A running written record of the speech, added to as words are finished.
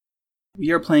We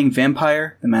are playing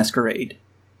Vampire the Masquerade.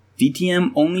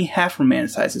 VTM only half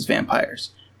romanticizes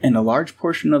vampires, and a large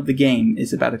portion of the game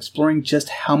is about exploring just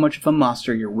how much of a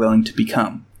monster you're willing to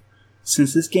become.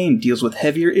 Since this game deals with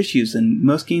heavier issues than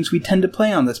most games we tend to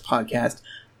play on this podcast,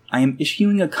 I am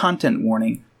issuing a content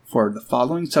warning for the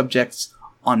following subjects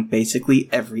on basically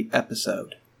every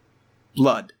episode.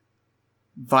 Blood,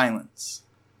 violence,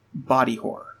 body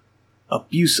horror,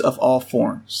 abuse of all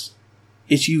forms,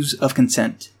 issues of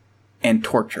consent, and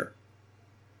torture.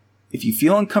 If you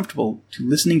feel uncomfortable to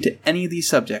listening to any of these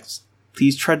subjects,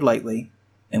 please tread lightly,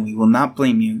 and we will not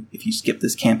blame you if you skip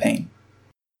this campaign.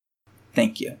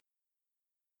 Thank you.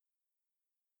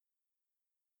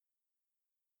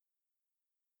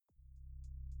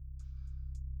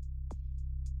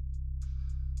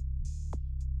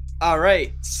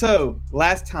 Alright, so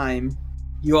last time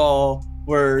you all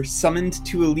were summoned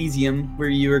to Elysium, where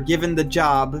you were given the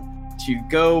job to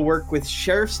go work with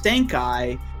Sheriff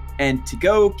Stank-Eye and to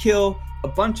go kill a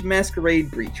bunch of masquerade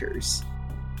breachers.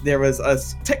 There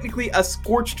was technically a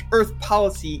scorched earth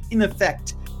policy in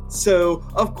effect, so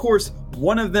of course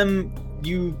one of them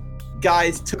you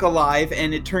guys took alive,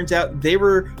 and it turns out they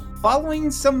were following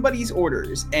somebody's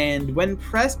orders, and when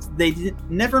pressed they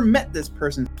never met this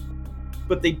person,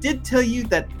 but they did tell you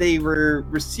that they were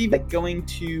received like going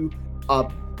to a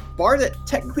bar that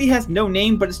technically has no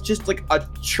name, but it's just like a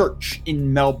church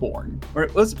in Melbourne. Or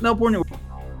was it Melbourne? No,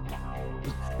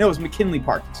 it was McKinley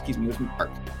Park. Excuse me, it was McKinley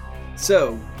Park.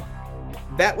 So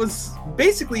that was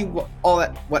basically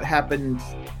what happened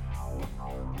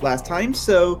last time.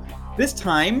 So this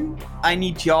time I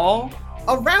need y'all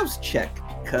a rouse check,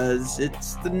 because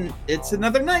it's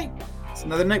another night. It's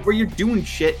another night where you're doing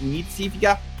shit and you need to see if you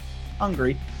got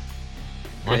hungry.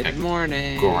 Good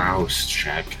morning. Grouse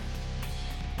check.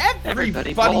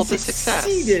 Everybody rolled a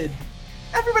succeeded.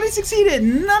 Everybody succeeded.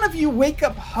 None of you wake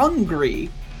up hungry.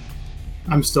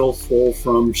 I'm still full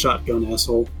from shotgun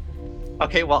asshole.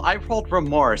 Okay, well, I rolled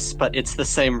remorse, but it's the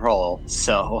same roll,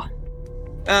 so...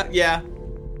 Yeah.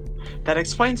 That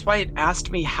explains why it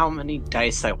asked me how many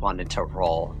dice I wanted to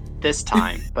roll this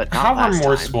time, but not How last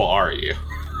remorseful time. are you?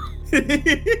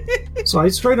 So I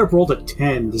straight up rolled a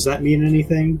 10. Does that mean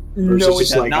anything? Or No,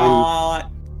 is it does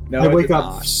not. No, I it wake does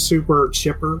up not. super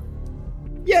chipper.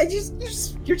 Yeah,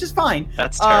 you're just fine.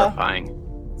 That's terrifying.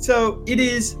 So it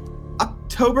is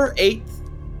October 8th,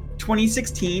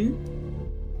 2016,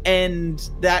 and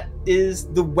that is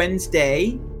the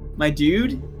Wednesday, my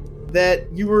dude,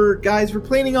 that guys were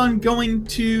planning on going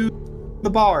to the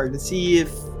bar to see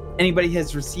if anybody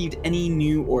has received any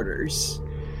new orders.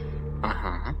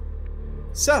 Uh-huh.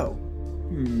 So,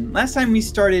 last time we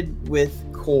started with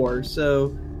Core,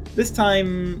 so this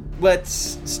time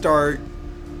let's start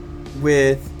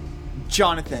with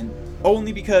Jonathan,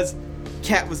 only because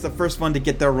Kat was the first one to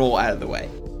get their roll out of the way.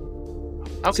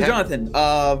 Okay. So Jonathan,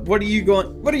 what are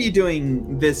you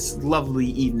doing this lovely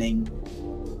evening?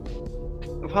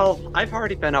 Well, I've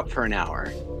already been up for an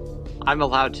hour. I'm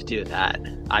allowed to do that,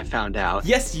 I found out.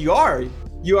 Yes, you are.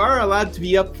 You are allowed to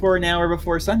be up for an hour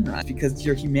before sunrise because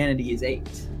your humanity is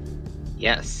 8.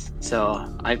 Yes,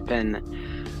 so I've been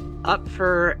up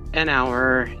for an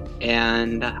hour,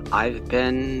 and I've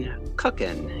been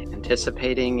cooking,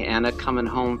 anticipating Anna coming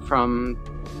home from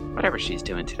whatever she's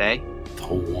doing today.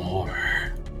 The war.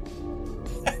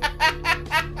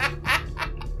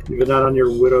 You've been out on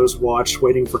your widow's watch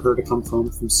waiting for her to come home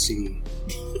from sea.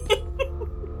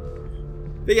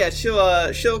 But yeah,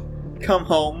 she'll come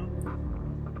home.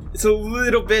 It's a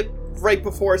little bit right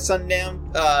before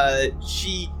sundown.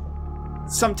 She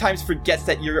sometimes forgets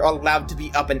that you're allowed to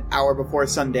be up an hour before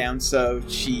sundown, so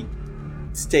she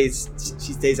stays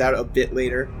out a bit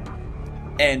later.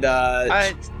 And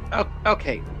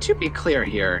okay, to be clear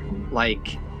here,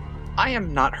 like, I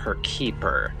am not her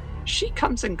keeper. She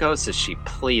comes and goes as she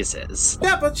pleases.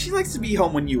 yeah, but she likes to be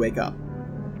home when you wake up.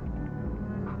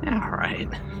 Alright.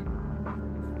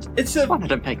 It's Just wanted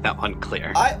to make that one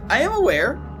clear. I am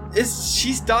aware.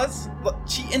 She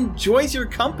enjoys your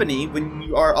company when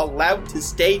you are allowed to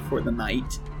stay for the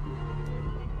night.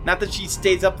 Not that she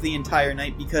stays up the entire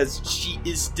night, because she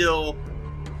is still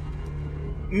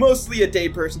mostly a day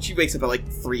person. She wakes up at like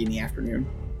 3 in the afternoon.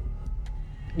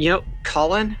 You know,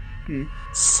 Colin?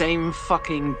 Same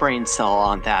fucking brain cell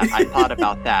on that. I thought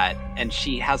about that. And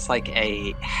she has like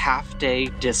a half-day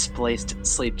displaced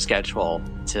sleep schedule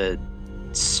to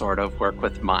sort of work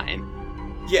with mine.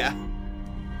 Yeah.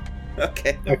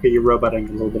 Okay. Okay, you're roboting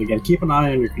a little bit again. Keep an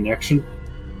eye on your connection.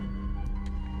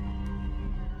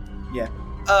 Yeah.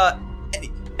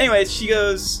 Anyways, she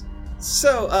goes,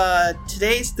 so,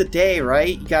 today's the day,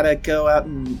 right? You gotta go out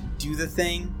and do the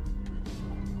thing?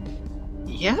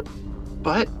 Yep.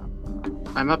 but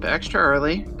I'm up extra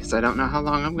early because I don't know how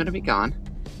long I'm going to be gone.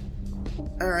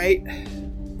 All right.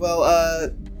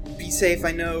 Well, be safe.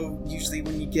 I know usually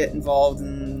when you get involved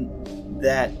in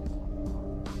that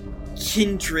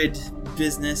kindred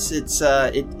business,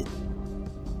 it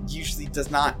usually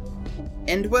does not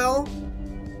end well.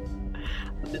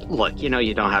 Look, you know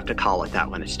you don't have to call it that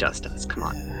when it's just us. Come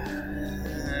on.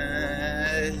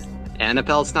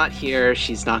 Annabelle's not here.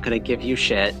 She's not going to give you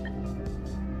shit.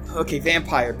 Okay,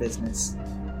 vampire business.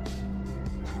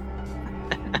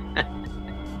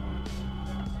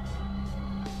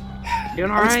 Doing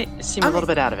all right? You seem a little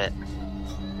bit out of it.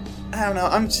 I don't know.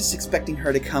 I'm just expecting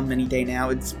her to come any day now.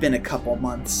 It's been a couple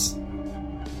months.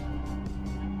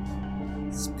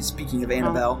 Speaking of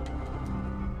Annabelle.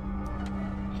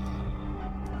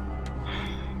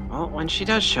 Well, when she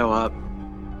does show up...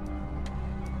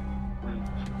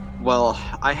 Well,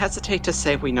 I hesitate to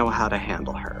say we know how to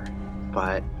handle her,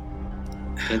 but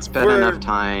it's been enough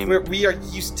time. We are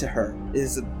used to her,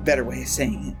 is a better way of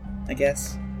saying it, I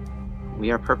guess. We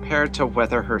are prepared to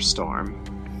weather her storm.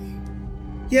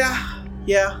 Yeah.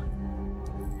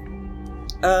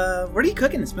 What are you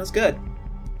cooking? It smells good.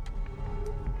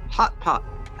 Hot pot.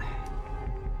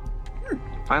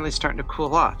 Finally starting to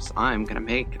cool off, so I'm gonna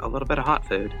make a little bit of hot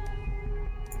food.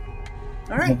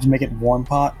 All right. Did you make it warm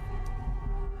pot?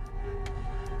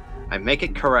 I make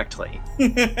it correctly.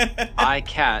 I,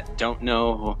 Cat, don't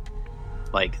know,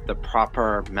 like, the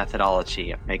proper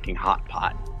methodology of making hot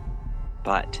pot.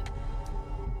 But,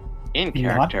 in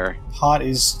character... Hot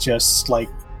is just, like,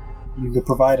 you could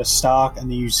provide a stock,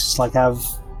 and then you just, like, have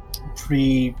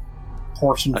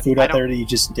pre-portioned food out there that you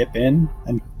just dip in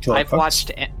until it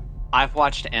cooks. I've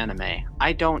watched anime.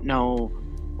 I don't know,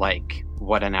 like,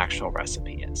 what an actual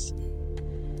recipe is.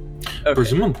 Okay.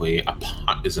 Presumably, a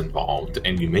pot is involved,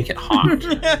 and you make it hot.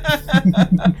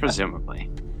 Presumably.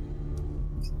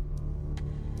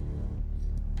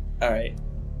 Alright.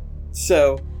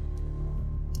 So,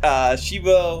 she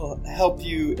will help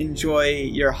you enjoy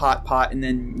your hot pot, and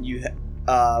then you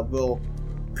will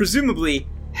presumably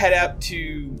head out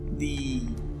to the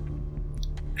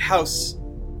house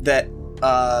that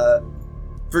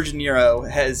Virginio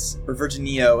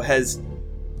has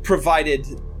provided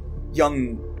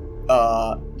young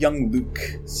Luke.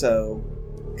 So,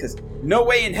 because no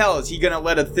way in hell is he gonna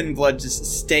let a thin blood just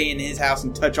stay in his house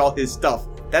and touch all his stuff.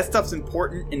 That stuff's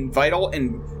important and vital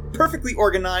and perfectly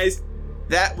organized.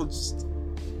 That will just...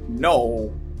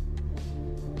 No.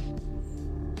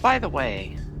 By the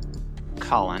way,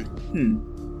 Colin.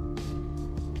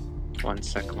 1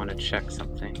 sec, I want to check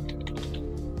something.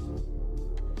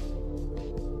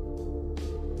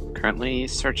 Currently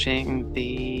searching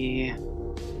the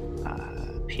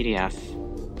PDF.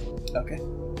 Okay.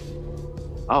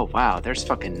 Oh wow, there's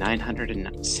fucking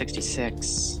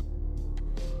 966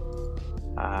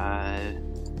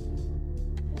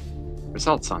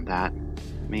 results on that.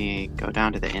 Let me go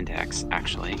down to the index,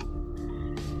 actually.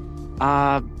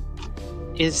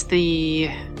 Is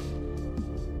the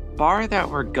bar that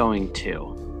we're going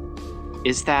to,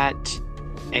 is that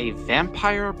a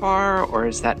vampire bar, or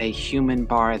is that a human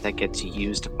bar that gets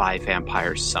used by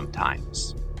vampires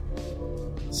sometimes?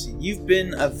 So you've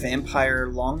been a vampire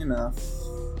long enough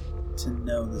to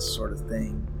know this sort of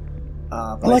thing.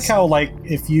 I like how, like,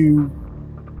 if you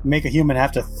make a human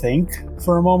have to think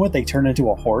for a moment, they turn into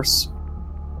a horse.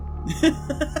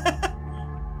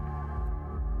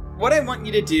 What I want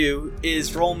you to do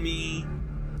is roll me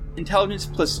intelligence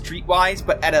plus streetwise,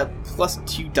 but at a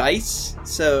 +2 dice.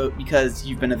 So, because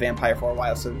you've been a vampire for a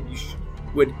while, so you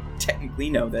would technically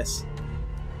know this.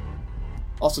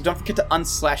 Also, don't forget to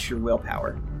unslash your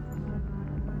willpower.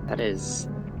 That is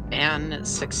an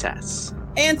success.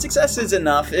 And success is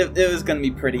enough. It was going to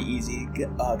be pretty easy,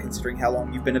 considering how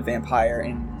long you've been a vampire.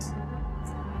 And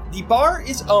the bar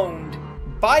is owned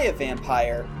by a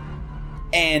vampire,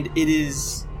 and it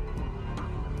is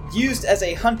used as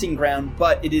a hunting ground,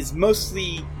 but it is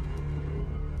mostly,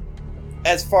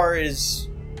 as far as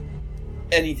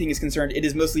anything is concerned, it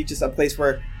is mostly just a place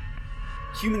where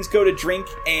humans go to drink,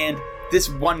 and this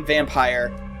one vampire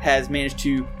has managed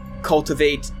to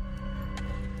cultivate...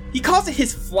 He calls it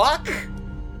his flock?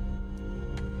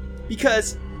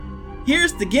 Because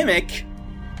here's the gimmick.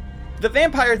 The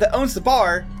vampire that owns the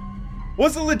bar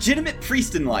was a legitimate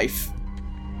priest in life.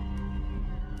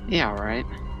 Yeah, right.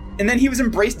 And then he was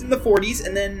embraced in the 40s,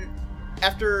 and then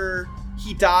after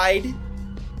he died,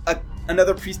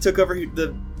 another priest took over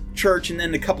the church, and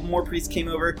then a couple more priests came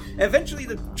over, and eventually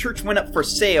the church went up for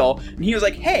sale, and he was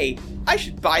like, hey, I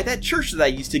should buy that church that I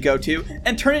used to go to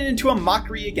and turn it into a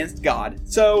mockery against God.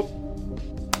 So,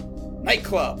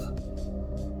 nightclub.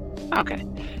 Okay.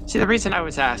 See, the reason I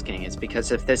was asking is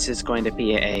because if this is going to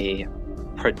be a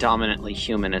predominantly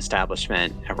human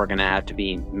establishment and we're going to have to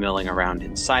be milling around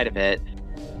inside of it,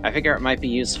 I figure it might be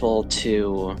useful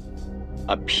to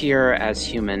appear as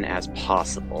human as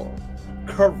possible.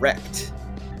 Correct.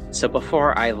 So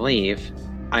before I leave,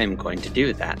 I am going to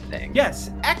do that thing.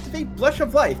 Yes, activate Blush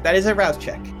of Life. That is a rouse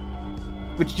check,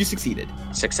 which you succeeded.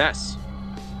 Success.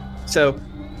 So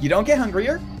you don't get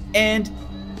hungrier, and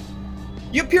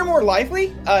you appear more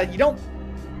lively.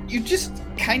 You just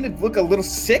kind of look a little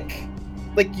sick.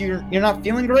 Like you're not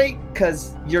feeling great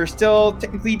because you're still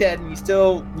technically dead, and you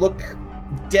still look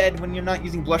dead when you're not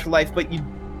using Blush of Life, but you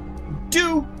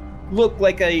do look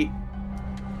like a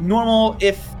normal,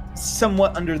 if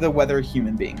somewhat under the weather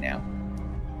human being now.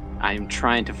 I'm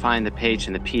trying to find the page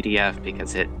in the PDF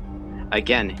because it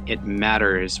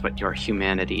matters what your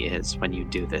humanity is when you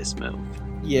do this move.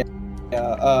 Yeah.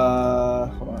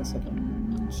 Hold on a second.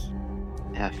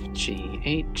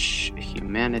 FGH,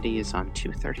 humanity is on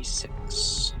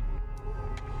 236.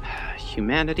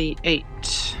 Humanity 8.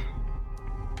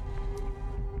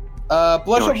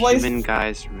 Blush Your of Life. human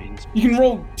guise remains. You can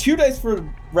roll 2 dice for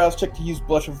a rouse check to use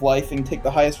Blush of Life and take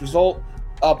the highest result.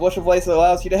 Blush of Life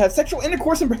allows you to have sexual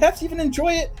intercourse and perhaps even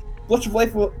enjoy it. Blush of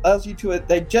Life allows you to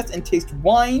digest and taste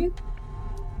wine.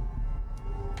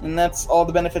 And that's all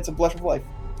the benefits of Blush of Life.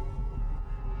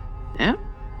 Yeah.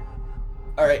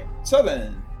 Alright, so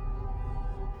then.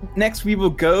 Next we will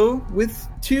go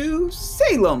to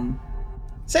Salem.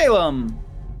 Salem.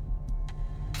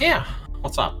 Yeah,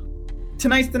 what's up?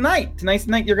 Tonight's the night. Tonight's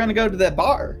the night you're going to go to that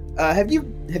bar. Have you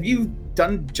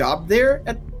done a job there?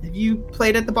 Have you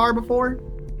played at the bar before?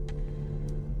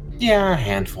 Yeah, a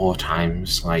handful of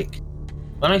times. Like,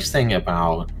 the nice thing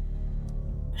about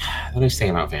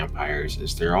vampires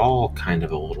is they're all kind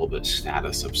of a little bit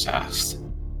status obsessed.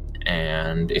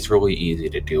 And it's really easy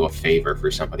to do a favor for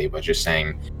somebody by just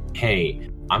saying, hey,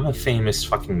 I'm a famous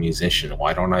fucking musician.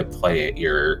 Why don't I play at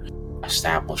your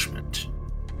establishment?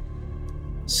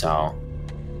 So,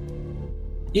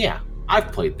 yeah,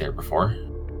 I've played there before.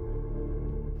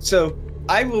 So,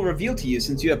 I will reveal to you,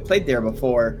 since you have played there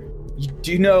before, you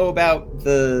do know about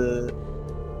the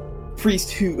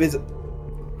priest who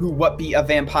what be a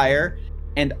vampire,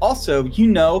 and also you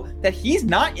know that he's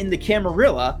not in the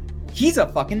Camarilla, he's a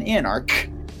fucking anarch.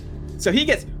 So he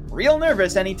gets real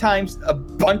nervous anytime a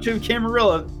bunch of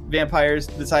Camarilla vampires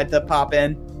decide to pop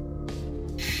in.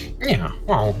 Yeah,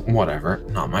 well, whatever.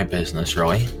 Not my business,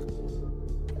 really.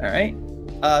 Alright.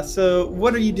 So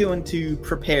what are you doing to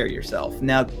prepare yourself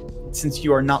now, since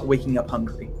you are not waking up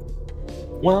hungry?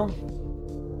 Well,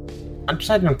 I'm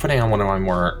deciding on putting on one of my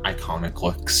more iconic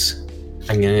looks.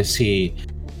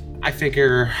 I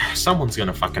figure someone's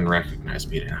gonna fucking recognize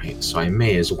me tonight, so I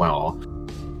may as well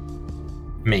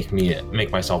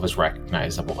make myself as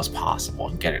recognizable as possible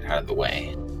and get it out of the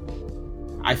way.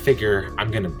 I figure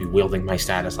I'm gonna be wielding my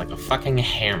status like a fucking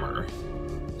hammer.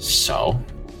 So,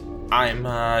 I'm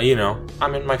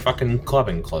in my fucking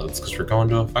clubbing clothes because we're going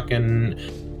to a fucking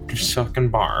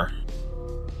bar.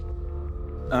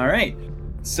 Alright.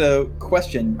 So,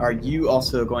 question, are you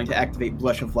also going to activate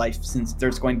Blush of Life since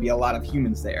there's going to be a lot of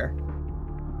humans there?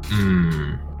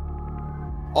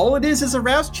 All it is a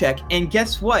rouse check, and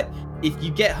guess what? If you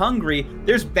get hungry,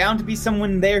 there's bound to be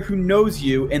someone there who knows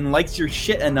you and likes your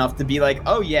shit enough to be like,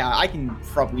 oh yeah, I can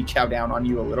probably chow down on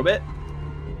you a little bit.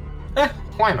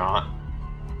 Why not?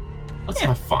 Let's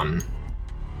have fun.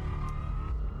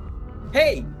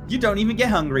 Hey, you don't even get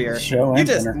hungrier. Show You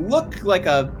just dinner. look like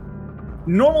a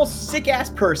normal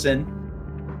sick-ass person.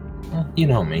 Well, you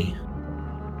know me.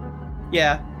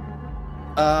 Yeah.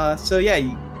 So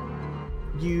yeah,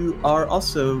 you are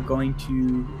also going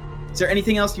to... Is there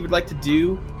anything else you would like to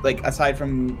do, like, aside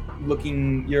from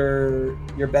looking your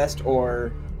best,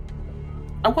 or...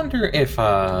 I wonder if,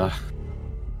 Father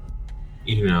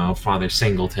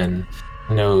Singleton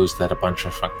knows that a bunch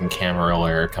of fucking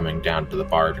Camarilla are coming down to the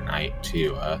bar tonight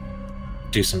to,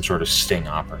 do some sort of sting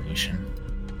operation.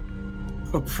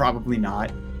 Oh, probably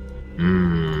not.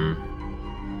 I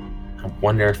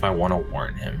wonder if I want to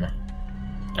warn him.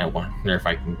 I wonder if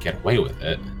I can get away with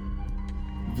it.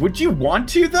 Would you want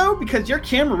to, though? Because you're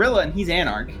Camarilla and he's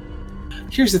Anarch.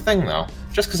 Here's the thing, though.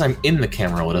 Just because I'm in the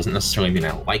Camarilla doesn't necessarily mean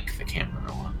I like the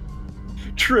Camarilla.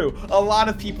 True. A lot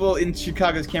of people in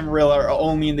Chicago's Camarilla are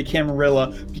only in the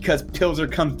Camarilla because Pilsner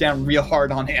comes down real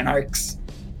hard on Anarchs.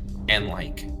 And,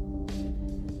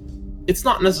 it's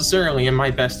not necessarily in my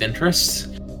best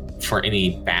interest for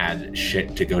any bad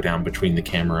shit to go down between the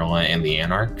Camarilla and the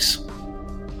Anarchs.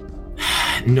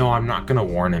 No, I'm not going to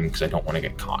warn him because I don't want to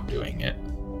get caught doing it.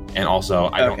 And also,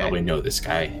 I don't Okay. really know this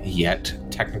guy yet.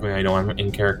 Technically, I know I'm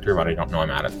in character, but I don't know I'm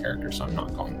out of character, so I'm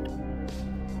not going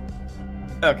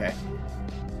to. Okay.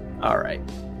 All right.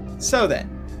 So then,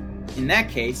 in that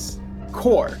case,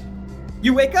 Core,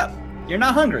 you wake up. You're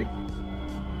not hungry.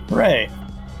 Hooray.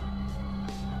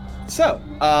 So,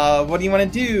 what do you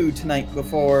want to do tonight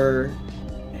before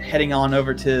heading on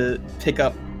over to pick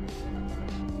up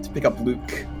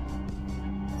Luke?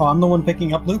 Oh, I'm the one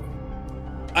picking up Luke?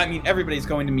 I mean, everybody's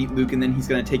going to meet Luke, and then he's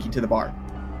going to take you to the bar.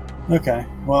 Okay,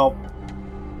 well,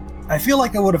 I feel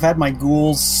like I would have had my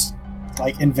ghouls,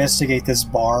 like, investigate this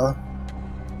bar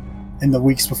in the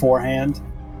weeks beforehand.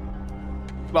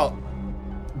 Well,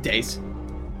 days.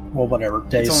 Well, whatever,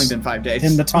 days. It's only been 5 days.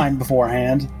 in the time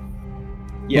beforehand.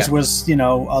 Yeah. Which was,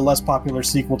 a less popular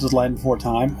sequel to Land Before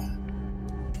Time.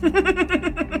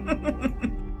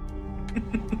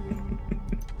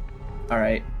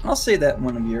 Alright, I'll say that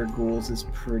one of your ghouls is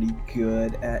pretty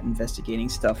good at investigating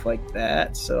stuff like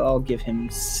that, so I'll give him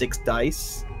 6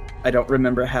 dice. I don't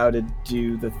remember how to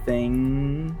do the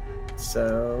thing,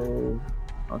 so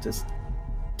I'll just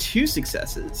 2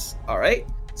 successes. Alright,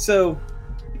 so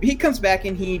he comes back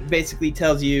and he basically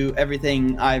tells you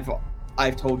everything I've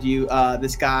told you.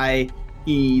 This guy,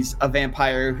 he's a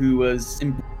vampire who was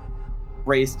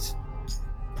embraced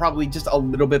probably just a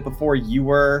little bit before you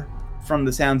were. From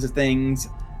the sounds of things,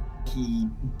 he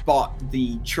bought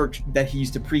the church that he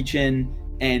used to preach in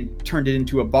and turned it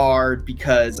into a bar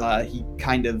because he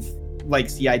kind of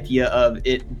likes the idea of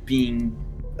it being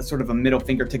a sort of a middle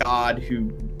finger to God, who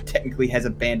technically has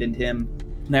abandoned him.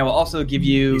 And I will also give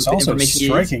you He's the also information.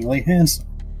 strikingly handsome.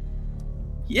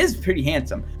 He is pretty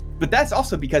handsome, but that's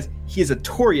also because he is a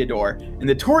Toreador, and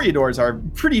the Toreadors are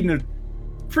pretty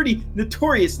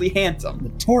notoriously handsome.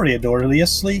 Notoriously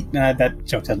asleep. Nah, that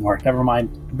joke doesn't work. Never mind.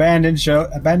 Abandoned joke.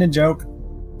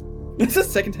 This is the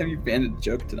second time you've abandoned a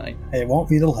joke tonight. It won't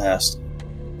be the last.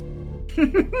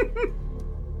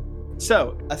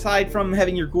 So, aside from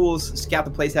having your ghouls scout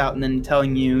the place out and then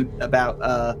telling you about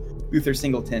Luther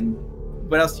Singleton,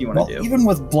 what else do you want to do? Even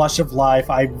with Blush of Life,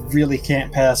 I really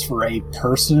can't pass for a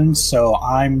person, so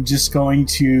I'm just going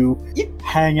to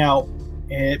hang out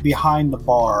behind the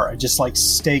bar and just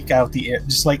stake out the air,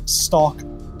 just stalk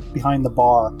behind the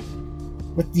bar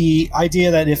with the idea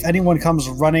that if anyone comes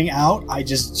running out, I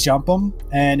just jump them,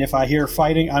 and if I hear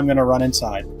fighting, I'm gonna run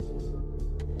inside.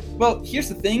 Well, here's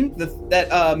the thing: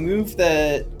 that move,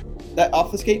 that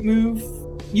obfuscate move,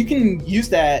 you can use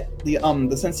that the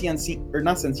Sense the Unseen, or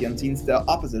not Sense the Unseen, it's the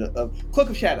opposite of Cloak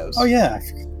of Shadows. Oh yeah.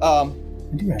 I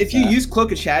do have If you that. use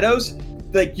Cloak of Shadows,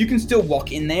 you can still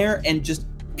walk in there and just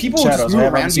people will Shadows, just I move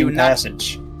have around you Unseen and not.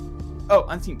 Passage. Oh,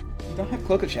 Unseen. You don't have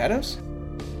Cloak of Shadows?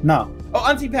 No. Oh,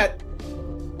 Unseen Pat.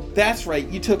 That's right.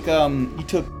 You took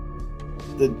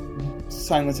the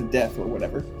Silence of Death or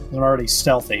whatever. They're already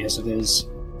stealthy as it is.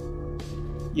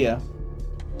 Yeah.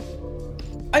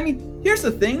 I mean, here's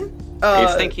the thing. Are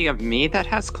you thinking of me that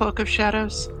has Cloak of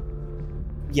Shadows?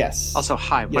 Yes. Also,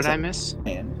 hi, what Yes, did I miss?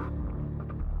 Man.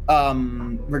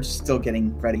 We're just still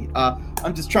getting ready.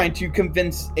 I'm just trying to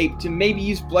convince Ape to maybe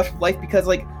use Blush of Life because,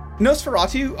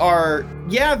 Nosferatu are,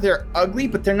 yeah, they're ugly,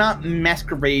 but they're not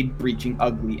masquerade breaching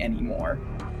ugly anymore.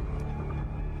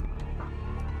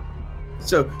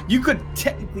 So you could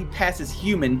technically pass as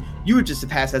human. You would just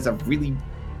pass as a really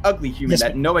ugly human Yes,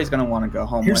 that nobody's going to want to go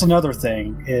home Here's with. another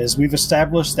thing: is we've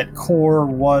established that Core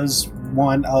was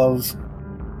one of,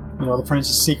 the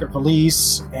Prince's secret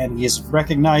police, and he is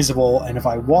recognizable. And if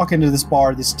I walk into this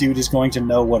bar, this dude is going to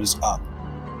know what is up.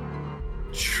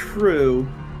 True.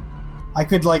 I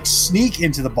could sneak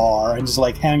into the bar and just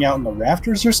hang out in the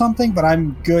rafters or something, but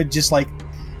I'm good just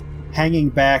hanging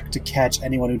back to catch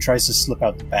anyone who tries to slip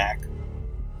out the back.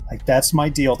 That's my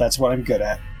deal. That's what I'm good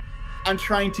at. I'm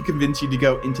trying to convince you to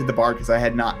go into the bar because I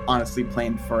had not honestly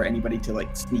planned for anybody to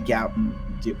sneak out and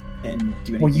do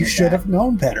anything. Well, you like should that. have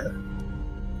known better.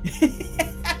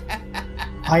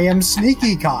 I am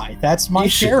Sneaky Kai. That's my You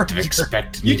shouldn't character. have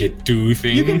expected me to do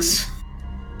things.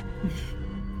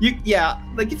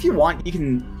 If you want, you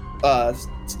can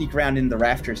sneak around in the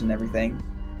rafters and everything,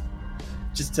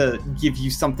 just to give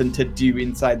you something to do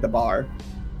inside the bar.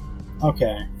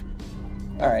 Okay.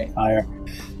 All right.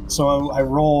 So I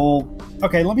roll.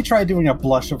 Okay, let me try doing a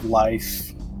Blush of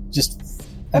Life.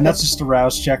 That's just a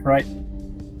rouse check, right?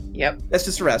 Yep. That's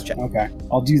just a rouse check. Okay,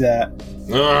 I'll do that.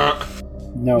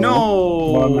 No.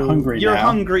 No, Well, I'm hungry You're now.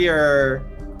 hungrier,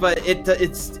 but it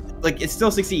still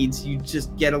succeeds. You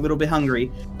just get a little bit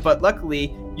hungry, but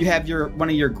luckily you have one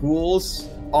of your ghouls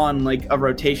on a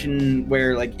rotation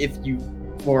where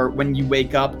when you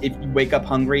wake up, if you wake up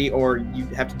hungry or you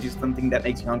have to do something that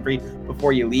makes you hungry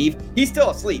before you leave, he's still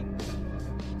asleep.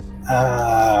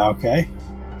 Okay.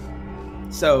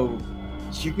 So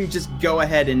you can just go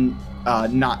ahead and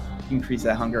not increase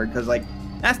that hunger, because like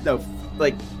that's no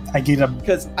like I get a.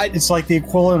 because It's like the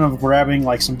equivalent of grabbing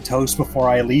like some toast before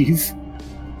I leave.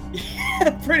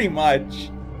 pretty much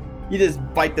you just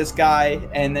bite this guy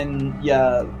and then you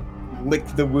lick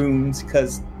the wounds,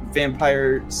 because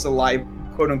vampire saliva,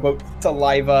 quote unquote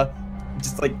saliva,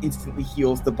 just like instantly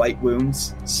heals the bite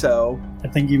wounds. So I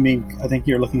think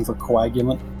you're looking for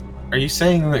coagulant. Are you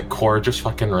saying that Core just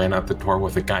fucking ran out the door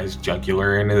with a guy's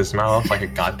jugular in his mouth like a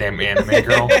goddamn anime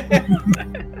girl?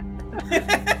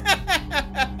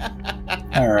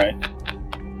 All right.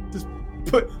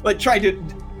 try to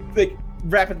like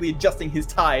rapidly adjusting his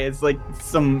tie as like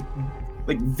some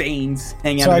like veins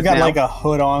hang out. So of I his got mouth. like a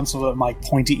hood on so that my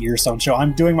pointy ears don't show.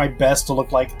 I'm doing my best to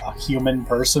look like a human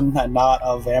person and not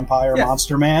a vampire Yeah.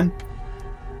 monster man.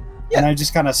 Yeah. And I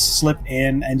just kind of slip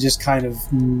in and just kind of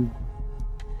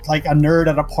like a nerd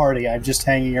at a party. I'm just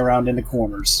hanging around in the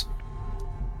corners.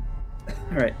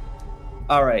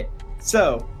 All right.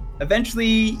 So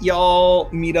eventually, y'all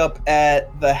meet up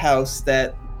at the house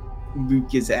that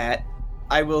Luke is at.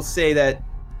 I will say that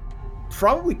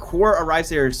probably Core arrives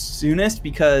there soonest,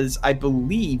 because I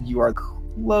believe you are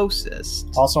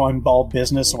closest. Also, I'm all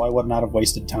business, so I would not have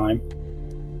wasted time.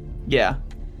 Yeah.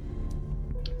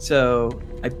 So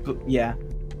yeah.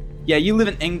 You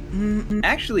live in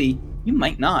actually, you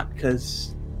might not,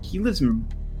 because he was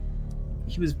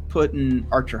put in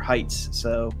Archer Heights.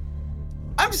 So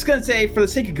I'm just gonna say, for the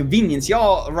sake of convenience,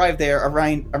 y'all arrive there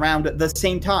around the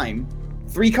same time.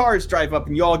 3 cars drive up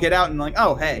and y'all get out and like,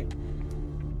 oh hey.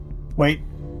 Wait.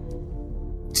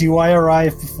 Do I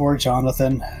arrive before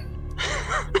Jonathan?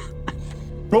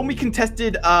 Roll me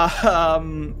contested I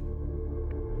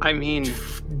mean,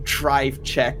 drive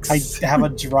checks. I have a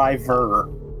driver.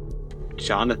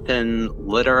 Jonathan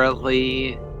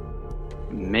literally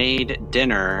made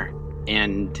dinner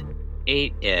and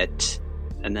ate it,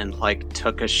 and then like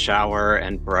took a shower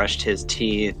and brushed his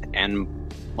teeth and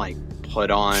like put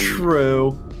on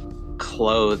True.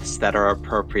 clothes that are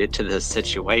appropriate to this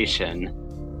situation.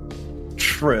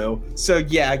 True. So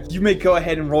yeah, you may go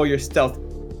ahead and roll your stealth.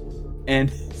 And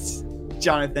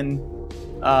Jonathan,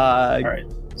 All right.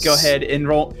 go ahead and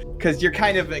roll, because you're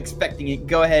kind of expecting it.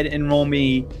 Go ahead and roll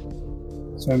me,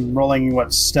 So I'm rolling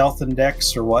what, stealth and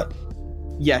dex or what?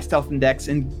 yeah, stealth and dex.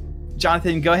 And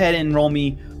Jonathan, go ahead and roll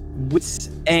me wits,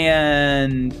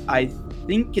 and I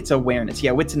think it's awareness.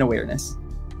 Yeah, wits and awareness.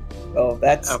 Oh,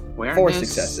 that's Awareness 4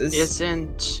 successes.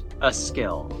 isn't a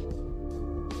skill.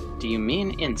 Do you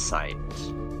mean insight?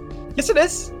 Yes, it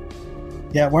is.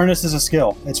 Yeah, awareness is a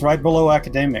skill. It's right below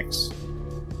academics.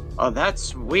 Oh,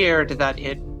 that's weird that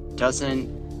it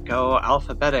doesn't go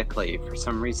alphabetically. For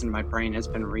some reason, my brain has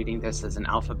been reading this as an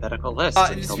alphabetical list.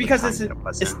 It's until because the it's time that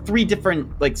it it's wasn't. 3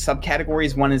 different like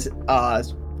subcategories. One is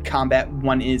combat,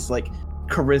 one is like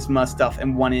charisma stuff,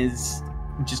 and one is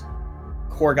just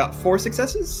Core got 4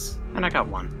 successes. And I got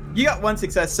 1. You got 1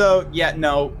 success, so yeah,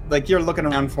 no, like you're looking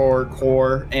around for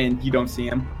Core and you don't see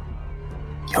him.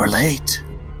 You're late.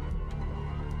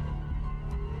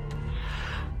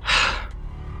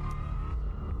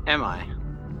 Am I?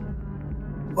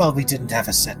 Well, we didn't have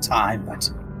a set time, but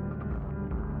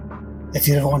if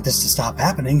you don't want this to stop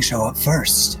happening, show up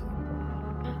first.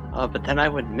 But then I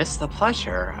would miss the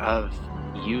pleasure of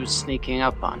you sneaking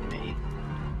up on me.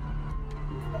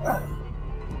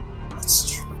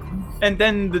 That's true. And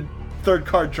then the 3rd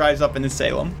car drives up into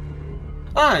Salem.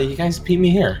 Ah, you guys beat me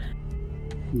here.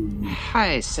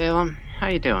 Hi, Salem. How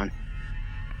you doing?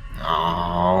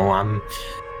 Oh,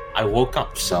 I woke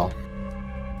up, so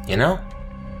you know,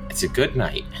 it's a good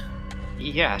night.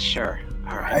 Yeah, sure.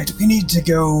 All right. Alright, we need to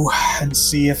go and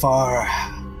see if our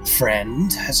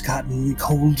friend has gotten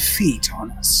cold feet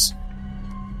on us.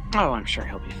 Oh, I'm sure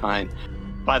he'll be fine.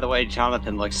 By the way,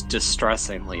 Jonathan looks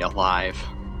distressingly alive.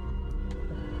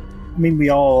 I mean,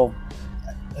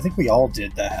 I think we all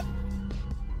did that.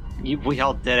 We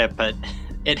all did it, but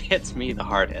it hits me the But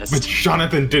hardest.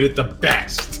 Jonathan did it the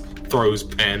best. Throws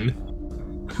pen.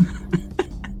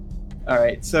 All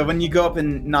right, so when you go up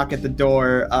and knock at the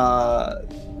door,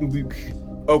 Luke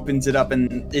opens it up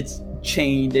and it's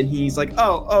chained, and he's like,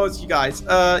 "Oh, it's you guys.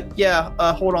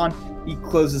 Hold on." He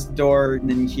closes the door, and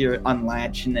then you hear it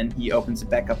unlatch, and then he opens it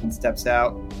back up and steps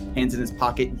out, hands in his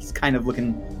pocket. He's kind of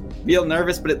looking real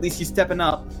nervous, but at least he's stepping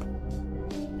up.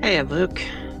 Hey, Luke.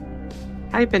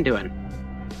 How you been doing?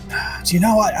 Do you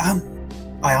know what?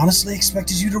 I honestly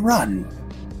expected you to run.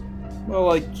 Well,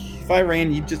 like, if I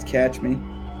ran, you'd just catch me.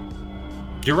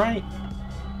 You're right.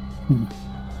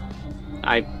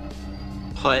 I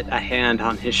put a hand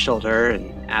on his shoulder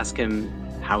and ask him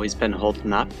how he's been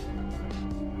holding up.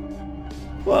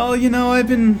 Well, you know, I've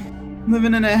been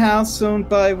living in a house owned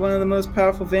by one of the most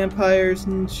powerful vampires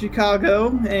in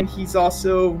Chicago, and he's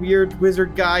also a weird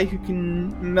wizard guy who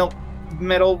can melt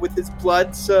metal with his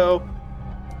blood, so...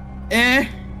 I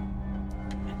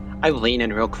lean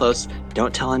in real close.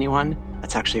 Don't tell anyone.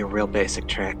 That's actually a real basic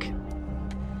trick.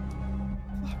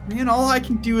 Man, all I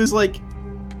can do is,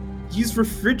 use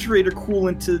refrigerator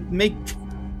coolant to make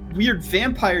weird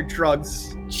vampire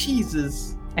drugs.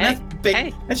 Jesus.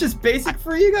 Hey. That's just basic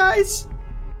for you guys?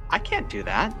 I can't do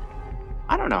that.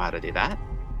 I don't know how to do that.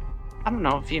 I don't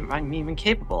know if I'm even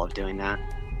capable of doing that.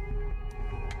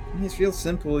 It's real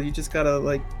simple. You just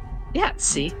gotta, Yeah,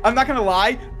 see? I'm not gonna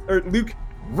lie, Luke,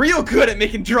 real good at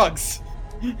making drugs.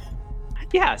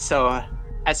 Yeah, so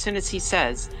as soon as he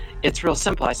says, it's real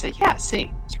simple, I say, yeah,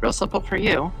 see, it's real simple for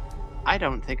you. I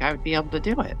don't think I would be able to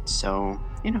do it. So,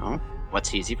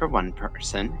 what's easy for one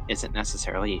person isn't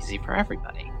necessarily easy for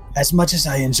everybody. As much as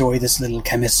I enjoy this little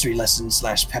chemistry lesson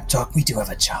 / pep talk, we do have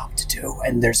a job to do,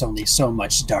 and there's only so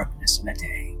much darkness in a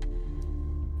day.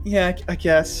 Yeah, I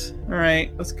guess.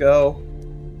 Alright, let's go.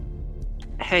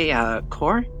 Hey,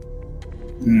 Core?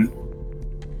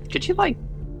 Could you,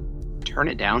 turn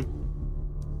it down?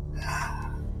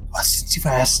 Well, since you've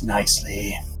asked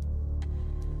nicely.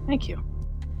 Thank you.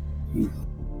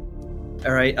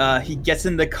 Alright, he gets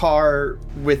in the car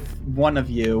with one of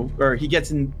you, or he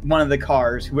gets in one of the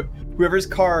cars. Whoever's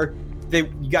car you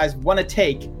guys want to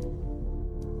take,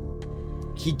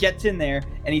 he gets in there,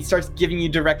 and he starts giving you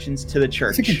directions to the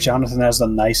church. I think Jonathan has the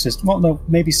nicest... Well, no,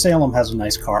 maybe Salem has a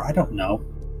nice car. I don't know.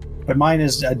 But mine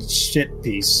is a shit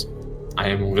piece. I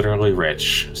am literally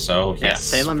rich, so Yeah, yes.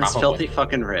 Salem probably. is filthy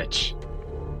fucking rich.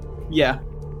 Yeah.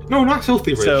 No, not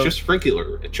filthy rich, So- just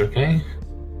regular rich, okay?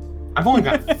 I've only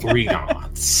got 3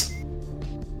 gods.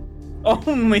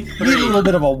 Only You need a 3. little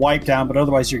bit of a wipe down, but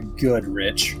otherwise you're good,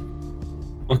 Rich.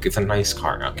 Look, it's a nice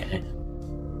car, okay?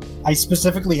 I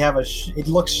specifically have it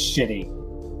looks shitty.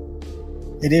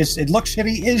 It looks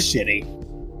shitty, is shitty.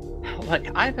 Look,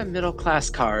 I have a middle-class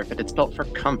car, but it's built for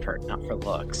comfort, not for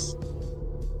looks.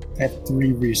 I have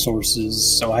 3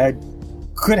 resources, so I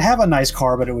could have a nice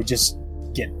car, but it would just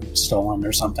get stolen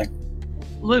or something.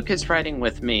 Luke is riding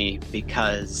with me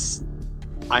because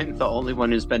I'm the only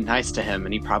one who's been nice to him,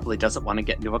 and he probably doesn't want to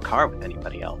get into a car with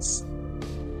anybody else.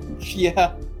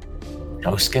 Yeah.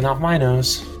 No skin off my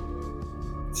nose.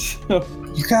 So,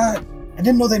 I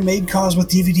didn't know they made cars with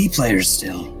DVD players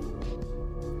still.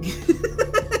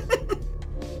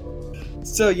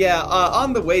 So yeah,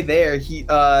 on the way there, he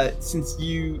since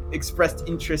you expressed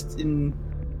interest in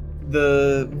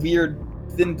the weird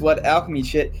thin blood alchemy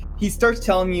shit, he starts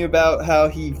telling you about how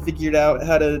he figured out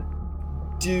how to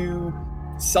do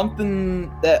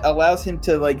something that allows him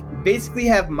to basically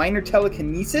have minor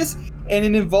telekinesis, and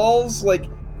it involves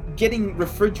getting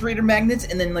refrigerator magnets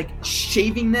and then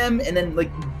shaving them and then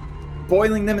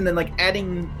boiling them and then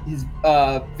adding his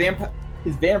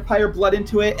vampire blood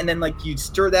into it, and then you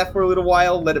stir that for a little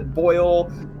while, let it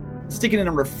boil, stick it in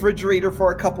a refrigerator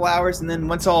for a couple hours, and then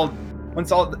when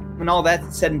all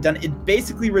that's said and done, it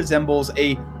basically resembles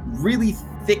a really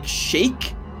thick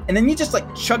shake, and then you just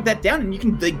chug that down and you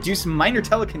can do some minor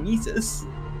telekinesis.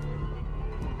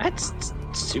 That's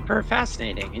super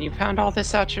fascinating, and you found all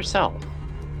this out yourself.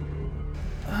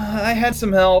 I had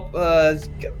some help,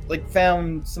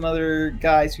 found some other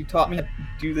guys who taught me how to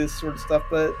do this sort of stuff,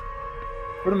 but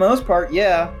for the most part,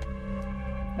 yeah.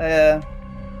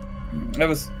 I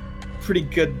was pretty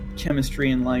good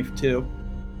chemistry in life, too.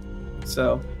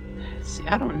 So. See,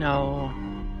 I don't know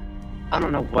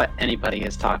what anybody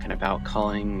is talking about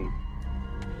calling...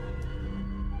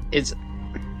 Is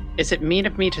it mean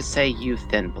of me to say you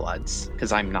thin bloods?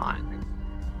 Because I'm not.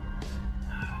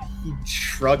 He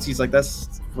shrugs, he's like,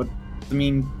 that's what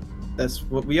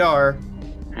we are.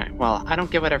 Alright, well, I don't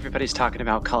get what everybody's talking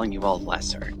about calling you all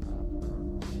lesser.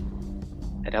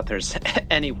 I doubt there's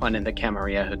anyone in the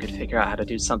Camarilla who could figure out how to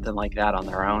do something like that on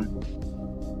their own.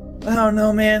 I don't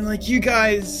know, man. You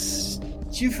guys,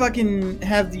 you fucking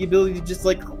have the ability to just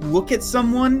look at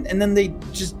someone and then they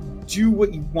just do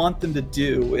what you want them to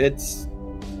do. It's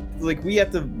we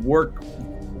have to work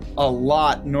a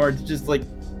lot in order to just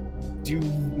do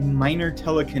minor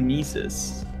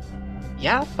telekinesis.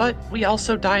 Yeah, but we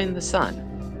also die in the sun.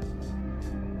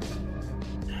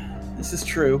 This is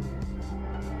true.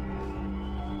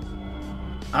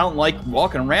 I don't like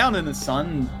walking around in the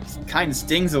sun. It kind of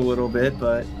stings a little bit,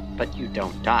 but you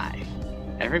don't die.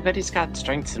 Everybody's got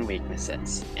strengths and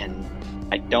weaknesses, and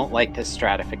I don't like this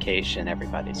stratification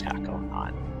everybody's got going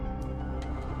on.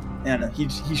 yeah, no, he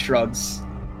shrugs.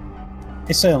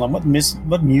 Hey Salem,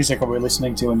 what music are we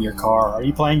listening to in your car? Are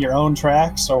you playing your own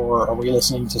tracks, or are we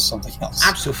listening to something else?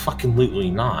 Absolutely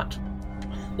not.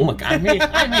 Look, I may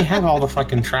have all the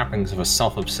fucking trappings of a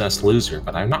self-obsessed loser,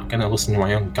 but I'm not gonna listen to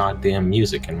my own goddamn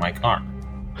music in my car.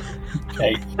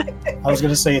 Okay. I was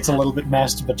gonna say it's a little bit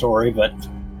masturbatory, but...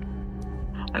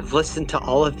 I've listened to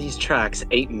all of these tracks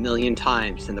 8 million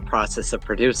times in the process of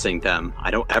producing them. I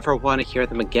don't ever want to hear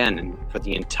them again for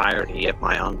the entirety of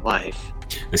my own life.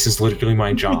 This is literally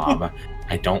my job.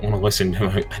 I don't want to listen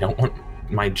to I don't want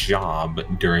my job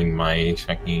during my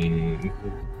fucking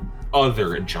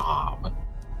other job.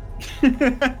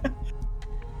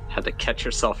 Had to catch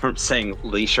yourself from saying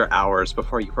leisure hours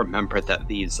before you remembered that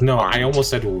these aren't. I almost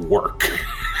said work.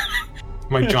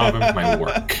 My job and my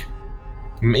work.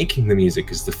 Making the music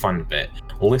is the fun bit.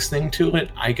 Listening to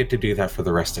it, I get to do that for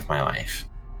the rest of my life.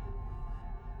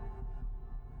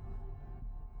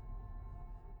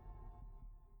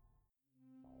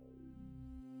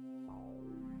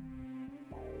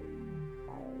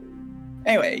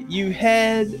 Anyway, you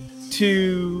head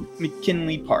to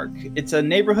McKinley Park. It's a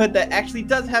neighborhood that actually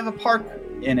does have a park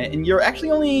in it, and you're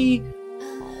actually only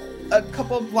a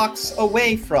couple of blocks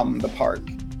away from the park.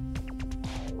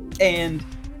 And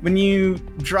when you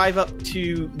drive up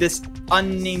to this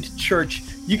unnamed church,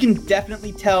 you can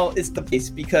definitely tell it's the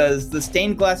place because the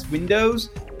stained glass windows,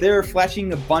 they're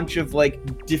flashing a bunch of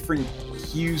like different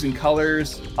hues and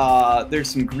colors. There's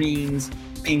some greens,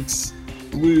 pinks,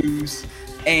 blues,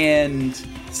 and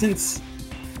since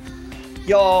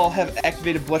y'all have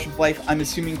activated Blush of Life, I'm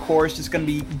assuming Core is just going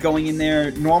to be going in there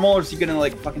normal, or is he going to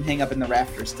like fucking hang up in the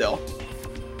rafters still?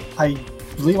 I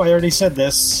believe I already said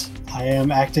this. I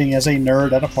am acting as a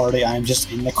nerd at a party. I am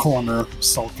just in the corner,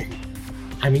 sulking.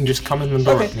 I mean, just come in the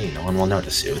door with me. No one will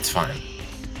notice you. It's fine.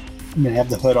 I'm gonna have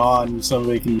the hood on so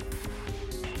they can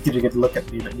get a good look at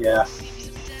me, but yeah.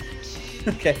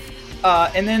 Okay.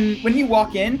 And then when you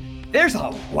walk in, there's a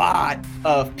lot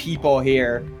of people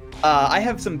here. I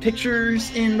have some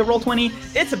pictures in the Roll20.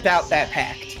 It's about that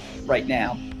packed right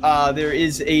now. There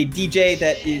is a DJ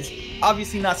that is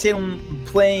obviously not Salem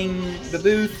playing the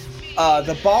booth.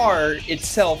 The bar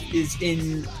itself is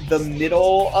in the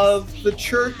middle of the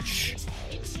church.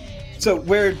 So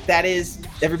where that is,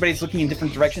 everybody's looking in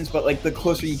different directions, but like the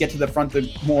closer you get to the front, the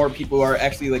more people are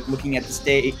actually like looking at the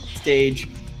stage.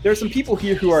 There are some people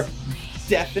here who are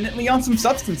definitely on some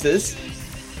substances.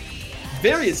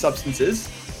 Various substances.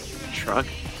 Truck?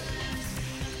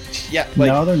 Yeah. Like,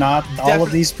 no, they're not. All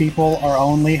of these people are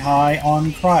only high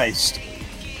on Christ.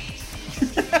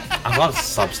 I love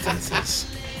substances.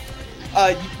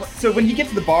 So when you get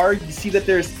to the bar, you see that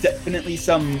there's definitely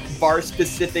some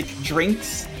bar-specific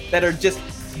drinks that are just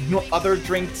other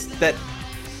drinks that,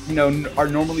 you know, are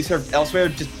normally served elsewhere,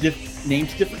 just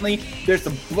named differently. There's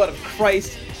the Blood of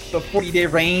Christ, the 40-Day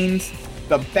Rains,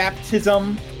 the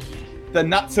Baptism, the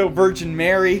Not-So-Virgin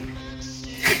Mary.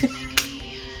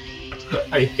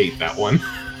 I hate that one.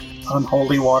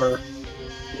 Unholy water.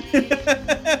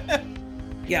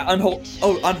 Yeah,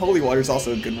 Unholy Water is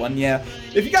also a good one, yeah.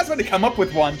 If you guys want to come up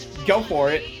with one, go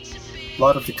for it.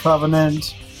 Blood of the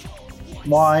Covenant.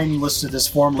 Wine listed as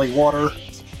formerly water.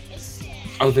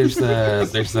 Oh, there's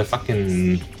the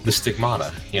fucking the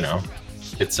Stigmata, you know.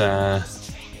 It's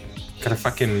got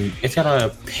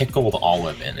a pickled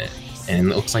olive in it, and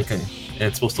it looks like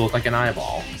it's supposed to look like an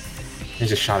eyeball.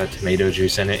 There's a shot of tomato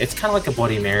juice in it. It's kind of like a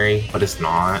Bloody Mary, but it's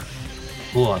not.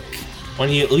 Look, when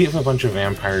you leave a bunch of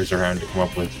vampires around to come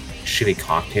up with shitty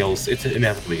cocktails, it's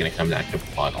inevitably going to come back to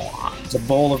blood a lot. It's a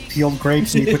bowl of peeled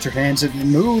grapes, and you put your hands in,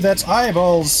 and ooh, that's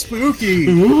eyeballs, spooky!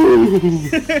 Ooh!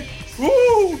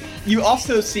 You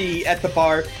also see at the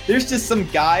bar, there's just some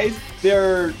guys,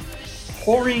 they're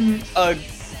pouring a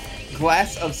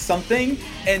glass of something,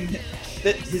 and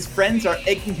that his friends are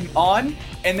egging him on,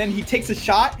 and then he takes a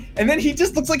shot, and then he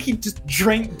just looks like he just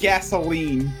drank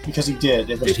gasoline. Because he did.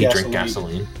 It was Did he drink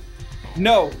gasoline?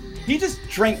 No, he just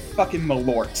drank fucking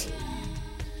Malort.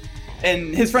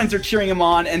 And his friends are cheering him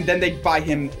on, and then they buy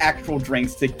him actual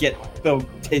drinks to get the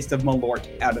taste of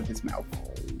Malort out of his mouth.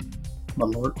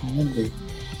 Malort Mindy.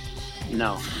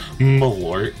 No.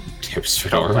 Malort tips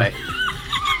Fedora. Go away.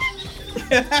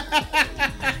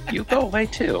 You go away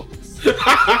too.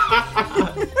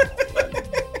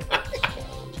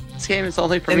 This game is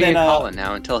only for me and Colin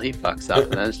now until he fucks up,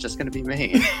 and then it's just going to be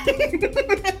me.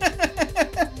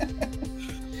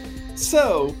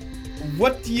 So,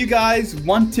 what do you guys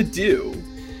want to do?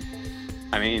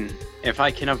 I mean, if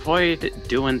I can avoid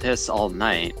doing this all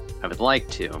night, I would like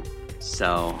to.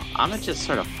 So, I'm going to just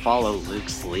sort of follow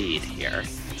Luke's lead here,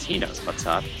 because he knows what's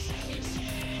up.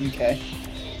 Okay.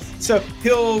 So,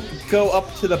 he'll go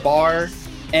up to the bar,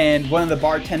 and one of the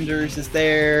bartenders is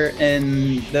there,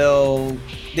 and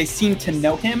they seem to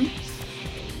know him,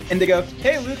 and they go,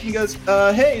 "Hey, Luke," and he goes,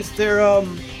 "Hey, is there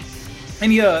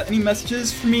any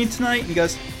messages for me tonight?" And he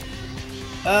goes,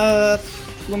 "Let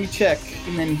me check,"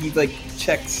 and then he like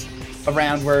checks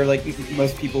around where like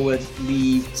most people would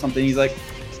leave something. He's like,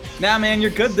 "Nah, man,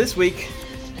 you're good this week,"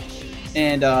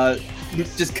 and Luke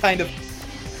just kind of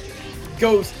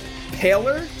goes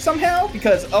paler somehow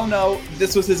because, oh no,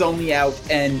 this was his only out,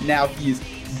 and now he's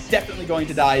definitely going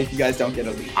to die if you guys don't get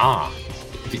a lead. Ah,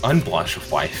 the unblush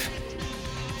of life.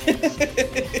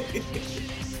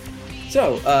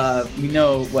 So, we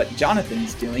know what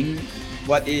Jonathan's doing.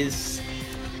 What is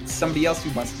somebody else who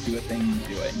wants to do a thing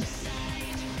doing?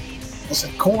 So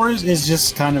Kors is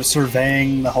just kind of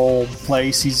surveying the whole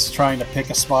place. He's trying to pick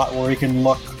a spot where he can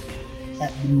look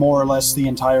at more or less the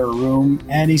entire room,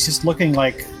 and he's just looking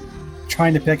like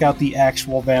trying to pick out the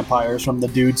actual vampires from the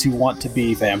dudes who want to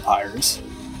be vampires.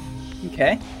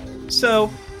 Okay. So,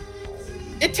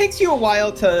 it takes you a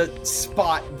while to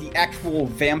spot the actual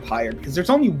vampire, because there's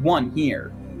only one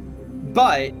here.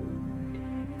 But,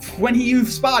 when you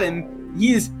spot him,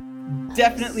 he is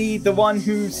definitely the one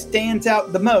who stands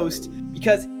out the most,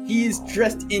 because he is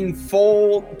dressed in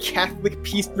full Catholic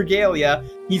priest regalia.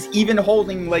 He's even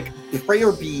holding, like,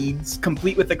 prayer beads,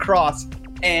 complete with a cross,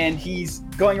 and he's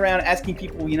going around asking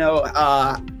people,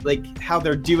 like, how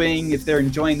they're doing, if they're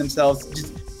enjoying themselves,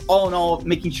 just all in all,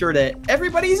 making sure that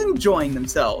everybody's enjoying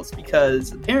themselves,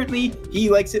 because apparently he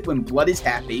likes it when blood is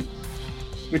happy,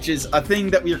 which is a thing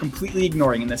that we are completely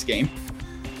ignoring in this game.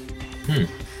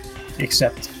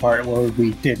 Except the part where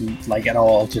we didn't like at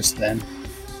all just then.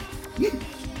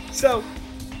 So,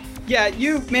 yeah,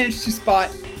 you managed to spot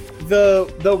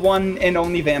the one and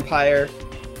only vampire,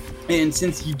 and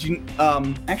since you do,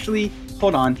 actually,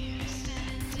 hold on.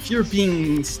 If you're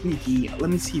being sneaky, let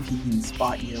me see if he can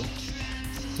spot you.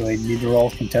 Do I need to roll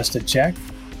a contested check?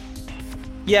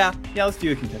 Yeah, let's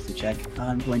do a contested check.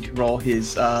 I'm going to roll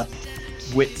his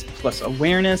wits plus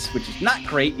awareness, which is not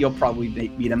great. You'll probably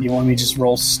beat him. You want me to just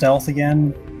roll stealth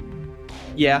again?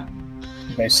 Yeah.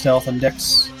 Okay, stealth and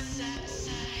dex.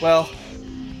 Well,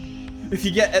 if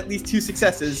you get at least 2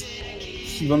 successes,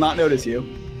 he will not notice you.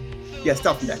 Yeah,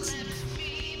 stealth and dex.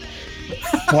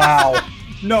 Wow.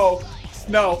 No.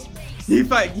 He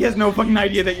has no fucking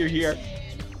idea that you're here.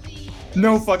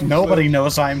 No fucking Nobody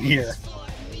knows I'm here.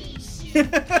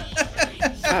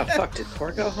 Oh, fuck, did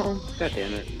Cor go home? God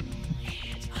damn it.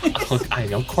 Look, I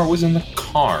know Cor was in the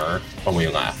car when we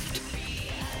left.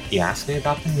 He asked me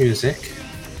about the music.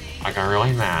 I got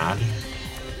really mad.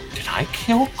 Did I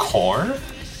kill Cor?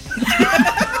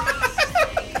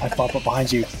 I pop up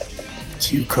behind you.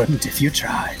 You couldn't if you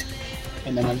tried.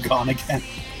 And then I'm gone again.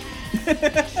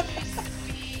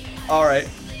 Alright.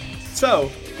 So,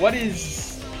 what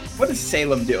is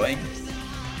Salem doing?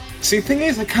 See, the thing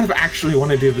is, I kind of actually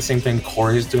want to do the same thing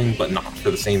Cor is doing, but not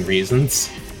for the same reasons.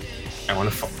 I want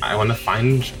to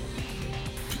find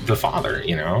the father,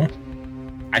 you know?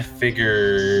 I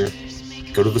figure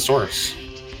go to the source.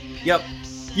 Yep.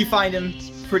 You find him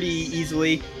pretty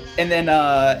easily. And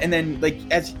then like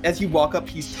as you walk up,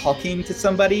 he's talking to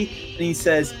somebody, and he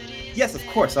says, "Yes, of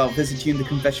course, I'll visit you in the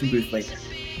confession booth later."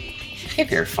 Hey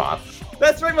there, Fop.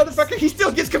 That's right, motherfucker. He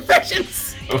still gives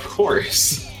confessions. Of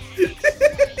course.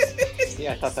 See,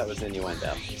 I thought that was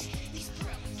innuendo.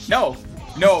 No.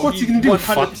 What's he gonna do?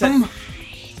 Fuck them?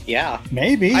 Yeah.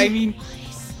 Maybe. I mean,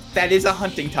 that is a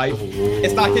hunting type.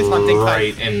 It's not his hunting type.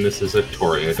 Right, and this is a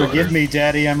Toria daughter. Forgive me,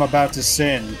 Daddy, I'm about to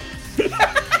sin.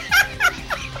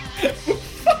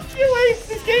 Fuck you, Ace.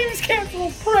 This game is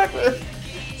canceled forever.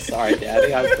 Sorry,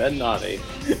 Daddy, I've been naughty.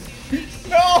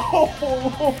 No!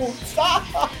 Stop!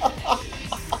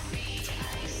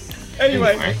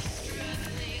 Anyway,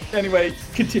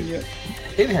 continue.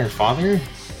 Hey there, Father.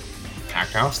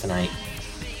 Packed house tonight.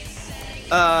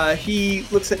 He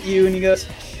looks at you and he goes,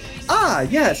 "Ah,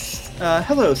 yes.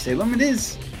 Hello, Salem. It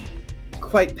is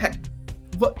quite packed.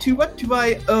 What do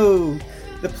I owe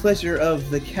the pleasure of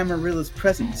the Camarilla's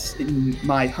presence in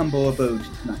my humble abode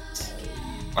tonight?"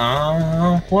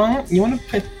 Well, you want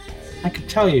to... I could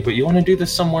tell you, but you want to do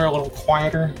this somewhere a little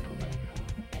quieter?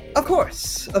 Of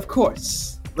course.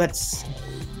 Let's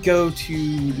go to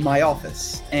my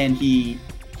office. And he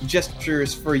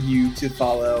gestures for you to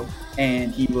follow,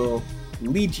 and he will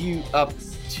lead you up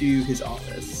to his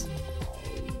office.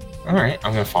 Alright,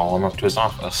 I'm gonna follow him up to his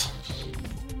office.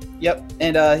 Yep,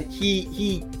 and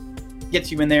he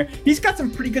gets you in there. He's got some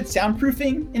pretty good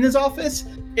soundproofing in his office.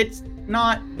 It's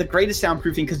not the greatest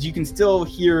soundproofing because you can still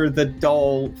hear the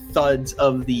dull thuds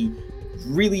of the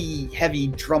really heavy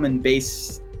drum and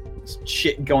bass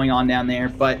shit going on down there,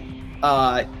 but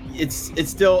it's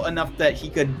still enough that he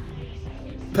could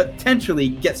potentially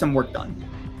get some work done.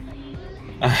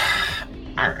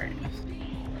 Alright.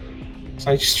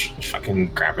 So I just fucking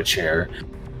grab a chair.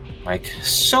 Like,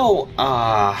 so,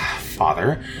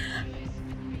 Father,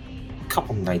 a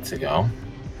couple nights ago,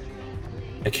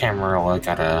 the Camarilla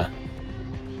gotta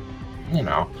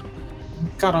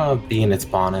be in its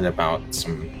bonnet about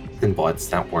some Thin Bloods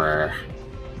that were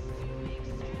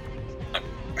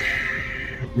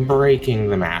breaking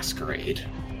the masquerade.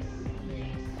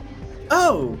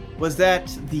 Oh, was that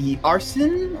the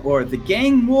arson, or the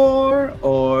gang war,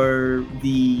 or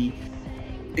the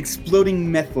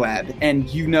exploding meth lab? And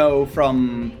you know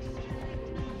from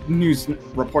news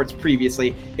reports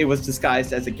previously, it was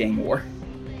disguised as a gang war.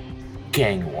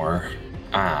 Gang war.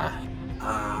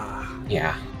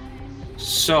 Yeah.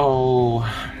 So,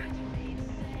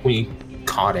 we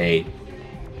caught a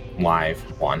live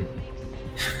one.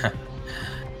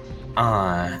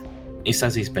 He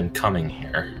says he's been coming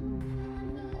here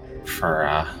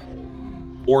for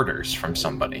orders from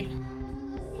somebody.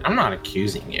 I'm not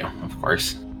accusing you, of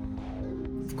course.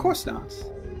 Of course not.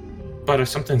 But if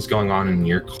something's going on in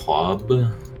your club,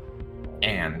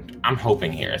 and I'm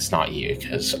hoping here it's not you,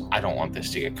 because I don't want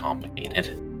this to get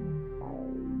complicated,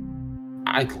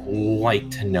 I'd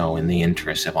like to know in the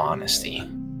interest of honesty.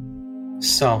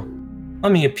 So,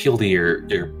 let me appeal to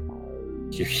your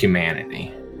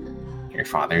humanity. Your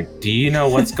Father, do you know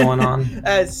what's going on?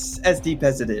 As deep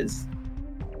as it is.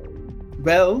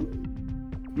 Well,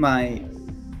 my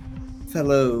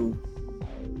fellow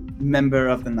member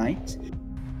of the night,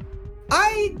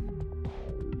 I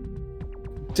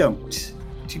don't,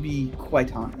 to be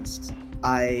quite honest.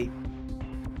 I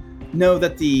know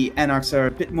that the Anarchs are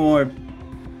a bit more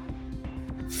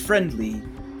friendly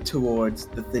towards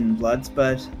the Thin Bloods,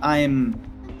 but I am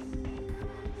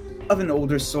of an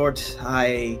older sort.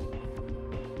 I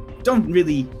don't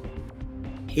really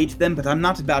hate them, but I'm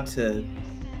not about to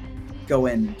go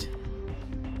and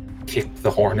kick the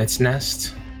hornet's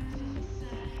nest?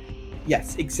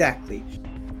 Yes, exactly.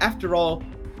 After all,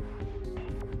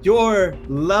 your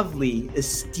lovely,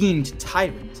 esteemed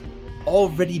tyrant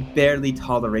already barely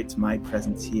tolerates my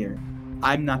presence here.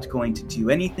 I'm not going to do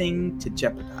anything to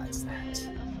jeopardize that.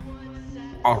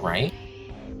 Alright.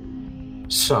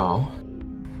 So,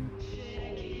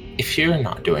 if you're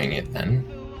not doing it then,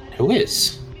 who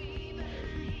is?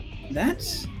 That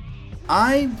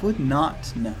I would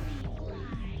not know.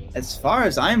 As far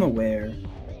as I'm aware,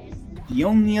 the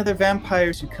only other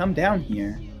vampires who come down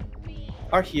here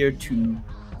are here to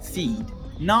feed,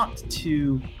 not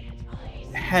to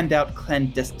hand out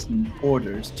clandestine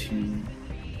orders to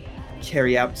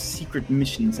carry out secret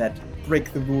missions that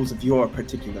break the rules of your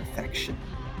particular faction.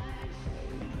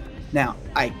 Now,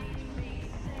 I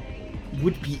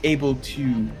would be able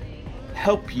to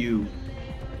help you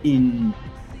in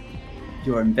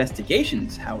your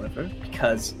investigations, however,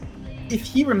 because if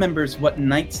he remembers what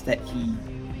knights that he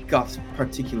got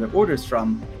particular orders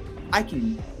from, I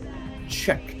can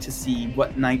check to see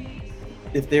what night,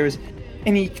 if there's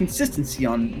any consistency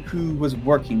on who was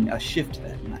working a shift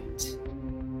that night.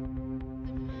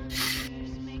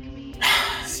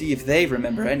 See if they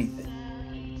remember anything.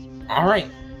 Alright,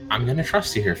 I'm gonna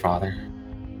trust you here, Father.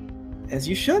 As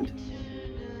you should.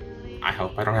 I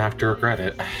hope I don't have to regret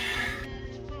it.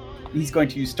 He's going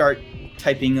to start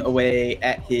typing away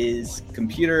at his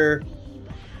computer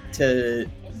to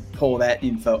pull that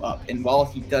info up. And while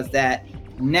he does that,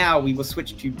 now we will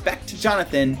switch back to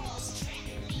Jonathan,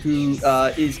 who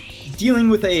is dealing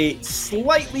with a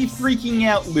slightly freaking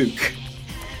out Luke.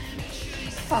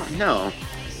 Oh, no.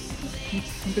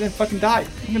 I'm gonna fucking die.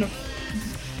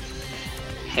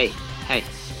 Hey.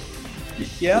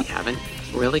 Yeah? We haven't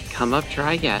really come up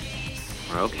dry yet.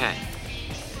 We're okay.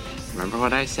 Remember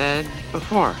what I said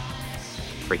before?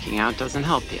 Freaking out doesn't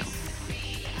help you.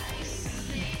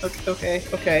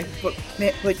 Okay. But,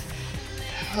 man, like...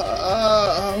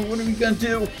 what are we gonna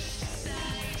do?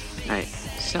 Alright,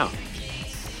 so...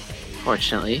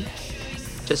 Fortunately,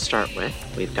 to start with,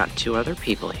 we've got 2 other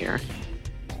people here.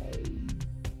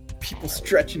 People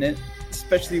stretching it,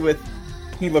 especially with...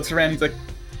 He looks around, he's like,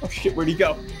 oh shit, where'd he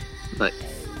go? But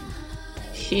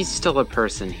he's still a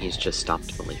person, he's just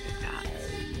stopped believing that.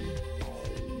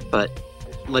 But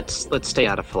let's stay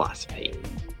out of philosophy.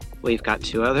 We've got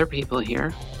 2 other people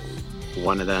here.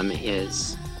 One of them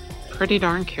is pretty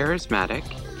darn charismatic,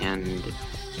 and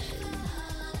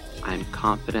I'm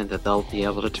confident that they'll be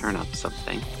able to turn up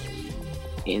something.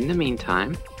 In the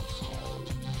meantime,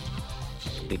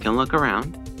 we can look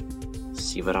around,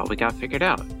 see what all we got figured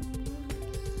out.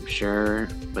 I'm sure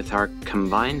with our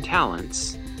combined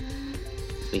talents,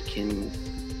 we can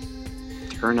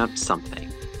turn up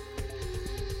something.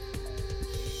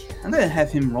 I'm gonna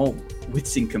have him roll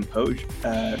wits and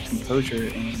composure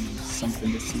and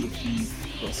something to see if he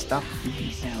will stop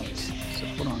freaking out. So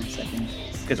hold on a second,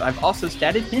 because I've also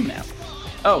statted him out.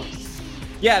 Oh,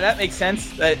 yeah, that makes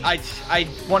sense. I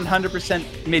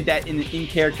 100% made that an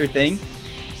in-character thing.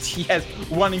 He has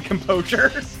 1 in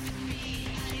composure.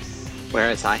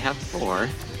 Whereas I have 4.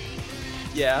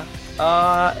 Yeah.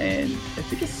 And I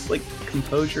think it's like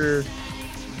composure.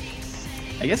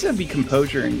 I guess it would be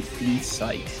composure and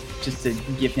insight, just to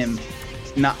give him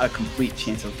not a complete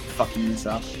chance of fucking this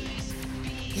up.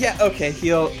 Yeah. Okay.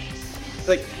 He'll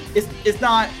like it's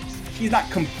not. He's not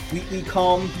completely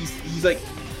calm. He's like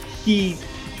he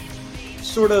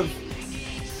sort of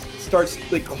starts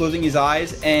like closing his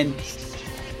eyes, and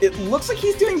it looks like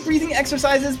he's doing breathing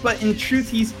exercises, but in truth,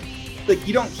 he's like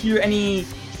you don't hear any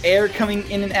air coming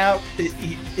in and out.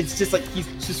 It's just like he's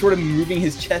just sort of moving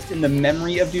his chest in the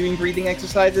memory of doing breathing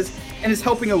exercises, and it's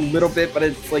helping a little bit, but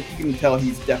it's like you can tell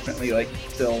he's definitely like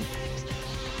still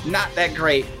not that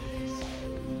great.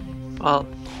 Well,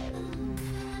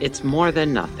 it's more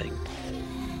than nothing.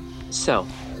 So,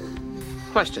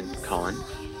 question, Colin.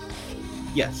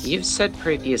 Yes. You've said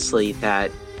previously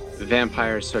that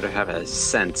vampires sort of have a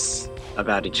sense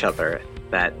about each other,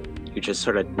 that you just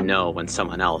sort of know when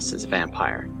someone else is a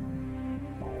vampire.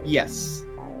 Yes.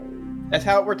 That's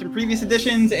how it worked in previous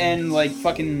editions, and like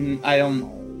fucking, I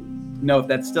don't know if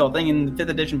that's still a thing in the 5th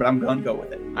edition, but I'm going to go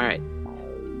with it. Alright.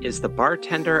 Is the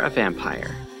bartender a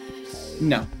vampire?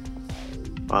 No.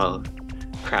 Well,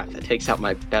 crap, that takes out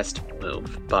my best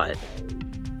move, but...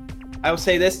 I will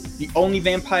say this, the only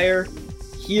vampire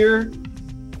here,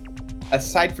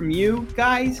 aside from you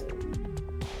guys,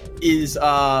 is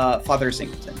Father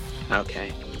Singleton.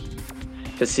 Okay.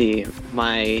 To see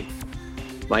my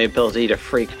ability to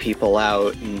freak people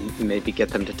out and maybe get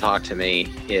them to talk to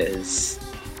me is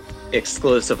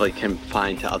exclusively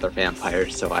confined to other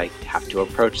vampires, so I have to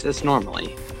approach this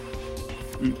normally.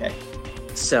 Okay.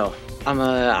 So, I'm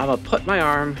gonna put my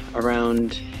arm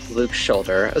around Luke's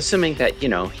shoulder, assuming that, you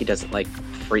know, he doesn't, like,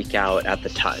 freak out at the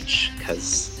touch,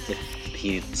 because if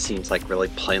he seems, like, really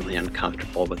plainly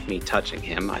uncomfortable with me touching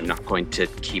him, I'm not going to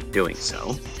keep doing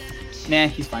so. Nah,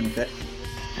 he's fine with it.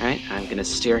 Alright, I'm gonna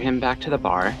steer him back to the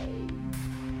bar.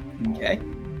 Okay.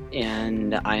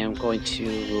 And I am going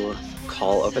to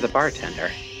call over the bartender.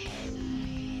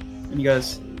 And he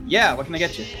goes, yeah, what can I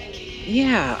get you?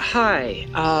 Yeah, hi.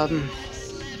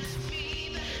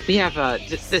 We have,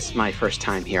 this is my first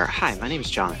time here. Hi, my name's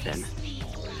Jonathan.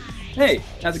 Hey,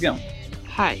 how's it going?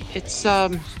 Hi, it's,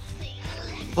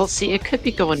 well, see, it could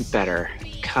be going better,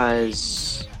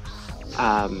 cause,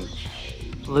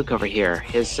 Luke over here,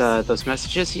 those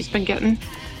messages he's been getting,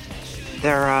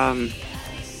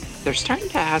 they're starting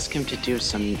to ask him to do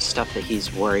some stuff that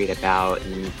he's worried about,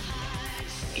 and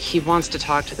he wants to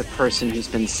talk to the person who's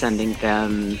been sending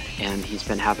them, and he's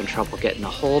been having trouble getting a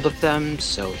hold of them,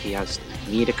 so he has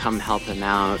me to come help him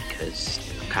out, because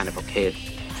I'm kind of okay at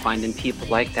finding people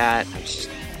like that.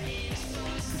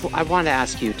 I want to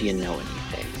ask you, do you know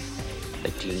anything?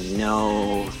 Like, do you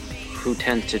know who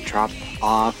tends to drop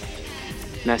off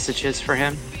messages for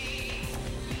him?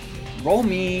 Roll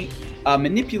me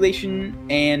manipulation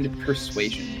and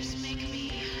persuasion.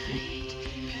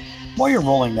 While you're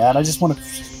rolling that, I just want to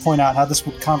point out how this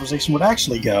conversation would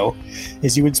actually go.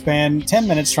 Is you would spend 10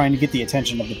 minutes trying to get the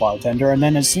attention of the bartender, and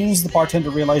then as soon as the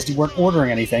bartender realized you weren't ordering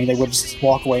anything, they would just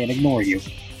walk away and ignore you.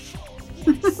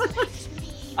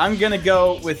 I'm gonna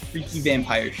go with freaky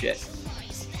vampire shit.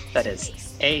 That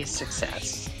is a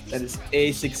success. That is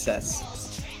a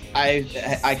success.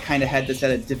 I kind of had this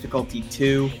at a difficulty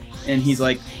 2, and he's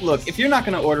like, look, if you're not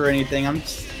gonna order anything, I'm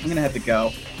gonna have to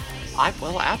go. I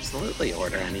will absolutely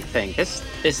order anything. This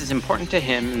is important to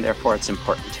him, and therefore it's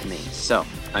important to me. So,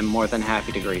 I'm more than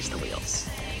happy to grease the wheels.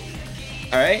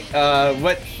 Alright,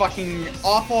 what fucking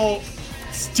awful,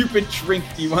 stupid drink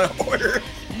do you want to order?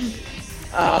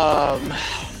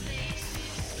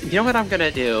 You know what I'm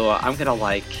gonna do? I'm gonna,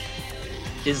 like...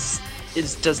 Does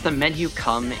the menu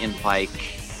come in,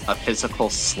 like, a physical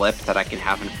slip that I can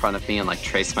have in front of me and, like,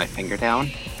 trace my finger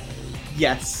down?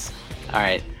 Yes.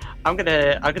 Alright. I'm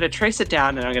gonna trace it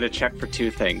down, and I'm gonna check for 2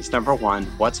 things. Number 1,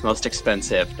 what's most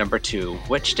expensive? Number 2,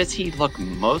 which does he look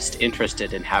most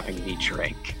interested in having me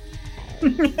drink?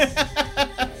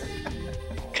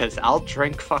 Because I'll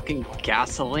drink fucking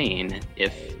gasoline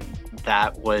if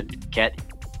that would get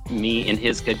me in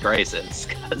his good graces,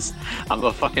 because I'm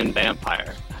a fucking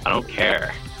vampire. I don't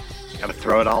care. Gotta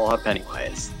throw it all up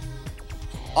anyways.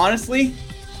 Honestly,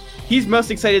 he's most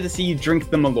excited to see you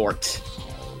drink the Malort.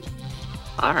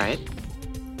 All right,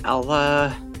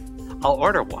 I'll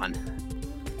order one.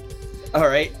 All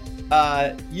right.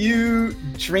 You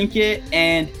drink it,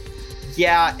 and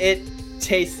yeah, it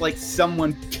tastes like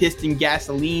someone pissed in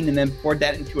gasoline and then poured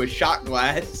that into a shot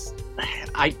glass.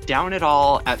 I down it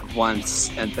all at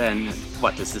once, and then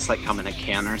what? Does this like come in a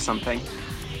can or something?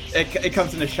 It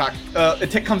comes in a shot.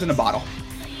 It comes in a bottle.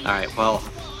 All right. Well,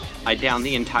 I down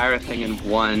the entire thing in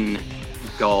one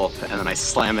gulp, and then I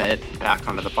slam it back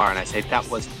onto the bar, and I say, "That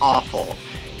was awful.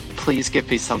 Please give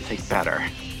me something better."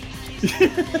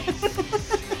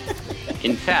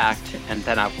 In fact, and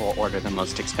then I will order the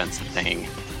most expensive thing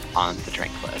on the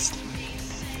drink list.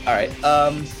 All right.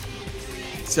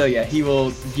 So yeah, he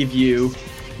will give you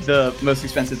the most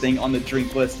expensive thing on the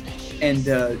drink list, and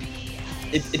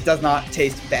it does not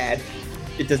taste bad.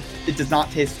 It does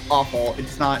not taste awful. It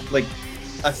does not like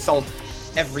assault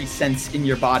every sense in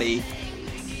your body.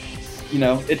 You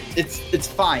know, it's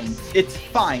fine. It's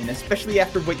fine, especially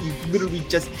after what you literally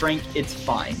just drank. It's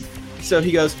fine. So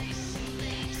he goes,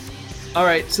 all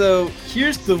right. So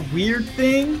here's the weird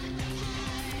thing.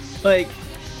 Like,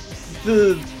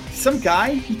 some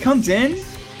guy, he comes in,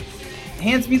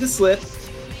 hands me the slip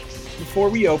before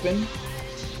we open,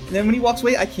 and then when he walks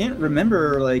away, I can't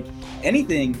remember like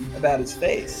anything about his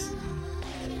face.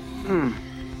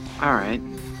 All right.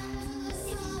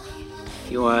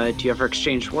 Do you ever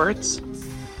exchange words?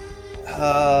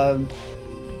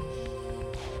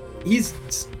 He's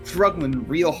struggling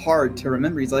real hard to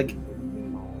remember. He's like,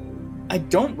 I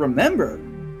don't remember.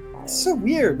 It's so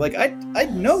weird. Like, I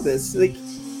know this. Like,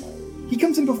 he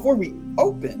comes in before we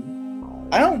open.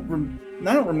 I don't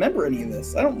remember any of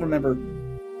this. I don't remember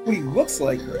what he looks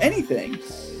like or anything.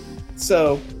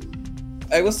 So,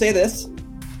 I will say this.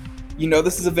 You know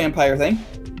this is a vampire thing.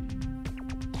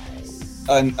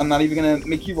 I'm not even going to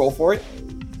make you roll for it.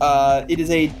 It is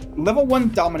a level 1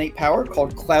 dominate power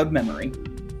called Cloud Memory.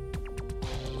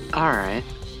 Alright.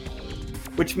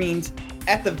 Which means,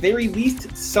 at the very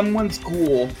least, someone's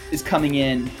ghoul is coming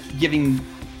in, giving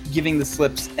the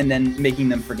slips, and then making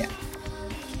them forget.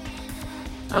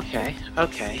 Okay.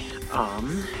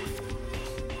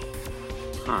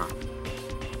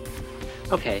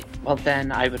 Okay, well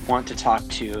then I would want to talk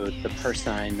to the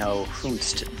person I know who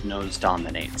knows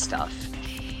Dominate stuff.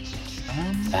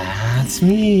 That's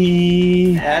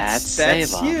me. That's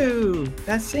Salem. you.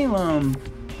 That's Salem.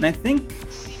 And I think,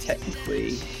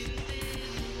 technically,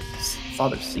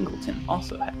 Father Singleton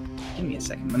also had... Give me a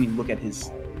second. Let me look at his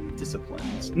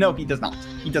disciplines. No, he does not.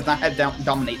 He does not have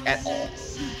Dominate at all.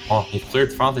 Well, he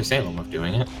cleared Father Salem of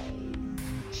doing it.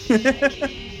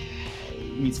 He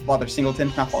means Father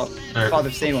Singleton, not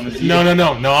Father Salem. Is No,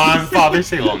 I'm Father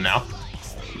Salem now.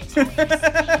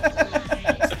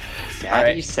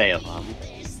 Daddy Salem.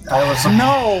 I was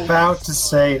about to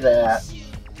say that.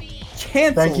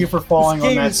 Cancelled. Thank you for falling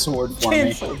on that sword for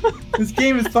canceled. me. This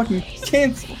game is fucking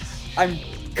canceled. I'm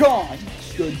gone.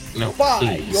 Goodbye.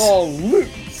 Please. You all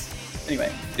lose.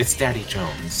 Anyway. It's Daddy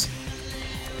Jones.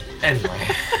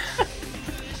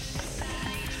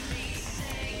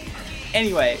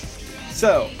 Anyway,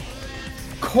 so,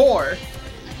 Core,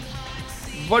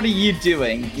 what are you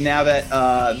doing now that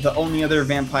the only other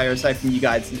vampire aside from you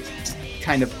guys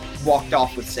kind of walked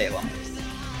off with Salem?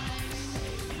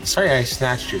 Sorry I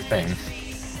snatched your thing.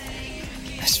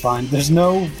 It's fine. There's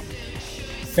no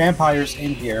vampires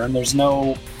in here, and there's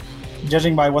no...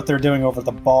 Judging by what they're doing over at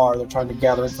the bar, they're trying to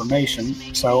gather information.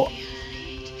 So,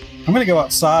 I'm going to go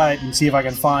outside and see if I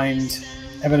can find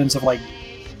evidence of, like,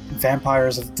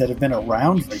 vampires that have been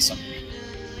around recently.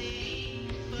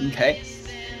 Okay.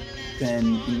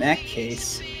 Then, in that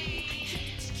case,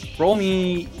 roll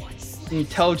me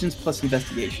intelligence plus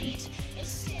investigation.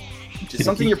 Which is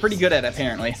something you're pretty good at,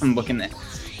 apparently. I'm looking at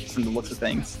from the looks of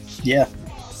things. Yeah.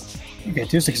 Okay,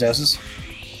 2 successes.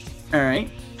 Alright.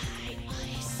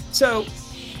 So,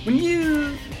 when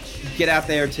you get out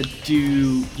there to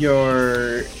do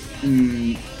your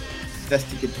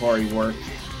investigatory work,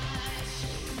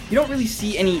 you don't really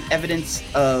see any evidence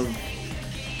of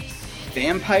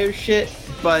vampire shit,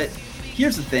 but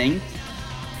here's the thing.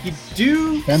 You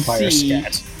do Vampire see...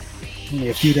 scat. Only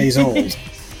a few days old.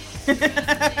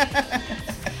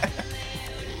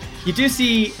 You do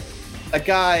see a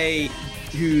guy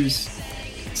who's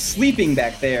sleeping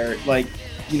back there, like,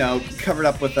 you know, covered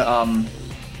up with a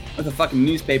fucking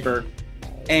newspaper,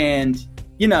 and,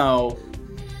 you know,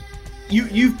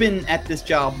 you've been at this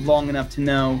job long enough to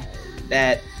know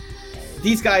that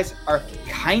these guys are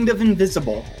kind of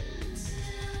invisible.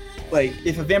 Like,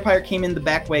 if a vampire came in the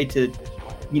back way to,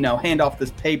 you know, hand off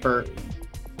this paper,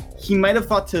 he might have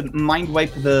thought to mind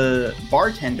wipe the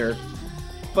bartender,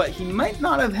 but he might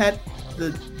not have had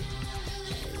the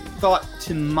thought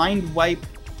to mind wipe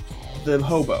the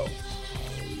hobo.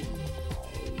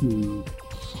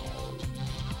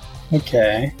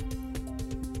 Okay.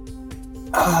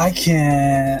 I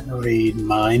can't read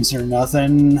minds or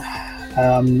nothing.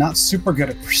 I'm not super good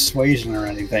at persuasion or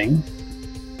anything.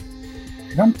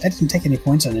 I didn't take any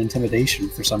points on intimidation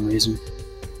for some reason.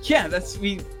 Yeah,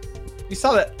 we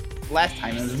saw that last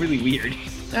time. It was really weird.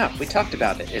 No, we talked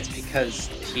about it. It's because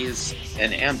he's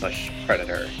an ambush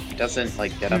predator. He doesn't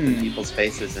get up in people's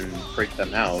faces and freak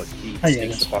them out. He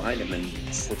sneaks up behind them and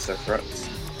slits their throats.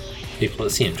 People that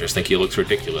see him just think he looks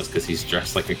ridiculous because he's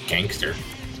dressed like a gangster.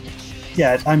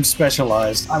 Yeah, I'm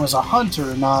specialized. I was a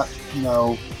hunter, not,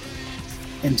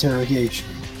 interrogation.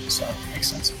 So, makes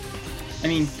sense. I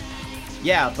mean,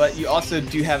 yeah, but you also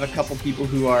do have a couple people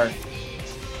who are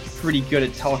pretty good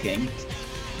at talking.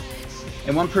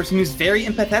 And one person who's very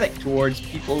empathetic towards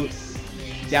people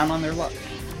down on their luck.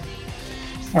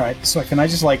 Alright, so can I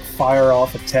just, fire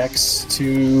off a text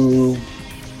to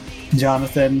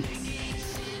Jonathan?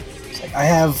 It's I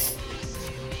have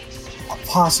a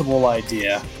possible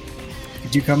idea.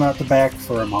 Could you come out the back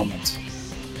for a moment?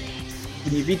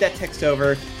 When you read that text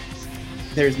over,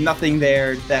 there's nothing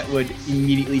there that would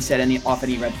immediately set off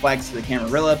any red flags to the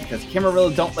Camarilla, because the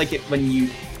Camarilla don't like it when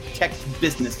you text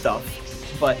business stuff.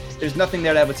 But there's nothing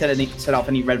there that would set off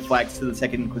any red flags to the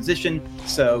Second Inquisition,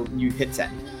 so you hit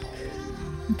send.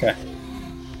 Okay.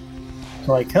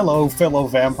 Hello, fellow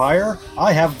vampire.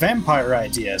 I have vampire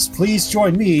ideas. Please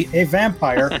join me, a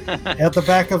vampire, at the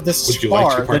back of this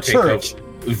bar, the church,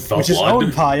 which is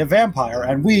owned by a vampire,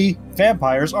 and we,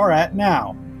 vampires, are at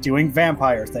now, doing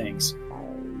vampire things.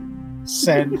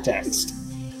 Send text.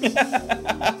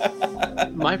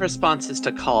 My response is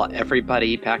to call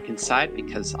everybody back inside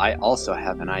because I also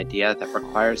have an idea that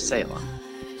requires Salem.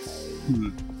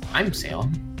 I'm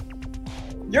Salem.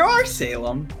 You are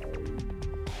Salem.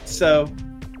 So,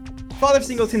 Father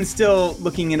Singleton's still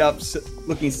looking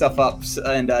stuff up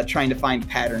and trying to find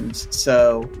patterns.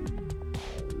 So,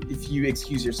 if you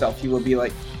excuse yourself, he will be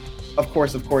like, "Of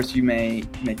course, you may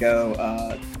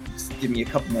go. Just give me a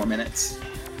couple more minutes."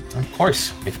 Of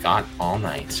course, we've got all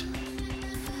night.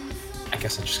 I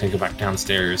guess I'm just gonna go back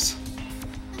downstairs.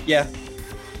 Yeah.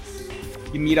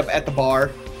 You meet up at the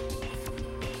bar.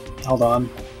 Hold on.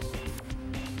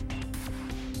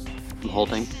 I'm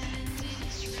holding.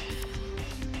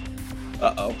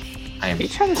 Uh-oh. I am Are you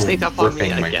trying to sneak up on me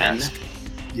gripping my again? desk.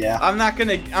 Yeah. I'm not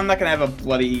gonna have a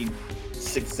bloody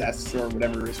success or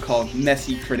whatever it's called.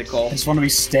 Messy critical. I just want to be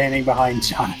standing behind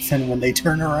Jonathan when they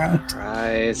turn around.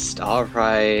 Christ,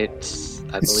 alright.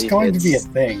 It's going to be a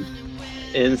thing.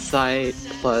 Insight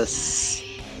plus...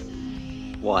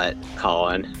 what,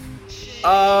 Colin?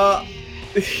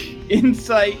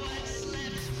 Insight plus...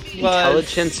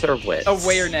 Intelligence or wits?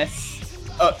 Awareness.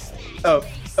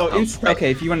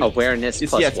 Okay, if you want Awareness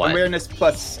plus what? Awareness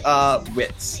plus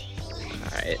wits.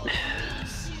 Alright.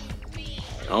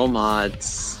 No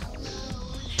mods.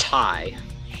 Tie.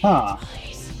 Huh.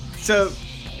 So...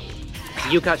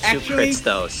 You got two Actually, crits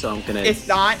though, so I'm gonna... It's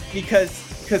not because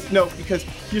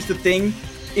here's the thing.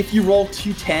 If you roll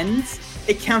 2 10s,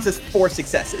 it counts as 4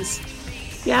 successes.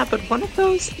 Yeah, but one of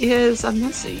those is a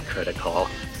messy critical.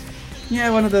 Yeah,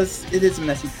 one of those, it is a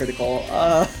messy critical.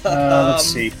 Let's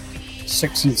see.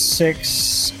 6 and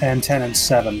 6, and 10 and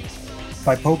 7.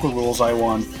 By poker rules, I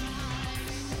won.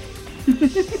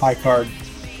 High card.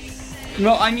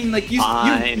 No, I mean, you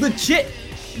Fine. legit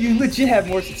have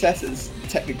more successes,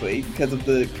 technically, because of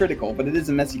the critical, but it is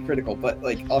a messy critical, but,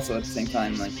 also at the same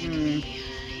time, I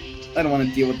don't want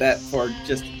to deal with that for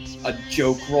just a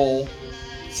joke roll,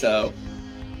 so...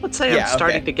 Let's say I'm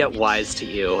starting to get wise to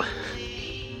you.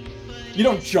 You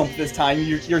don't jump this time,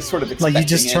 you're sort of expecting You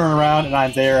just it. turn around and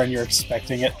I'm there and you're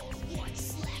expecting it.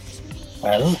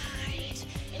 Well,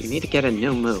 You need to get a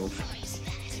new move.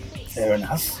 fair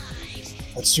enough.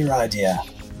 What's your idea?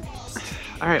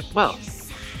 Alright, well.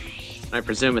 I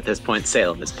presume at this point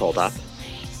Salem is pulled up.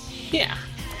 Yeah.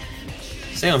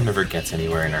 Salem never gets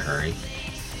anywhere in a hurry.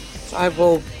 So I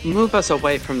will move us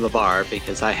away from the bar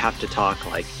because I have to talk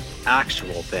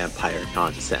actual vampire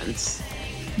nonsense.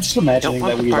 I'm just I don't imagining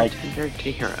want that the we bartender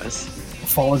to hear us.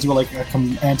 fall into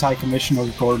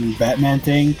anti-Commissioner Gordon Batman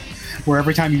thing, where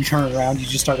every time you turn around, you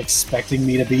just start expecting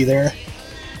me to be there.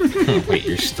 Wait,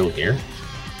 you're still here?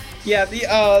 Yeah,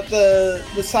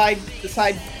 the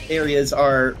side areas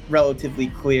are relatively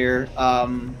clear.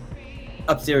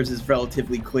 Upstairs is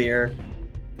relatively clear.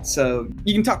 So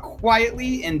you can talk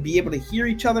quietly and be able to hear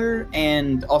each other,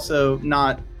 and also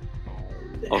not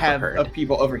Overheard. have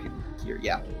people over here.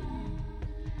 Yeah.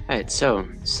 Alright, so,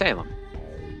 Salem,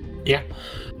 Yeah.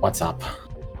 What's up?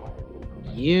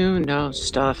 you know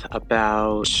stuff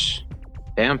about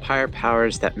vampire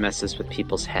powers that messes with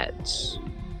people's heads.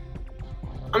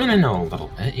 I mean, I know a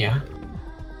little bit, yeah.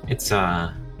 It's,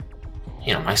 my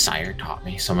sire taught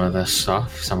me some of this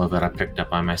stuff. Some of it I picked up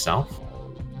by myself.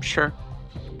 Sure.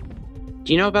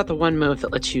 Do you know about the one move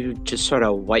that lets you just sort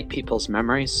of wipe people's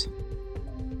memories?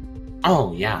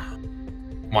 Oh, yeah.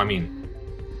 Well, I mean,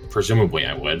 presumably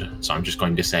I would, so I'm just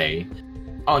going to say,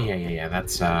 oh, yeah,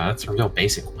 that's a real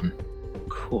basic one.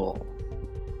 Cool.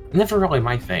 Never really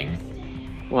my thing.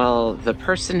 Well, the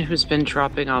person who's been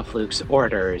dropping off Luke's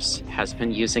orders has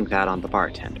been using that on the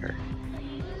bartender.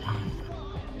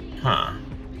 Huh.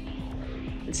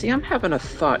 And see, I'm having a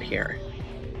thought here.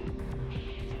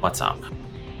 What's up?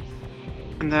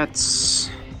 And that's...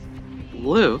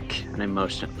 Luke, and I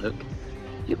motion at Luke,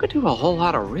 you could do a whole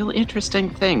lot of real interesting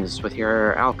things with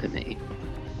your alchemy.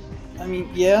 I mean,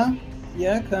 yeah,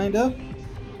 kind of.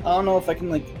 I don't know if I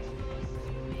can,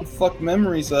 fuck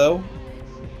memories, though.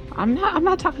 I'm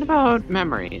not talking about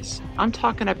memories. I'm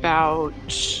talking about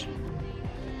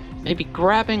maybe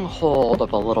grabbing hold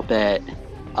of a little bit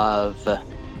of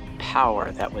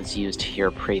power that was used here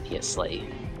previously.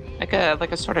 Like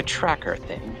a sort of tracker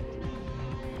thing.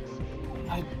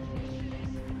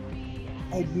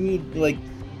 I'd need,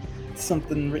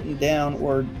 something written down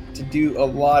or to do a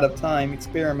lot of time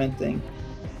experimenting.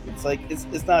 It's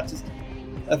it's not just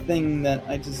a thing that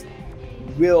I just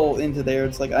will into there.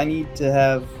 It's I need to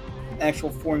have an actual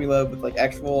formula with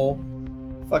actual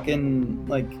fucking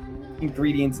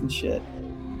ingredients and shit.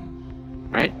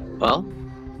 Right? Well,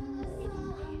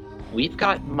 we've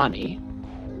got money.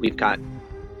 We've got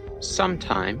some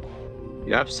time.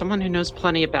 You have someone who knows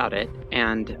plenty about it,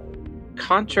 and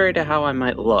contrary to how I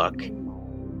might look,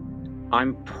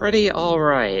 I'm pretty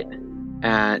alright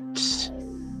at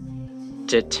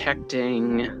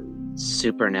detecting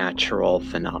supernatural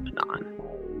phenomenon.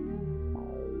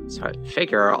 So I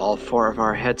figure all four of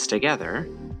our heads together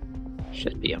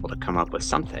should be able to come up with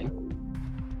something.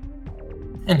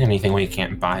 And anything we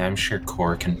can't buy, I'm sure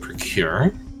Core can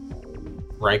procure.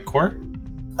 Right, Core?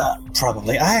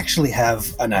 Probably. I actually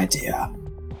have an idea.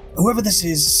 Whoever this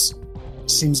is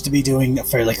seems to be doing a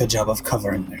fairly good job of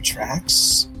covering their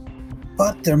tracks,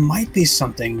 but there might be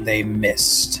something they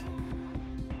missed.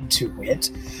 To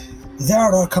wit, there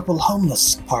are a couple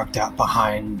homeless parked out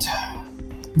behind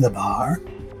the bar,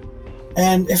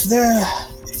 and if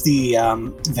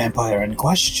the vampire in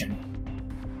question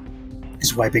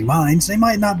is wiping minds, they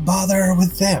might not bother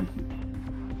with them.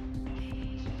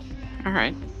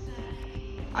 Alright.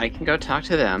 I can go talk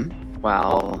to them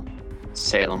while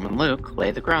Salem and Luke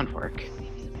lay the groundwork.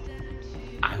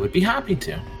 I would be happy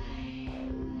to.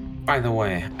 By the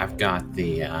way, I've got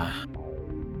the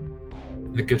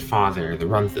good father that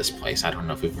runs this place. I don't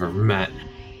know if you've ever met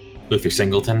Luther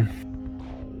Singleton.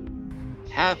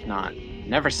 Have not.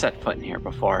 Never set foot in here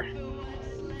before.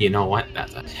 You know what? I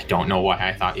don't know why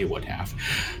I thought you would have.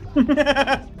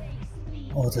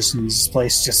 Oh, doesn't this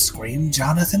place just scream,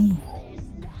 Jonathan?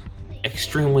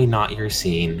 Extremely not your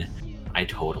scene. I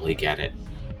totally get it.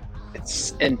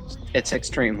 It's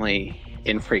extremely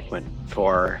infrequent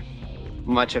for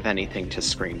much of anything to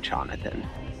scream Jonathan.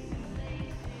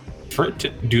 For it to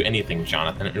do anything,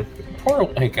 Jonathan, more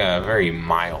like a very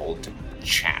mild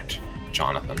chat,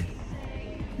 Jonathan.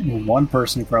 One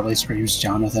person probably screams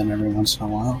Jonathan every once in a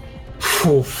while.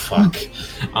 Oh, fuck.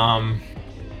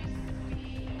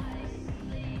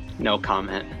 No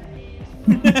comment.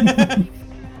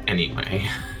 Anyway.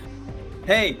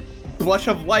 Hey, Blush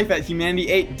of Life at Humanity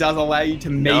 8 does allow you to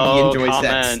maybe No enjoy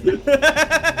comment.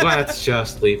 sex. Let's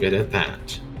just leave it at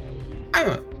that.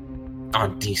 I'm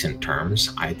on decent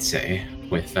terms, I'd say,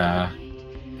 with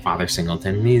Father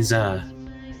Singleton. He's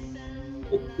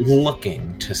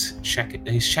looking to check.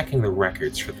 He's checking the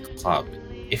records for the club.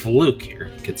 If Luke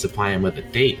here could supply him with a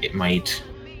date, it might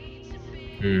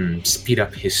speed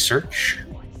up his search.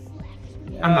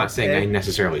 I'm not saying I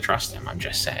necessarily trust him. I'm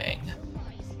just saying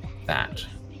that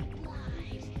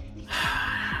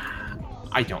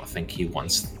I don't think he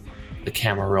wants the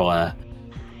Camarilla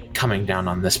coming down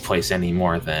on this place any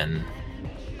more than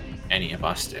any of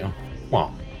us do.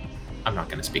 Well, I'm not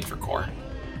going to speak for Core.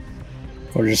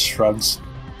 Or just shrugs.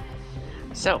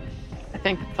 So, I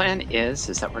think the plan is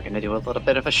that we're going to do a little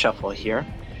bit of a shuffle here.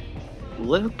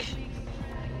 Luke,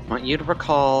 I want you to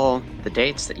recall the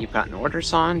dates that you've gotten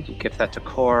orders on. You give that to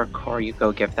Core. Core, you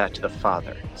go give that to the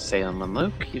father. Salem and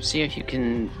Luke, you see if you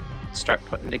can start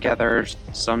putting together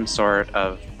some sort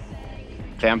of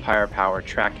vampire power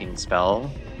tracking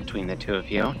spell between the two of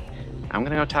you. I'm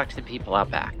going to go talk to the people out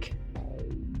back.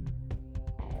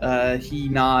 He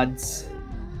nods.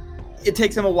 It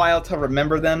takes him a while to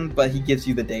remember them, but he gives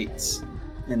you the dates.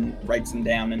 and writes them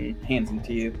down and hands them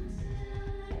to you.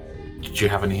 Did you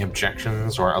have any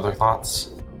objections or other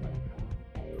thoughts?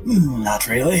 Not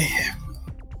really.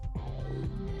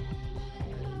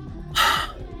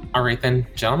 All right then,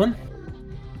 gentlemen.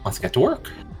 Let's get to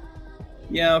work.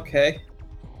 Yeah, okay.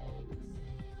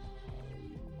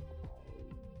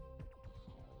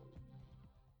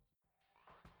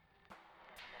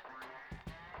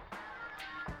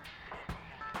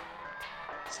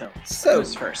 So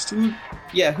who's first? Who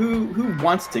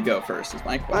wants to go first is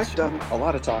my I've question. done a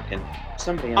lot of talking.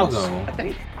 Somebody I'll else, go. I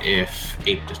think. If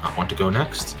Ape does not want to go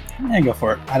next. Yeah, go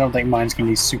for it. I don't think mine's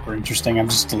gonna be super interesting. I'm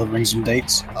just delivering some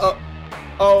dates.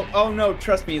 Oh no,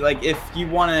 trust me, like if you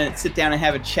want to sit down and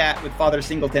have a chat with Father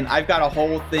Singleton, I've got a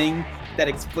whole thing that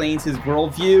explains his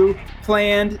worldview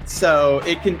planned, so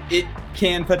it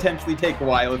can potentially take a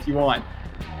while if you want.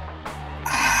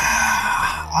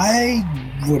 I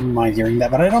wouldn't mind hearing that,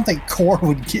 but I don't think Core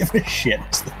would give a shit.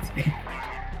 Is the thing.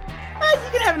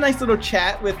 You can have a nice little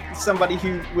chat with somebody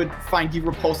who would find you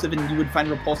repulsive and you would find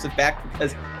repulsive back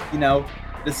because,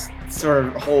 this sort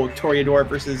of whole Toreador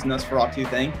versus Nosferatu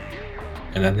thing.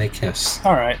 And then they kiss.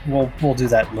 All right, we'll do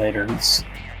that later. Let's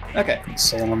Okay.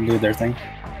 Salem do their thing.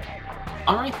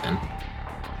 All right then.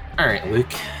 All right,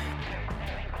 Luke.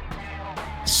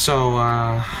 So,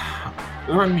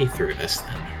 run me through this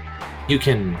then. You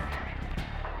can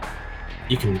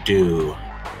do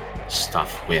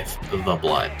stuff with the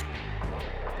blood.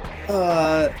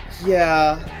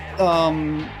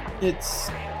 It's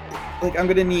like I'm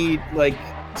gonna need like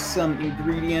some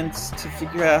ingredients to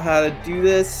figure out how to do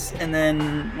this, and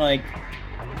then like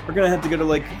we're gonna have to go to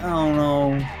like, I don't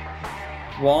know,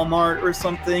 Walmart or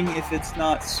something if it's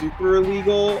not super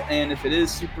illegal, and if it is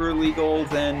super illegal,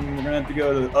 then we're gonna have to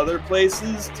go to other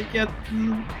places to get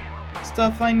the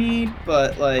stuff I need,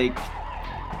 but like,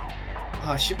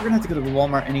 oh shit, we're gonna have to go to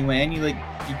Walmart anyway. I need like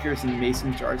beakers and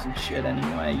mason jars and shit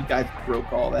anyway. You guys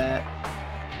broke all that.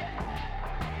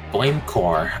 Blame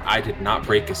Core. I did not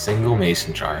break a single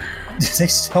mason jar. Do they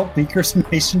sell beakers and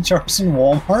mason jars in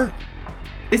Walmart?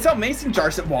 They sell mason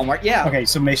jars at Walmart, yeah. Okay,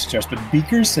 so mason jars, but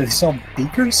beakers? Do they sell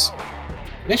beakers?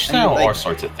 They sell like- all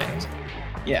sorts of things.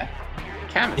 Yeah.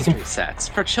 Chemistry sets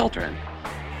for children.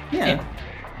 Yeah.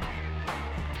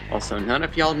 Also, none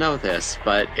of y'all know this,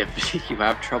 but if you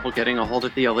have trouble getting a hold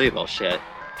of the illegal shit,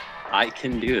 I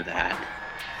can do that.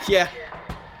 Yeah.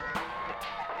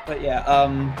 But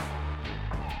yeah,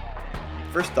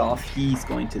 first off, he's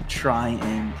going to try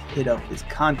and hit up his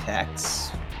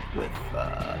contacts with,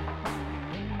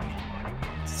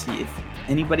 see if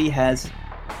anybody has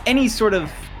any sort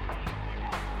of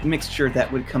mixture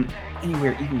that would come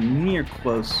anywhere even near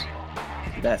close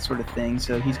to that sort of thing.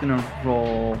 So he's gonna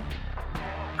roll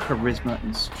charisma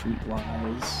and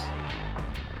streetwise,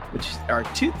 which are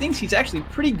two things he's actually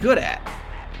pretty good at.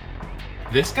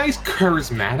 This guy's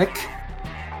charismatic.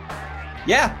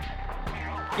 Yeah,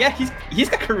 he's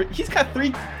got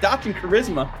 3 dots in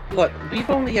charisma. Look, we've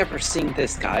only ever seen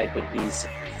this guy when he's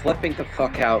flipping the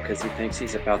fuck out because he thinks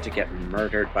he's about to get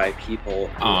murdered by people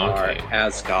who are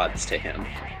as gods to him.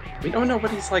 We don't know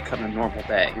what he's like on a normal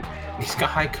day. He's got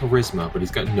high charisma, but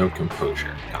he's got no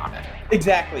composure. Got it.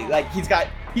 Exactly. Like he's got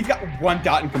 1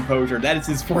 dot in composure. That is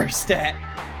his worst stat.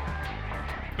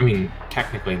 I mean,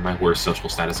 technically, my worst social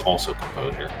stat is also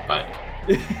composure, but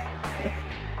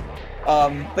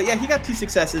But yeah, he got 2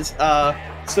 successes.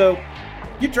 So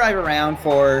you drive around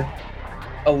for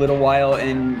a little while,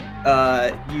 and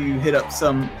you hit up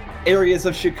some areas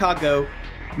of Chicago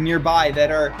nearby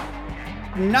that are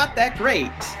not that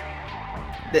great.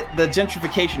 The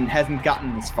gentrification hasn't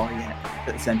gotten this far yet,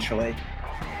 essentially.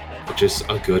 which is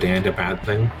a good and a bad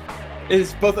thing. It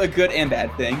is both a good and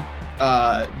bad thing.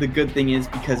 The good thing is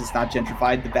because it's not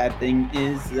gentrified. The bad thing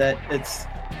is that it's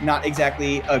not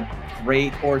exactly a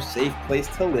great or safe place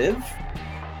to live.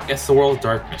 It's the world of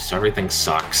darkness, so everything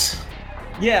sucks.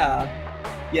 Yeah.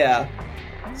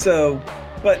 So,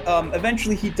 but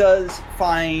eventually he does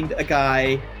find a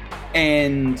guy,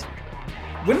 and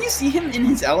when you see him in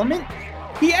his element,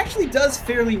 he actually does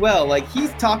fairly well. Like,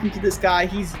 he's talking to this guy,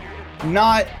 he's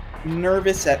not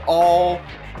nervous at all,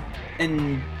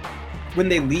 and when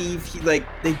they leave,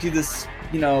 they do this,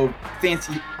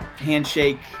 fancy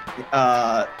handshake,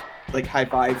 like high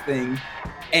five thing,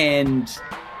 and,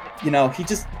 he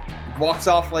just walks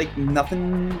off like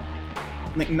nothing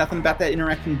about that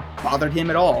interaction bothered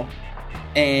him at all.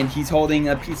 And he's holding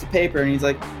a piece of paper, and he's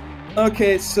like,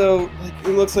 okay, so it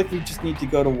looks like we just need to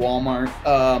go to Walmart.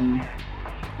 I'm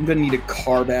gonna need a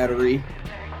car battery.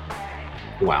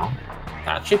 Well,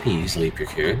 that should be easily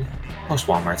procured. Most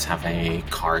Walmarts have a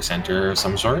car center of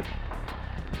some sort.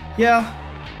 Yeah.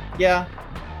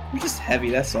 You're just heavy,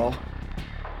 that's all.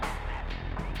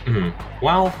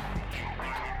 Well,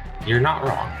 you're not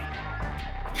wrong.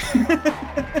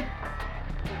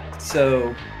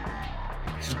 So,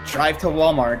 you drive to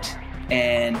Walmart,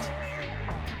 and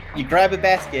you grab a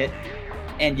basket,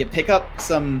 and you pick up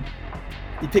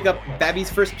Babby's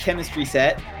first chemistry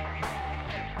set,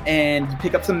 and you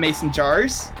pick up some mason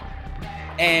jars,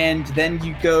 and then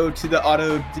you go to the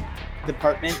auto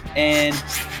department, and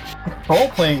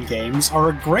Role-playing games are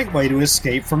a great way to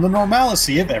escape from the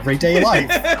normalcy of everyday life.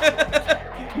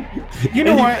 You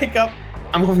know what? Pick up.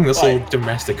 I'm loving this little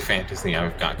domestic fantasy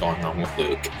I've got going on with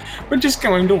Luke. We're just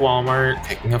going to Walmart,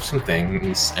 picking up some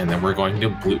things, and then we're going to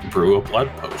brew a blood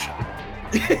potion.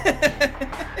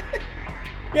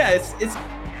 Yeah, it's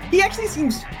he actually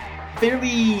seems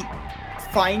fairly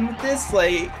fine with this.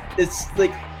 Like, it's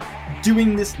like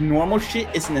doing this normal shit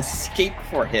is an escape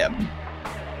for him.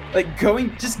 Like going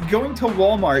to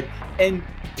Walmart and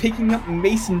picking up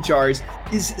mason jars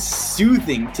is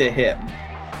soothing to him.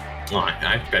 Oh,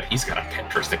 I bet he's got a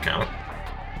Pinterest account.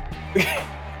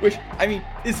 Which, I mean,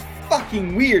 is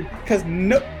fucking weird, because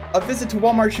a visit to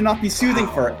Walmart should not be soothing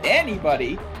for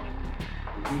anybody.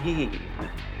 Mean.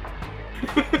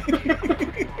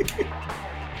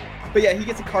 But yeah, he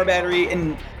gets a car battery,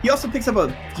 and he also picks up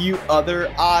a few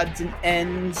other odds and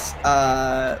ends,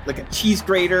 like a cheese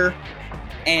grater,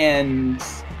 and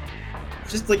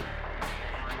just like,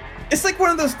 it's like one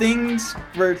of those things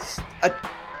where it's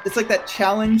like that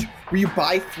challenge where you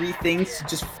buy 3 things to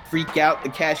just freak out the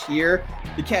cashier.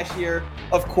 The cashier,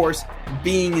 of course,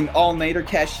 being an all-nighter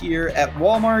cashier at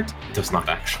Walmart, Does not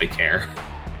actually care.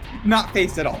 not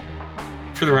phased at all.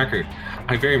 For the record,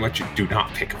 I very much do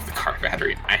not pick up the car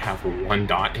battery. I have 1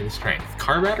 dot in strength.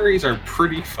 Car batteries are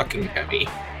pretty fucking heavy.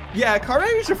 Yeah, car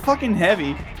batteries are fucking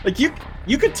heavy. Like, you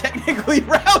could technically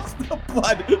rouse the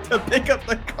blood to pick up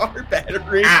the car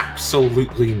battery.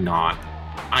 Absolutely not.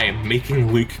 I am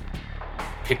making Luke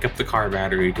pick up the car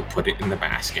battery to put it in the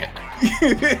basket.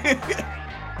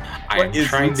 I am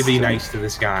trying to be nice to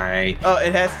this guy. Oh,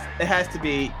 it has to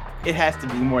be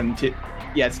more than 2.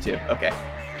 Yeah, it's 2. Okay.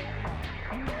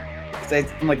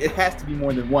 I'm like, it has to be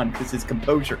more than 1 because his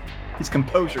composure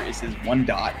is his 1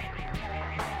 dot.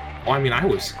 Well, I mean, I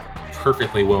was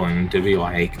perfectly willing to be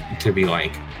like,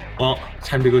 well,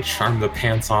 time to go charm the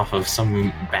pants off of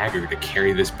some bagger to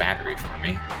carry this battery for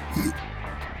me.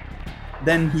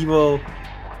 Then he's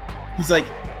like,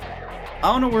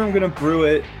 I don't know where I'm gonna brew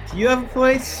it. Do you have a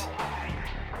place?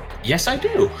 Yes, I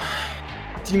do.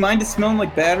 Do you mind it smelling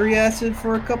like battery acid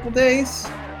for a couple days?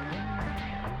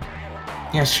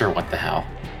 Yeah, sure, what the hell.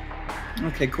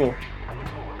 Okay, cool.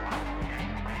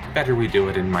 Better we do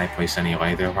it in my place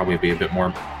anyway. There'll probably be a bit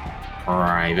more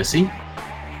privacy.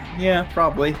 Yeah,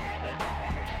 probably.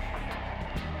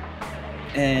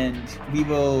 And we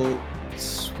will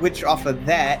switch off of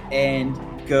that and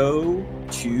go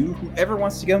to whoever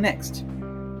wants to go next.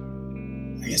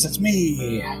 I guess it's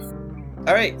me.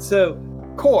 Alright, so,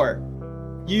 Core,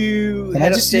 you Can I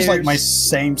just use like my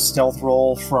same stealth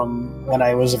roll from when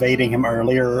I was evading him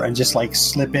earlier and just like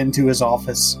slip into his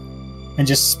office and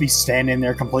just be standing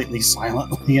there completely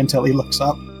silently until he looks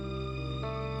up?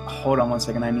 Hold on 1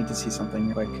 second, I need to see something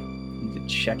real quick. I need to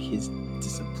check his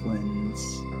disciplines.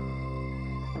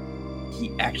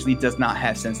 He actually does not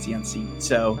have Sense the Unseen,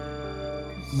 so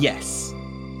yes.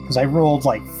 Because I rolled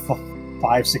like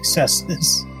 5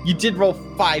 successes. You did roll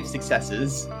 5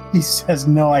 successes. He has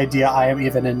no idea I am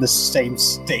even in the same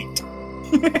state.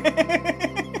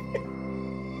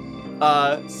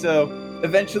 So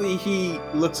eventually he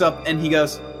looks up and he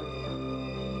goes,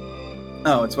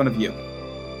 "Oh, it's one of you."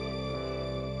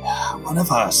 One of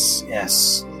us,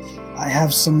 yes. I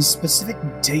have some specific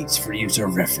dates for you to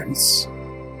reference.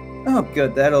 Oh,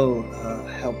 good. That'll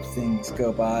help things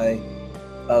go by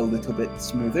a little bit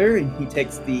smoother. And he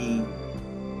takes the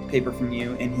paper from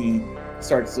you and he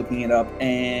starts looking it up,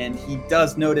 and he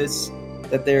does notice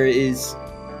that there is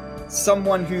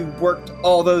someone who worked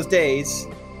all those days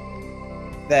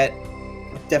that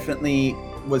definitely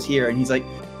was here, and he's like,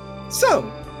 So,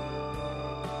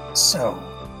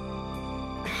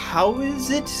 how is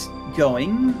it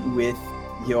going with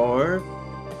your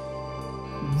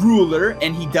ruler?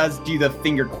 And he does do the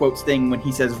finger quotes thing when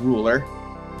he says ruler.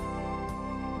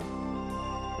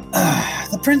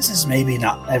 The prince is maybe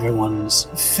not everyone's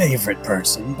favorite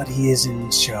person, but he is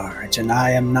in charge, and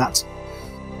I am not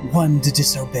one to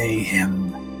disobey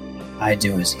him. I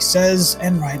do as he says,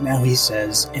 and right now he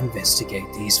says,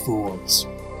 investigate these fools.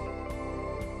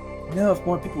 You know, if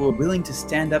more people were willing to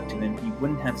stand up to him, he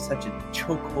wouldn't have such a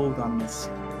chokehold on this.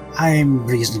 I'm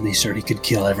reasonably sure he could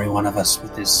kill every one of us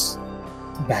with his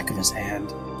back of his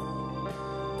hand.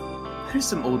 There's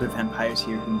some older vampires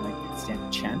here who might stand a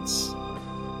chance.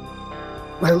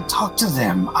 Well, talk to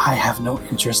them. I have no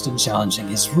interest in challenging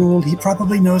his rule. He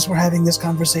probably knows we're having this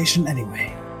conversation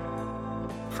anyway.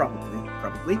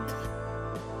 Probably.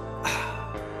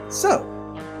 So,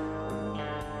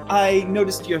 I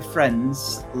noticed your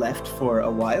friends left for a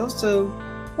while, so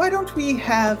why don't we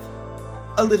have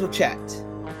a little chat?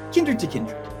 Kindred to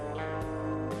kindred.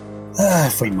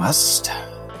 If we must.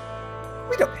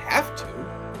 We don't have to.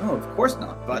 No, of course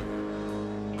not, but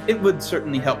it would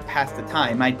certainly help pass the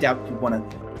time. I doubt you'd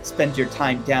want to spend your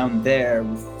time down there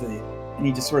with the... And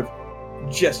he just sort of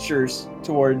gestures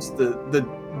towards the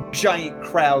giant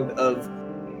crowd of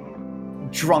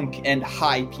drunk and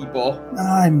high people.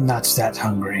 I'm not that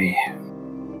hungry.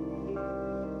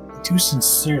 I do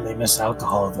sincerely miss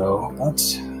alcohol, though, but...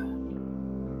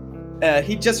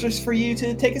 He gestures for you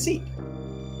to take a seat.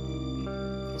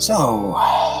 So,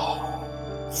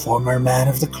 former man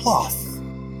of the cloth.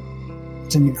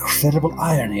 What an incredible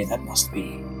irony that must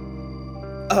be.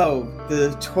 Oh, the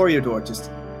Toreador just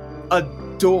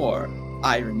adore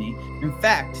irony. In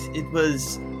fact, it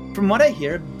was, from what I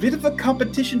hear, a bit of a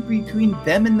competition between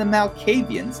them and the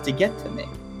Malkavians to get to me.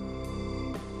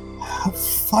 How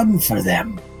fun for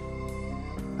them.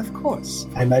 Of course.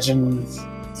 I imagine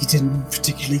he didn't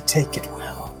particularly take it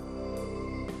well.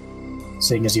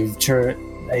 Seeing as you've turned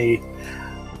a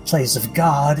place of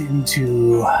God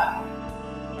into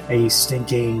a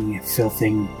stinking,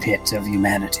 filthy pit of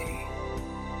humanity.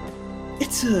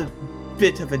 It's a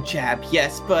bit of a jab,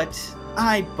 yes, but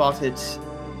I bought it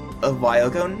a while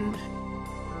ago, and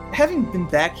having been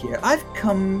back here, I've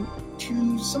come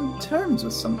to some terms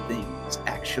with some things,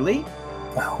 actually.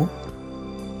 Well,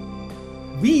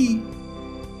 We,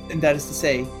 and that is to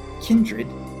say, kindred,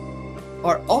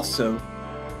 are also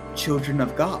children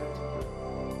of God.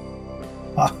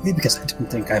 maybe because I don't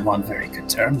think I'm on very good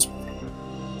terms with him.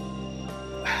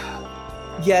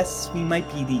 Yes, we might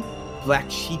be the black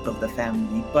sheep of the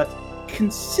family, but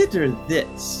consider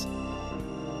this.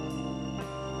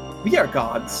 We are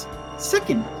God's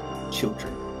second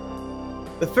children.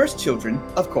 The first children,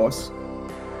 of course,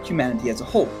 humanity as a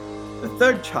whole. The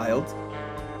third child,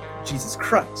 Jesus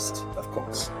Christ, of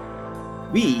course.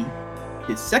 We,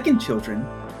 his second children,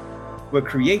 were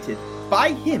created by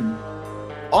him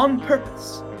on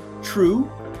purpose. True,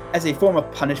 as a form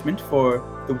of punishment for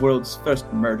the world's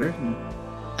first murder, and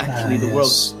actually the Yes.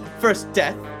 world's first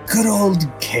death. Good old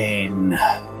Cain.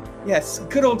 Yes,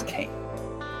 good old Cain.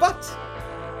 But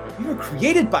we were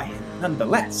created by him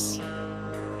nonetheless.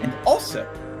 And also,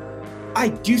 I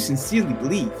do sincerely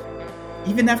believe,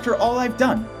 even after all I've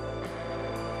done,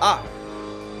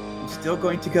 I'm still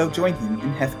going to go join him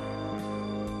in heaven.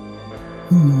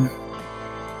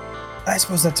 I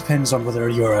suppose that depends on whether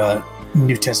you're a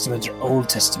New Testament or Old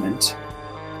Testament.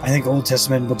 I think Old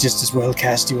Testament will just as well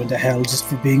cast you into hell just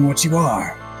for being what you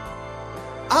are.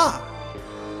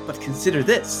 But consider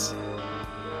this.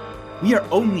 We are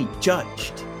only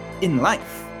judged in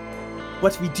life.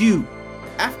 What we do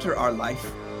after our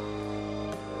life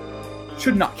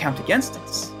should not count against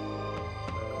us.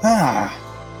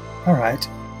 Alright.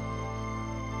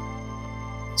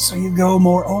 So you go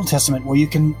more Old Testament where you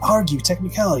can argue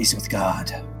technicalities with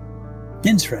God.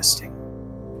 Interesting.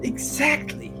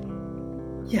 Exactly.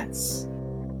 Yes.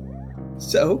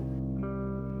 So,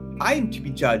 I am to be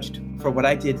judged for what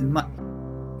I did in life.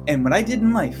 And what I did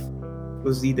in life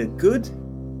was lead a good,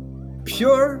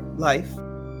 pure life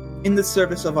in the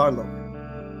service of our Lord.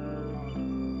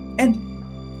 And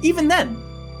even then,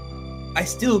 I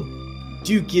still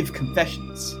do give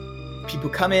confessions. People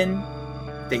come in,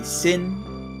 they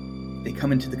sin, they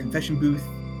come into the confession booth,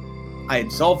 I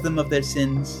absolve them of their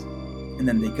sins, and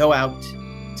then they go out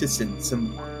to sin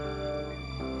some more.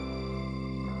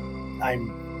 I'm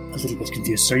a little bit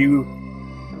confused. So you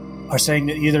are saying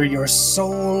that either your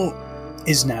soul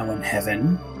is now in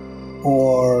heaven,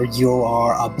 or you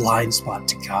are a blind spot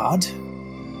to God?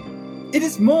 It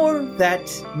is more that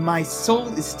my soul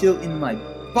is still in my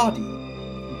body.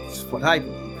 It's what I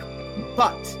believe.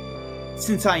 But,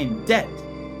 since I am dead,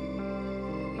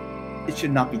 it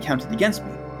should not be counted against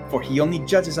me, for he only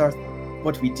judges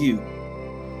what we do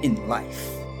in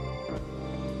life.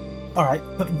 Alright,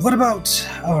 but what about...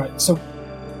 Alright, so...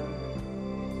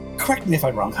 Correct me if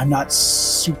I'm wrong, I'm not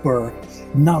super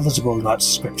knowledgeable about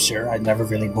scripture, I never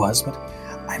really was, but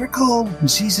I recall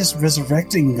Jesus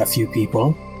resurrecting a few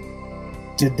people.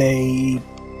 Did they...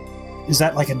 Is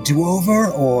that like a do-over,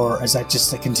 or is that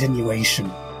just a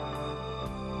continuation?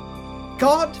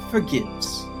 God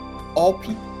forgives all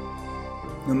people,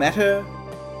 no matter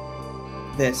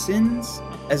their sins,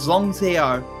 as long as they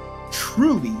are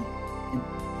truly and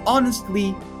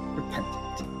honestly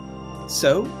repentant.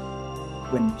 So,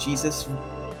 when Jesus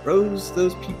rose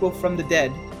those people from the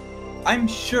dead, I'm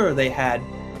sure they had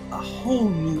a whole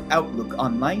new outlook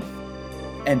on life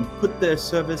and put their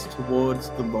service towards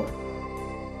the Lord.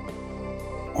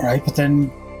 Alright, but then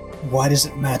why does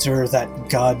it matter that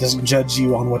God doesn't judge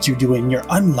you on what you do in your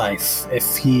unlife?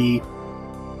 If he...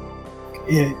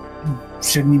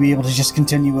 shouldn't you be able to just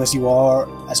continue as you are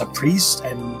as a priest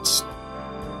and...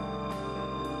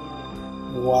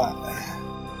 What?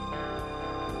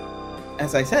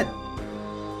 As I said,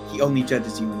 he only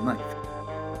judges you in life.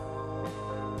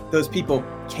 Those people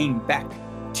came back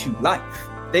to life.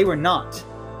 They were not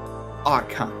our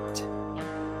kind.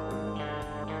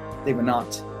 They were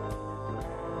not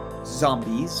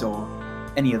zombies or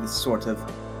any other sort of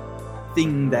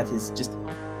thing that is just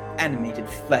animated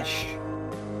flesh.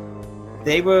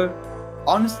 They were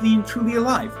honestly and truly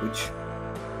alive, which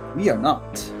we are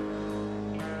not.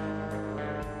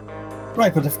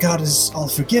 Right, but if God is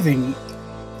all-forgiving,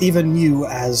 even you,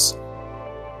 as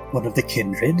one of the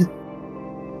kindred,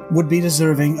 would be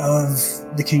deserving of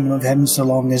the kingdom of heaven so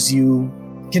long as you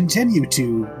continue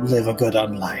to live a good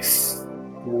life.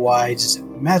 Why does it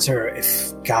matter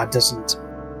if God doesn't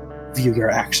view your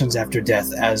actions after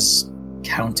death as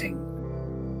counting?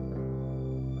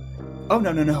 Oh,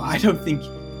 no, I don't think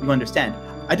you understand.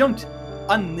 I don't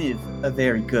unlive a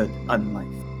very good unlife.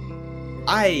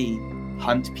 I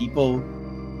hunt people.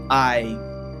 I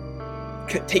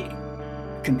take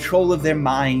control of their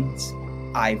minds.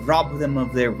 I rob them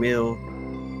of their will.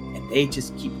 And they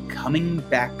just keep coming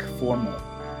back for more.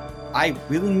 I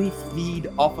willingly feed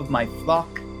off of my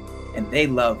flock, and they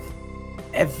love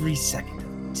every second of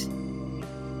it.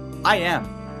 I am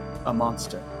a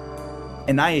monster,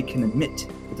 and I can admit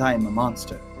that I am a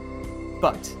monster.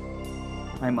 But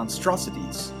my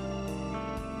monstrosities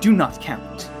do not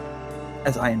count,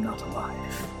 as I am not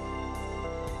alive.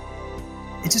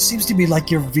 It just seems to me like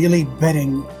you're really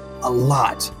betting a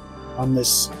lot on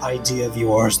this idea of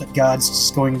yours that God's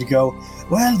just going to go,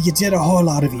 well, you did a whole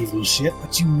lot of evil shit,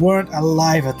 but you weren't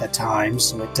alive at the time,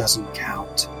 so it doesn't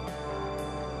count.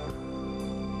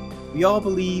 We all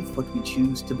believe what we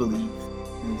choose to believe.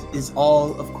 It is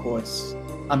all, of course,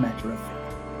 a matter of faith.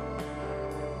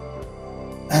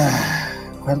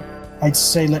 Well, I'd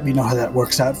say let me know how that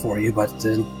works out for you, but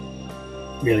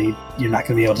really, you're not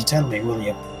going to be able to tell me, will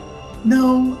you?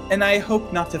 No, and I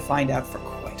hope not to find out for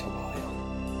quite a while.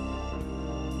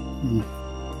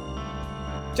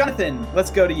 Jonathan,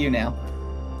 let's go to you now.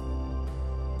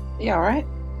 Yeah, alright.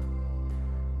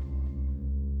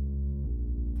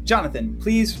 Jonathan,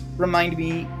 please remind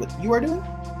me what you are doing?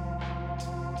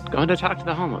 Going to talk to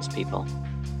the homeless people.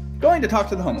 Going to talk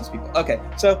to the homeless people. Okay,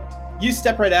 so you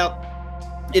step right out.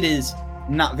 It is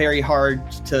not very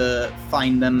hard to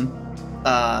find them.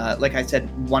 Like I said,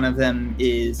 one of them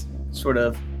is sort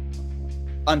of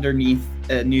underneath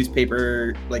a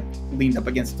newspaper, like leaned up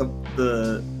against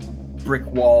the brick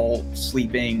wall,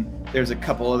 sleeping. There's a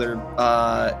couple other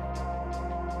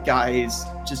guys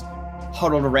just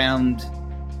huddled around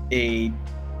a,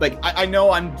 like, I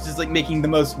know I'm just like making the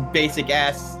most basic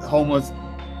ass homeless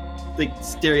like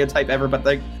stereotype ever, but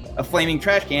like a flaming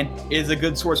trash can is a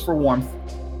good source for warmth.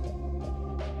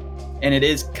 And it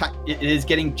is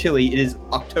getting chilly. It is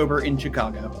October in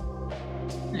Chicago.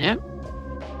 Yep.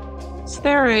 Is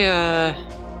there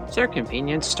a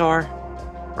convenience store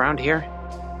around here?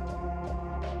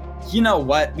 You know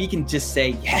what? We can just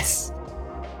say yes.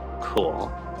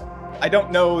 Cool. I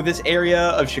don't know this area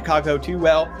of Chicago too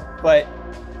well, but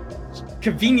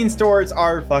convenience stores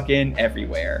are fucking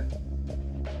everywhere.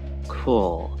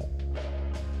 Cool.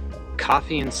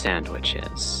 Coffee and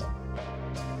sandwiches.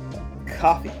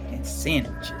 Coffee and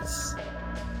sandwiches.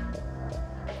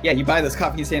 Yeah, you buy those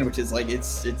coffee and sandwiches like it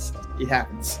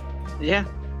happens. Yeah.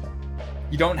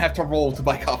 You don't have to roll to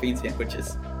buy coffee and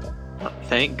sandwiches. Well,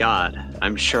 thank God.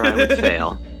 I'm sure I would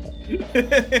fail.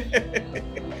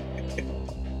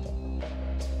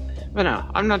 But no,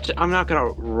 I'm not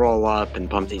gonna roll up and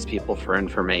bump these people for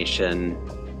information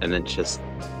and then just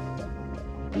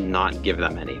not give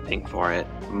them anything for it.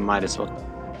 Might as well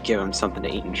give them something to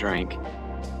eat and drink.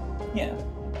 Yeah.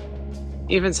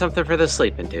 Even something for the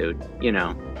sleeping dude. You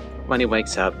know, when he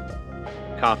wakes up,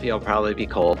 coffee will probably be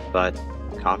cold, but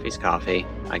coffee's coffee,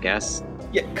 I guess.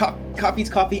 Yeah, coffee's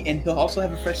coffee, and he'll also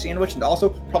have a fresh sandwich, and also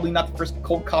probably not the first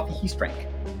cold coffee he's drank.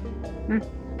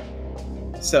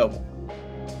 So,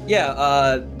 yeah,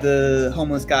 the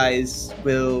homeless guys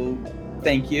will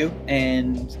thank you,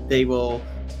 and they will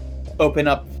open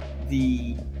up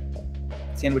the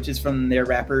sandwiches from their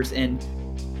wrappers and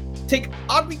take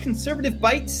oddly conservative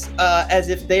bites, as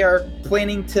if they are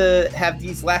planning to have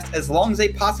these last as long as they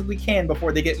possibly can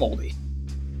before they get moldy.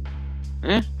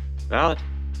 Valid.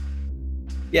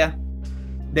 Yeah.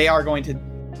 They are going to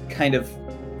kind of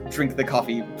drink the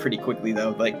coffee pretty quickly,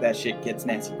 though. Like, that shit gets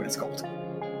nasty when it's cold.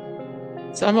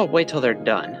 So I'm gonna wait till they're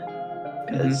done.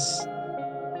 Because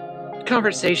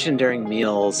conversation during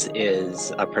meals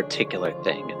is a particular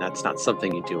thing, and that's not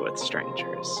something you do with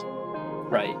strangers.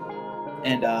 Right.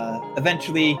 And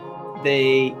eventually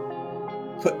they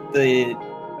put the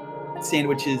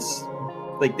sandwiches,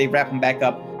 like they wrap them back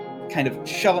up, kind of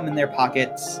shove them in their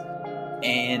pockets,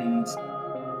 and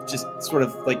just sort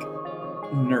of like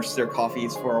nurse their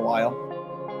coffees for a while.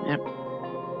 Yep.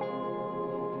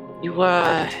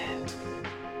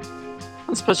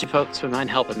 I suppose you folks would mind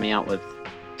helping me out with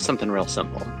something real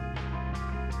simple.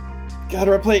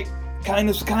 Gotta replay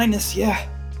kindness with kindness, yeah.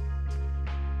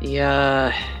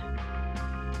 The,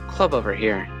 club over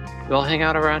here. You all hang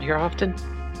out around here often?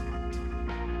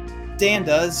 Dan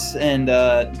does, and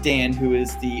Dan, who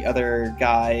is the other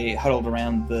guy huddled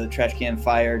around the trash can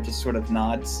fire, just sort of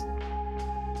nods.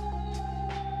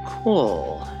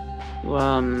 Cool.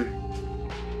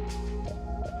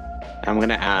 I'm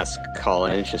gonna ask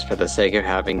Colin, just for the sake of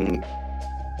having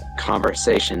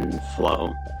conversation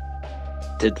flow.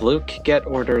 Did Luke get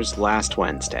orders last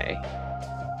Wednesday?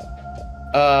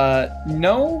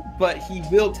 No, but he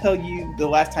will tell you the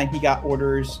last time he got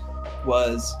orders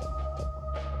was,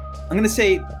 I'm gonna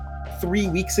say 3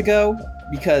 weeks ago,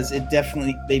 because they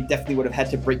definitely would have had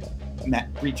to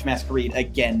breach Masquerade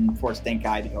again for Stank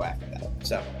Eye to go after that.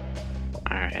 So,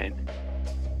 alright.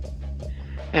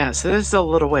 Yeah, so this is a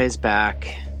little ways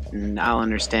back, and I'll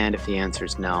understand if the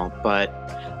answer's no, but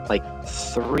like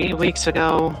 3 weeks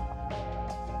ago,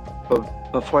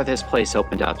 before this place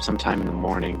opened up, sometime in the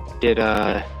morning, did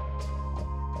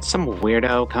some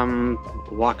weirdo come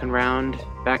walking around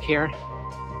back here?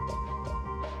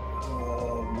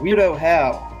 Weirdo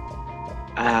how?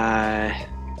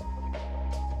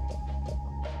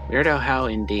 Weirdo how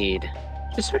indeed.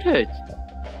 Just sort of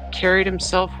carried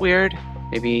himself weird.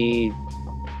 Maybe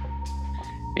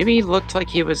he looked like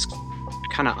he was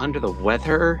kind of under the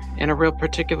weather in a real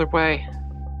particular way.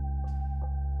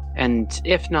 And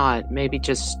if not, maybe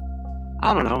just,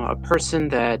 I don't know, a person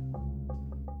that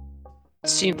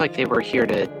seemed like they were here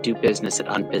to do business at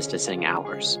unbusinessing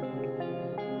hours.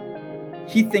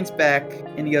 He thinks back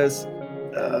and he goes,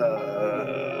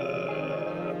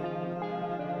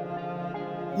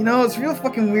 you know, it's real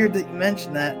fucking weird that you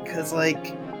mentioned that, because,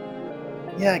 like,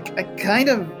 yeah, I kind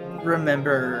of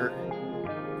remember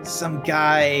some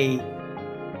guy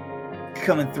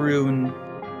coming through and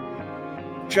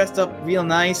dressed up real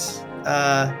nice,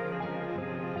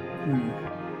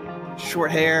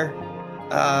 short hair,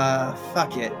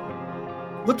 fuck it,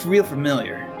 looked real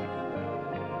familiar.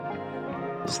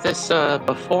 Is this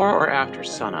before or after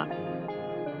sunup?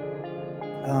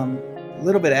 A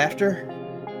little bit after.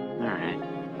 Alright.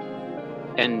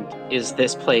 And is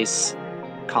this place,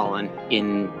 Colin,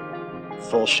 in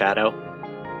full shadow?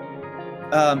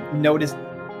 No, it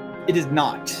is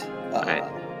not Right.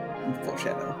 in full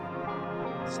shadow.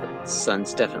 So the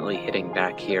sun's definitely hitting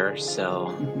back here,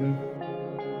 so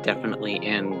definitely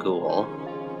Angul.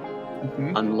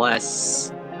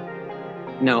 Unless...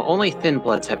 No, only thin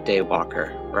bloods have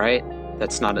Daywalker, right?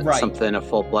 That's not Right. something a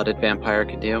full-blooded vampire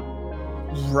could do?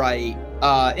 Right.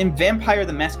 In Vampire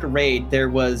the Masquerade, there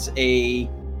was a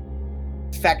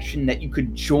faction that you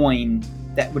could join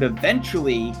that would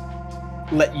eventually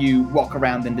let you walk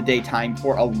around in the daytime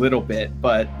for a little bit,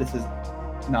 but this is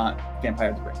not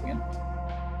Vampire the Requiem.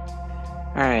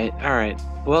 Alright.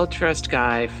 Well-dressed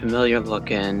guy, familiar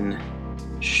looking,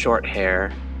 short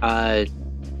hair.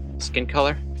 Skin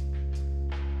color?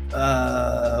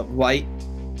 White.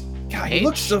 God, he Age?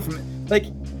 looks so familiar. Like,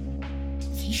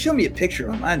 if you show me a picture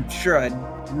of him, I'm sure I'd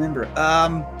remember. I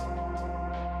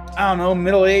don't know,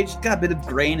 middle-aged, got a bit of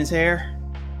gray in his hair.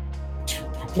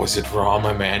 Was it Rahm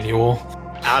Emanuel?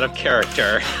 Out of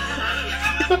character.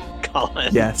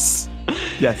 Colin. Yes,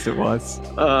 it was.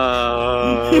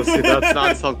 See, that's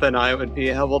not something I would be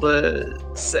able to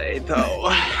say,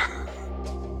 though.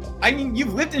 I mean,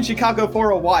 you've lived in Chicago for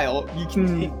a while. You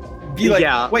can be like,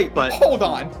 Yeah, wait, but- hold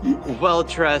on.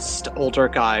 Well-dressed older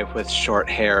guy with short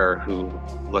hair who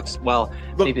looks,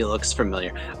 maybe looks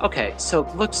familiar. Okay, so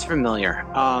looks familiar.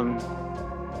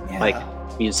 Yeah. Like,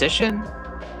 musician?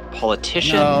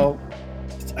 Politician? No.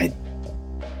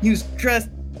 He was dressed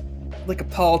like a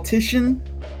politician.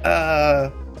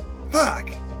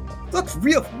 Fuck. Looks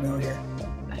real familiar.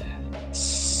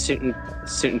 Suit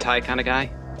and tie kind of guy?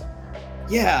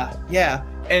 Yeah.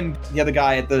 And the other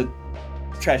guy at the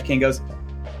trash can goes,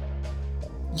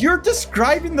 "You're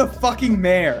describing the fucking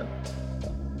mayor."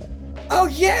 "Oh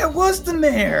yeah, it was the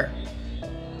mayor."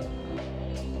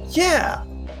 "Yeah.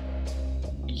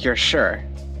 You're sure?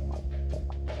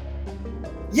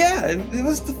 Yeah, it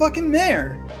was the fucking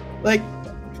mayor. Like,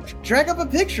 drag up a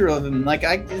picture of him. Like,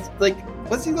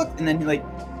 what's he look?" And then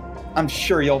I'm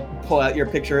sure you'll pull out your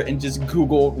picture and just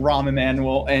Google Rahm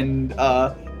Emanuel and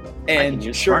I can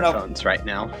use sure enough, smartphones right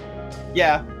now.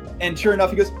 yeah, and sure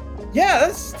enough, he goes, "Yeah,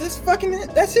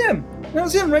 that's him. That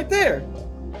was him right there."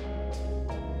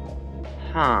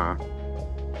 Huh.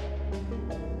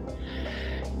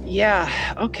 Yeah,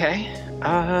 okay.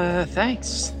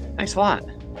 Thanks. Thanks a lot.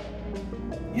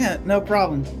 "Yeah, no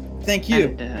problem. Thank you."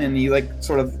 And, And he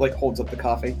sort of holds up the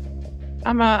coffee.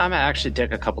 I'm gonna actually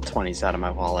dig a couple 20s out of my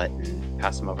wallet and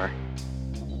pass them over.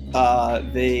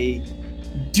 They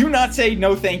do not say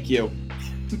no thank you.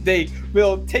 They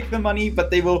will take the money, but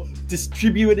they will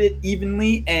distribute it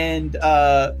evenly, and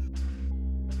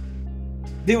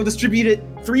they will distribute it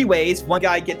 3 ways. One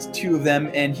guy gets 2 of them,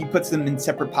 and he puts them in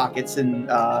separate pockets, and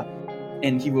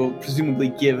he will presumably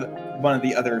give one of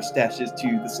the other stashes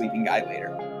to the sleeping guy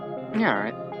later. Yeah,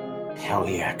 alright. Hell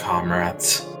yeah,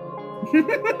 comrades.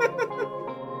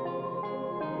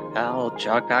 I'll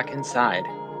jog back inside.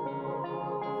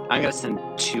 I'm gonna send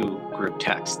 2 group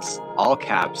texts. All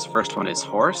caps. First one is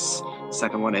horse.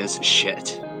 Second one is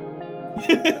shit.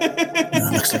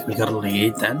 Looks like we got a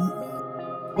lead then.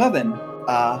 Well then,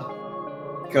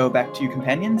 go back to your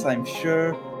companions. I'm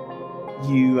sure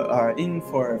you are in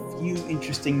for a few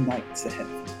interesting nights ahead.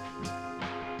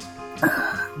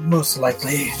 Most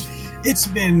likely. It's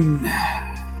been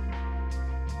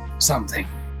something.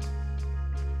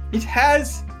 It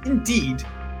has indeed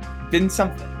been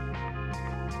something.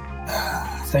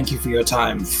 Thank you for your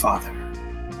time, Father.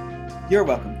 You're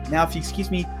welcome. Now, if you excuse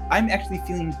me, I'm actually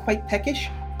feeling quite peckish.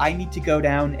 I need to go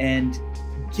down and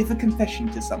give a confession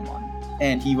to someone.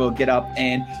 And he will get up,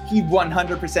 and he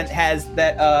 100% has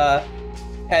that,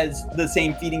 has the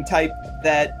same feeding type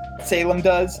that Salem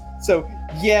does. So,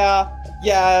 yeah,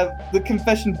 the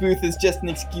confession booth is just an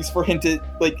excuse for him to,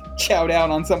 chow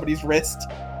down on somebody's wrist.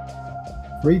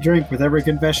 Free drink with every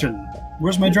confession.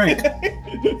 Where's my drink?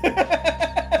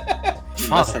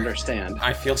 You must understand.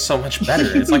 I feel so much better.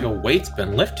 It's like a weight's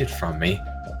been lifted from me.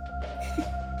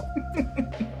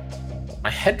 My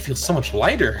head feels so much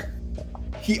lighter.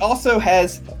 He also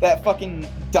has that fucking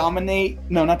dominate.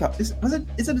 No, not dominate.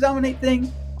 Is it a dominate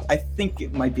thing? I think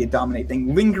it might be a dominate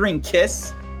thing. Lingering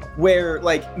kiss, where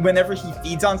whenever he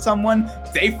feeds on someone,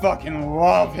 they fucking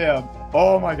love him.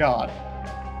 Oh my god.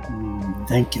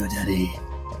 Thank you, Daddy.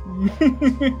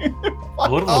 A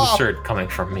little absurd coming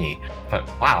from me, but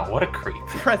wow, what a creep.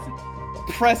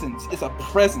 Presence is a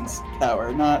presence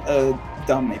power, not a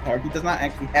dominate power. He does not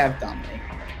actually have dominate.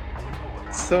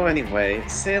 So anyway,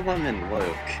 Salem and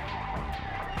Luke.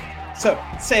 So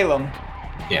Salem,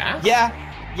 Yeah?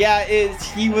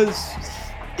 he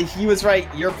was right.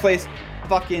 Your place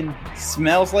fucking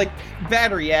smells like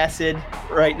battery acid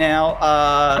right now.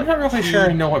 I'm not really sure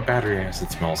I know what battery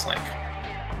acid smells like.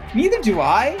 Neither do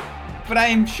I, but I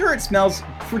am sure it smells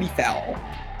pretty foul.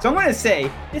 So I'm going to say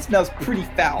it smells pretty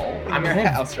foul in your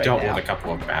house right now. I've dealt with a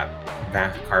couple of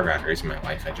car batteries in my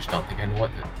life. I just don't think I know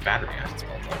what the battery acid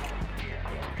smells like.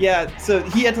 Yeah, so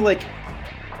he had to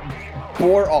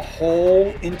bore a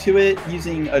hole into it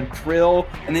using a drill,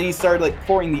 and then he started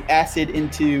pouring the acid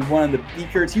into one of the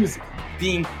beakers. He was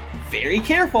being very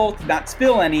careful to not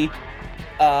spill any.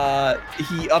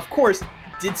 He, of course,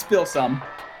 did spill some.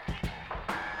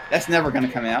 That's never going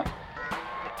to come out.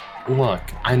 Look,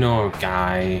 I know a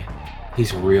guy.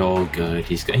 He's real good.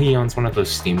 He owns one of those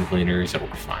steam cleaners. It'll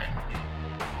be fine.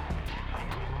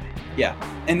 Yeah,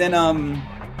 and then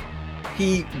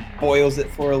he boils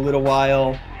it for a little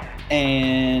while,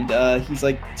 and he's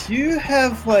like, "Do you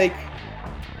have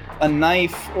a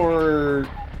knife or?"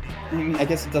 I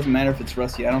guess it doesn't matter if it's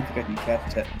rusty. I don't think I can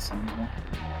catch tetanus anymore.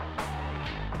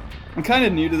 I'm kind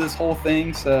of new to this whole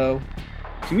thing, so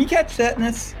can we catch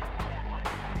tetanus?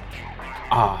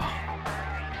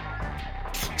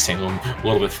 Salem, a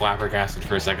little bit flabbergasted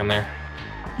for a second there.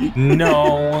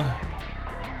 No,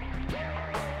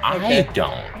 Okay. I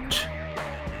don't.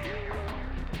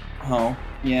 Oh,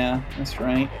 yeah, that's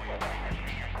right.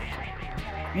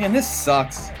 Man, this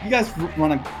sucks. You guys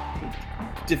run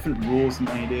different rules than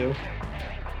I do.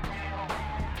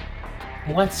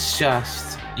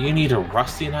 You need a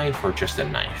rusty knife or just a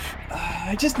knife?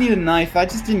 I just need a knife. I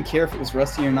just didn't care if it was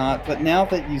rusty or not, but now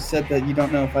that you said that you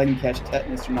don't know if I can catch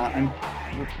tetanus or not, I'm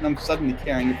suddenly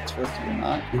caring if it's rusty or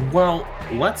not. Well,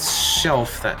 let's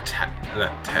shelf that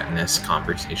tetanus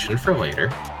conversation for later.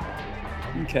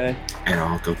 Okay. And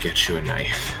I'll go get you a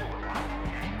knife.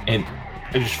 And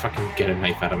I just fucking get a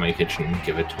knife out of my kitchen and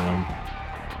give it to him.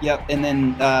 Yep, and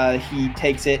then he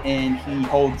takes it and he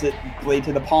holds it blade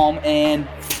to the palm and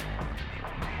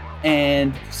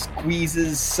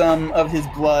squeezes some of his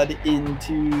blood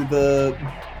into the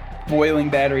boiling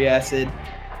battery acid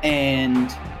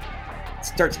and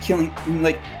starts killing,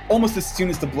 like, almost as soon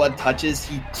as the blood touches,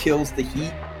 he kills the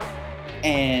heat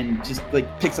and just,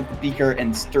 like, picks up the beaker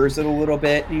and stirs it a little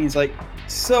bit, and he's like,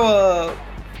 so,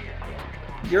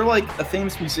 you're, like, a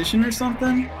famous musician or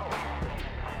something?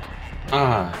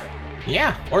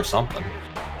 Yeah, or something.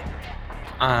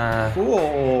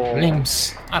 Cool.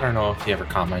 Name's, I don't know if you ever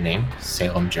caught my name,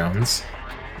 Salem Jones.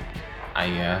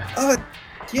 Yeah.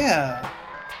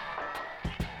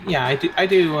 Yeah, I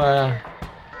do,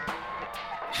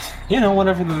 you know,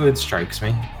 whenever the mood strikes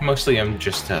me. Mostly I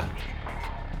just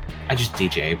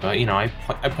DJ, but, you know, I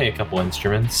play a couple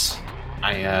instruments.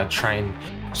 I try and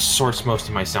source most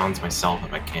of my sounds myself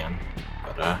if I can.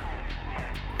 But,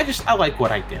 I like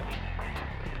what I do.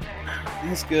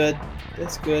 That's good.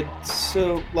 That's good.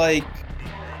 So, like,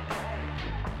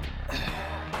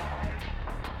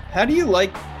 how do you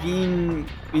like being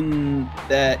in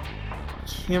that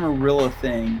Camarilla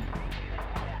thing?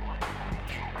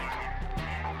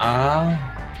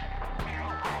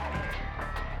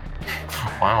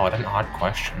 Wow, what an odd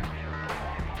question.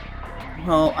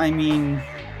 Well, I mean,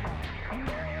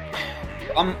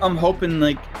 I'm hoping,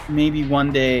 like, maybe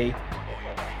one day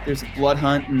there's a blood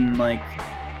hunt and, like,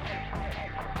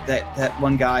 that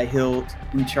one guy, he'll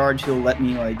let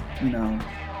me, like, you know,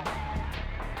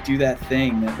 do that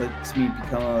thing that lets me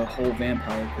become a whole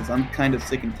vampire, because I'm kind of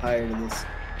sick and tired of this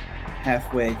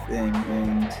halfway thing,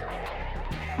 and,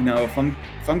 you know, if I'm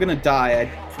gonna die,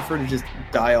 I'd prefer to just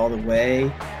die all the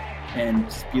way and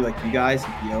just be like you guys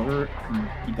and be over and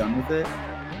be done with it.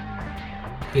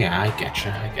 Yeah, I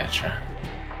getcha.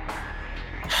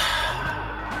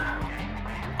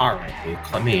 Alright,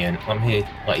 Luke, let me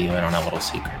let you in on a little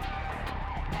secret.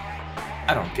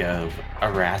 I don't give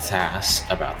a rat's ass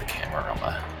about the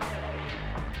Camarilla.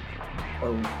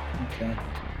 Oh, okay.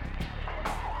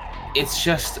 It's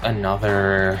just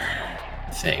another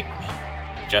thing.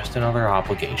 Just another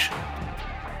obligation.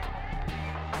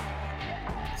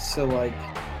 So, like,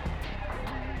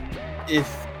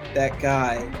 if that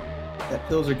guy, that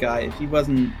Pilsner guy, if he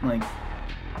wasn't, like,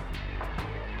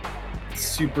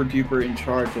 super duper in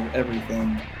charge of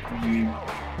everything, would you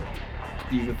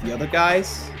be with the other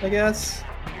guys, I guess?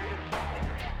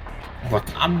 Look,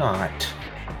 I'm not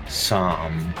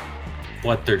some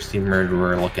bloodthirsty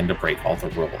murderer looking to break all the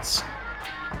rules.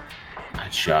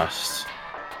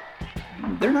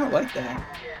 They're not like that.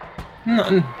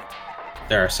 No,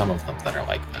 there are some of them that are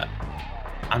like that.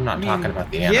 I'm not talking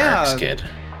about the Anarchs, kid.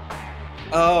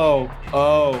 Oh,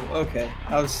 okay.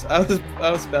 I was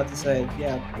about to say,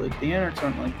 yeah, like, the Anarchs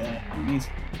aren't like that. At least,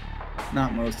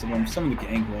 not most of them. Some of the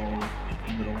gang are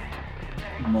a little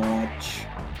much.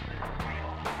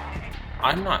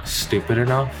 I'm not stupid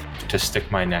enough to stick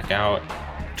my neck out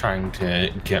trying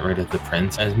to get rid of the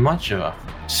prince, as much of a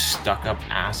stuck-up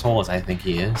asshole as I think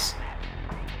he is.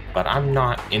 But I'm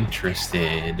not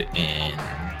interested in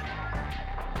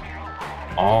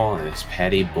all this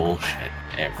petty bullshit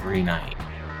every night.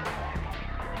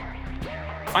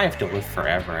 If I have to live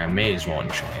forever, I may as well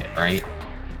enjoy it, right?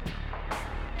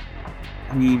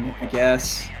 I mean, I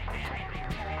guess.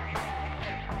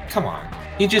 Come on.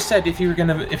 You just said if you were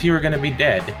gonna be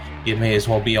dead, you may as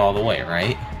well be all the way,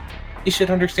 right? You should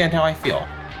understand how I feel.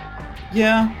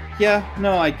 Yeah,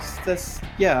 no, I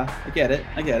get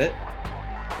it.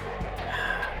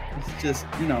 It's just,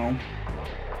 you know,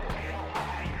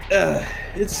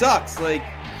 it sucks. Like,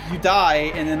 you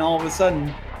die, and then all of a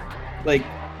sudden, like,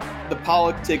 the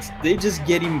politics, they just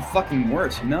get even fucking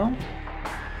worse, you know?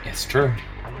 It's true.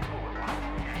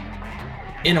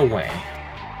 In a way,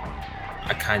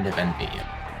 I kind of envy you.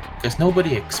 Because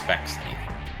nobody expects anything.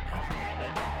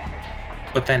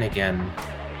 But then again,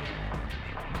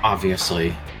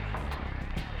 obviously,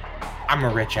 I'm a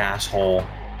rich asshole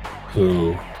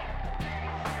who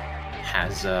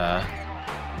has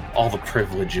all the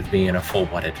privilege of being a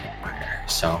full-blooded vampire,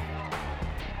 so...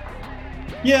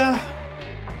 Yeah.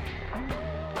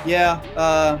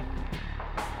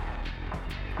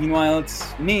 Meanwhile,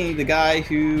 it's me, the guy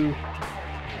who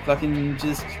fucking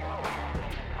just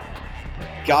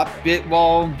got bit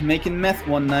while making meth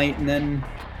one night and then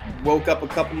woke up a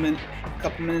couple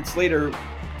minutes later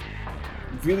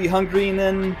really hungry and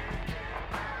then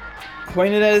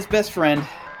pointed at his best friend.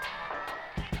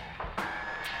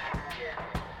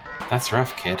 That's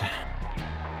rough, kid.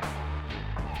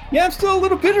 Yeah, I'm still a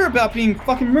little bitter about being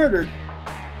fucking murdered.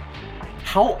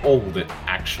 How old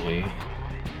actually?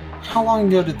 How long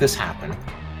ago did this happen?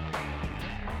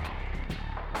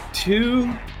 2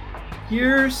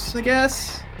 years, I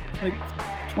guess. Like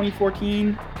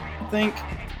 2014, I think.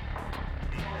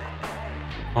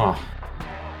 Oh.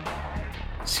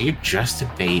 So you're just a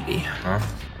baby, huh?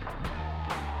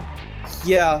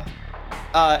 Yeah.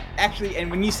 Actually,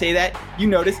 and when you say that, you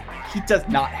notice he does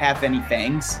not have any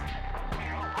fangs.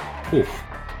 Oof.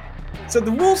 So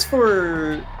the rules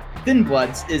for Thin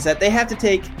Bloods is that they have to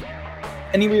take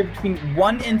anywhere between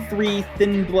 1 and 3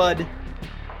 Thin Blood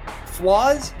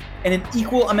flaws and an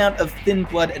equal amount of Thin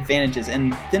Blood advantages.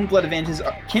 And Thin Blood advantages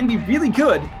can be really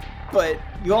good, but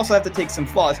you also have to take some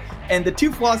flaws. And the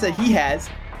 2 flaws that he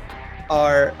has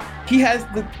are, he has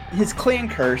his clan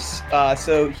curse,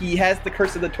 so he has the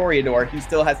curse of the Toreador. He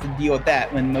still has to deal with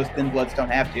that when most Thin Bloods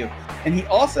don't have to. And he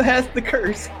also has the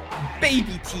curse,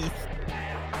 Baby Teeth.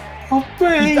 Oh,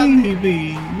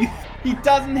 baby! He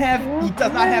does not have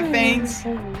fangs.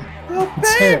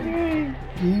 It's him.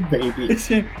 He baby. It's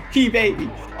him. He baby.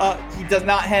 He does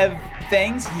not have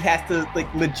fangs. He has to like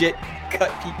legit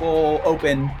cut people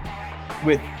open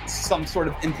with some sort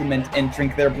of implement and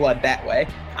drink their blood that way.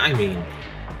 I mean,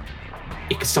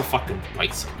 it could still fucking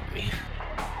bite somebody.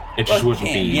 It just wouldn't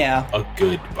be a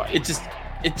good bite. It just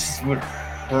would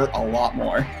hurt a lot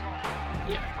more.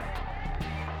 Yeah.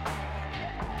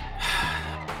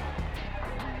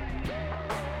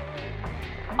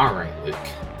 Alright, Luke.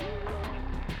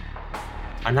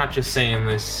 I'm not just saying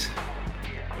this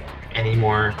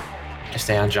anymore to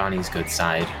stay on Johnny's good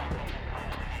side,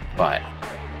 but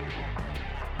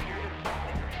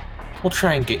we'll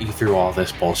try and get you through all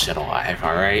this bullshit alive,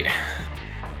 alright?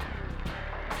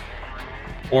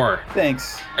 Or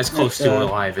thanks. As close to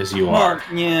alive as you are.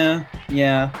 Yeah.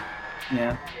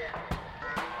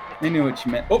 I knew what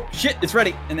you meant. Oh, shit, it's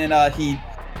ready. And then he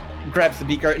grabs the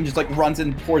beaker and just like runs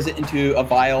and pours it into a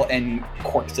vial and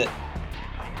corks it.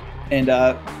 And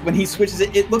when he switches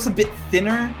it, it looks a bit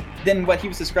thinner than what he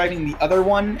was describing the other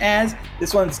one as.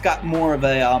 This one's got more of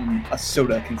a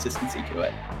soda consistency to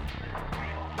it.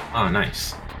 Oh,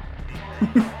 nice.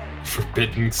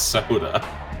 Forbidden soda.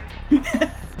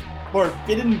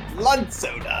 Forbidden blood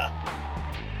soda.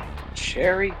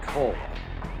 Cherry cola.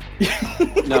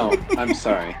 No, I'm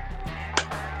sorry.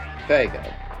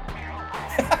 Fago.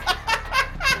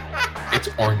 It's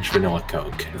orange vanilla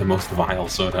Coke, the most vile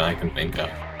soda I can think of.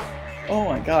 Oh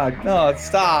my god, no,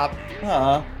 stop.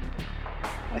 I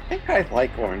think I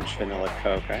like orange vanilla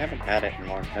Coke. I haven't had it in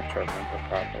long enough to remember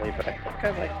properly, but I think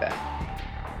I like that.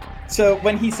 So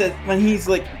when he's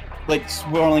like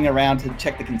swirling around to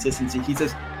check the consistency, he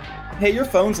says, "Hey, your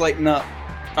phone's lighting up."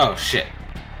 Oh shit.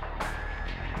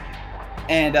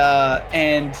 And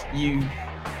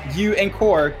you and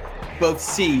Core both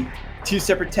see 2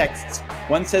 separate texts.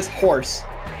 One says horse,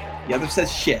 the other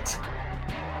says shit.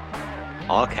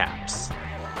 All caps.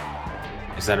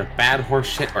 Is that a bad horse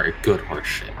shit or a good horse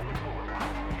shit?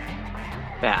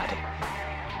 Bad.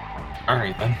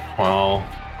 Alright then. Well,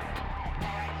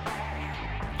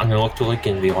 I'm gonna look to Lick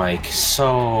and be like,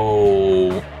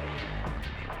 so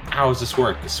how does this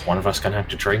work? Is one of us gonna have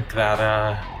to drink that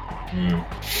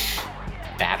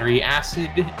battery acid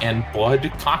and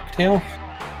blood cocktail?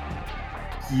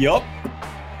 Yup.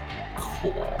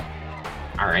 Cool.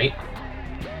 Alright.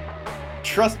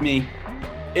 Trust me,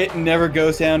 it never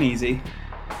goes down easy.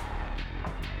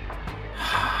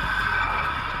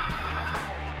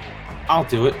 I'll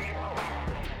do it.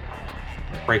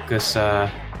 Break this,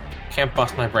 can't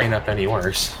bust my brain up any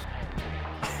worse.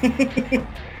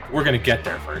 We're gonna get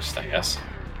there first, I guess.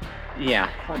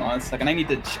 Yeah. Hold on a second. I need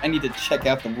to check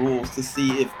out the rules to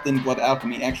see if Thin Blood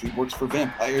Alchemy actually works for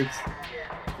vampires.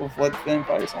 Full-fledged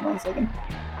vampires. Hold on a second.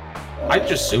 I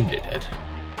just assumed it did.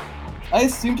 I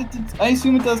assume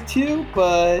it does too,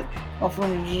 but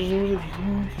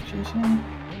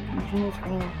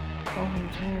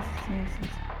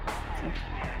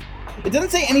it doesn't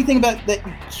say anything about that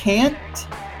you can't.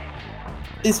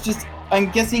 It's just,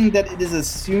 I'm guessing that it is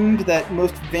assumed that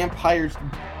most vampires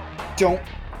don't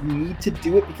need to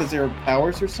do it because their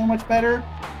powers are so much better.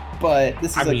 But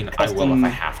this is I mean, custom... I will if I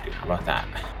have to. How about that?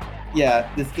 Yeah,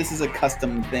 this is a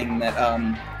custom thing that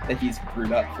that he's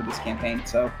brewed up for this campaign,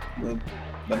 so we'll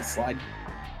let it slide.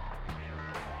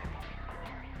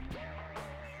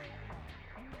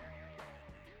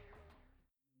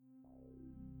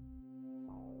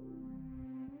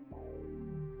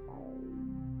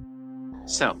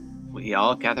 So, we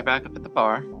all gather back up at the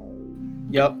bar.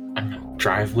 Yep. I'm gonna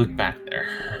drive Luke back there.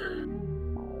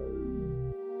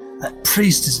 That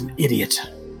priest is an idiot.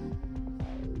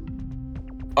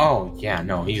 Oh, yeah,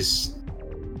 no, he's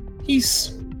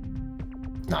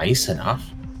nice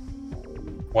enough.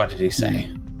 What did he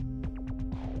say?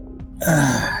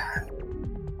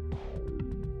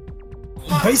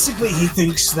 Basically, he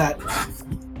thinks that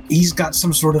he's got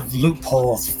some sort of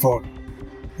loophole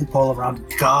around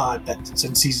God, that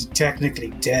since he's technically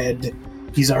dead,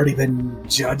 he's already been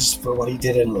judged for what he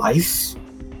did in life.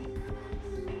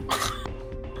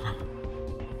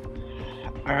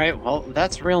 Alright, well,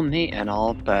 that's real neat and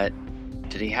all, but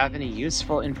did he have any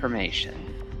useful information?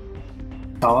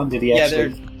 Colin, did he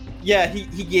actually? Yeah,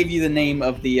 he gave you the name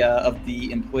of the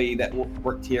employee that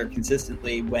worked here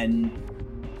consistently when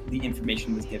the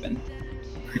information was given.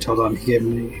 Right, hold on, he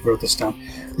wrote this down.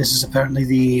 This is apparently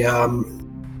the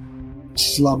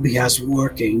slub he has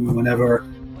working whenever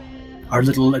our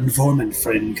little informant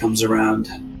friend comes around.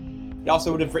 He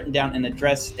also would have written down an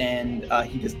address, and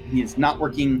he is not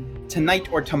working tonight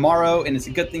or tomorrow, and it's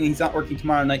a good thing he's not working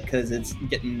tomorrow night because it's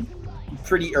getting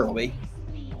pretty early.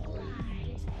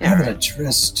 I have an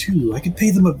address too. I could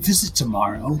pay them a visit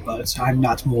tomorrow, but I'm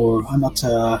not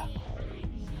a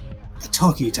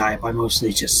talky type. I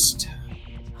mostly just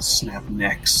snap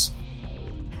necks.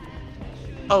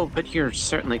 Oh, but you're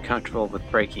certainly comfortable with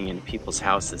breaking into people's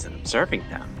houses and observing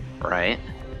them, right?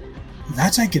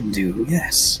 That I can do,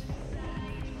 yes.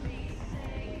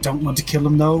 Don't want to kill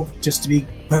him though, just to be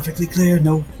perfectly clear.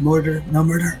 No murder. No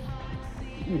murder.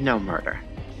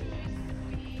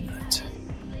 Right.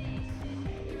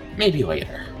 Maybe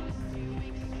later.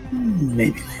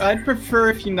 Maybe later. I'd prefer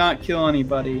if you not kill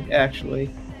anybody,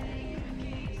 actually.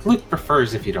 Luke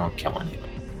prefers if you don't kill anyone.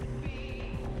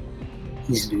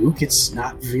 Luke, it's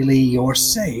not really your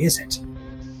say, is it?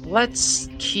 Let's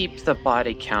keep the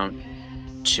body count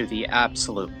to the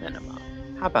absolute minimum.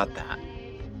 How about that?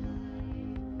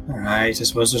 Alright, I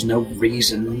suppose there's no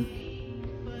reason.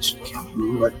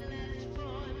 But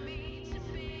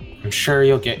I'm sure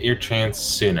you'll get your chance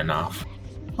soon enough.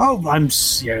 oh,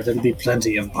 yeah, there'll be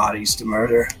plenty of bodies to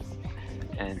murder.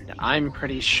 And I'm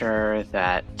pretty sure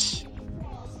that,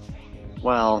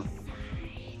 well,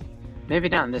 maybe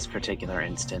not in this particular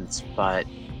instance, but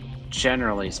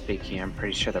generally speaking, I'm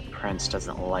pretty sure the Prince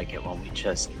doesn't like it when we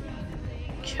just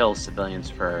kill civilians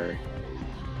for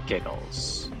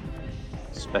giggles,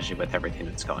 especially with everything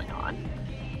that's going on.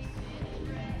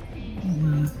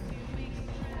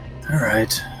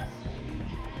 Alright.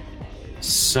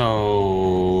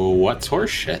 So, what's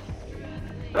horseshit?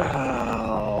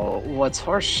 Oh, what's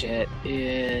horseshit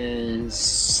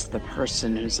is the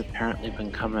person who's apparently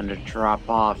been coming to drop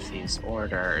off these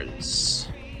orders.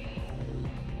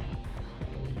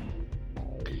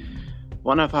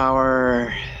 One of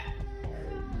our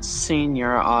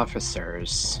senior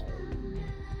officers'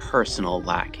 personal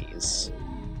lackeys,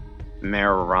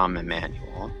 Mayor Rahm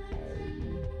Emanuel.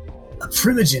 A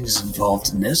Primogen is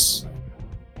involved in this.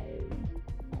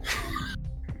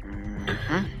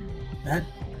 Mm-hmm. That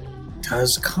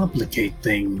does complicate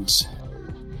things.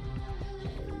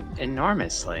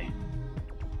 Enormously.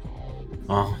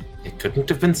 Well, it couldn't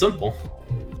have been simple.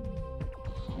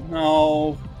 No,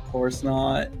 of course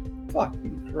not.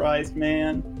 Fucking Christ,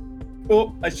 man.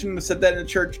 Oh, I shouldn't have said that in a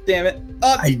church, damn it.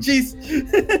 Oh,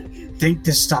 jeez. Think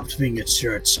this stopped being a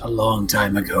church a long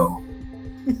time ago.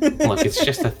 Look, it's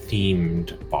just a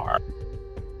themed bar.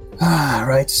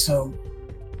 Right, so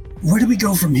where do we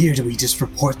go from here? Do we just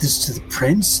report this to the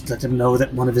Prince, let him know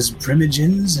that one of his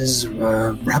Primogens is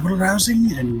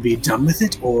rabble-rousing and be done with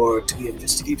it, or do we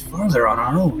investigate further on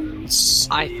our own?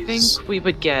 I think we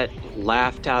would get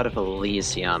laughed out of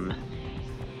Elysium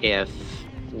if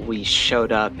we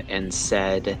showed up and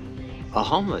said, a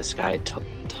homeless guy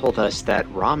told us that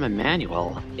Rahm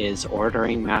Emanuel is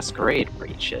ordering masquerade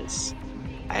breaches.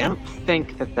 I don't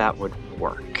think that would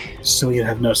work. So you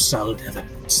have no solid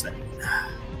evidence then?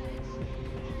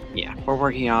 Yeah, we're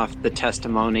working off the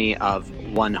testimony of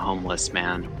one homeless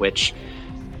man, which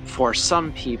for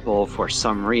some people, for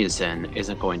some reason,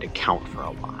 isn't going to count for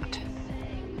a lot.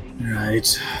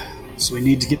 Right. So we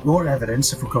need to get more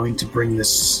evidence if we're going to bring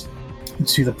this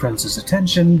to the Prince's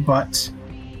attention, but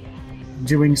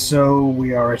doing so,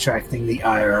 we are attracting the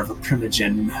ire of a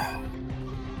Primogen.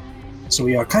 So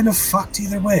we are kind of fucked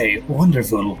either way.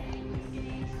 Wonderful.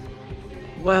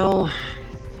 Well,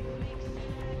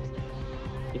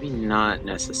 maybe not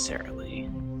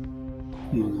necessarily.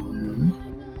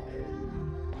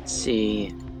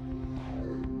 See,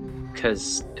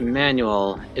 because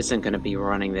Emmanuel isn't going to be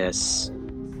running this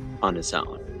on his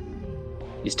own.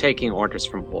 He's taking orders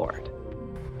from Ward.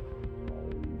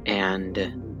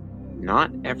 And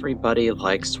not everybody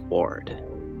likes Ward.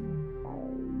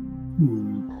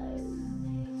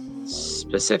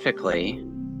 Specifically,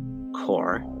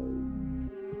 Core.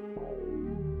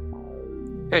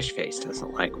 Fishface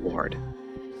doesn't like Ward.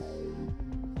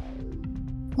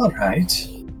 Alright.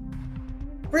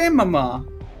 Grandmama!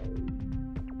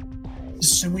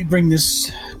 So we bring this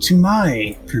to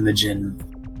my Primogen.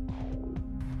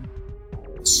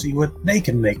 See what they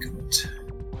can make of it.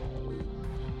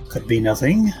 Could be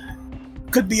nothing.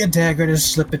 Could be a dagger to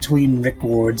slip between Rick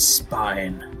Ward's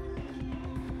spine.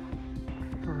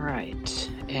 Right.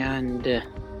 And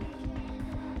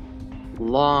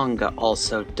Long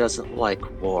also doesn't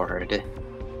like Ward.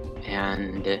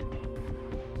 And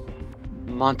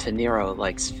Montenero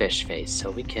likes Fishface, so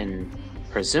we can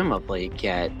presumably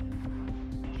get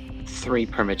 3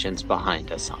 Primogens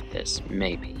behind us on this,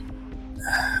 maybe.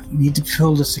 We need to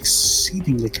pull this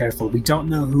exceedingly careful. We don't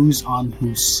know who's on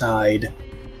whose side.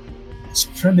 This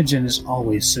Primogen is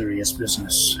always serious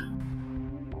business.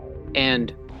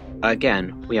 And,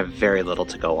 again, we have very little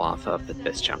to go off of at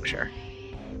this juncture.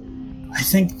 I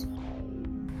think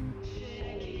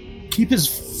keep as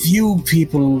few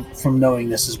people from knowing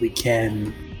this as we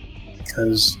can,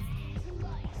 because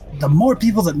the more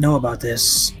people that know about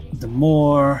this, the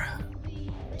more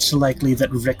it's likely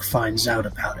that Rick finds out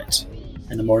about it,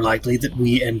 and the more likely that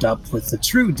we end up with the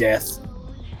true death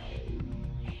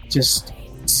just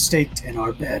staked in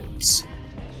our beds.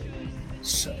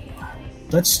 So,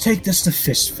 let's take this to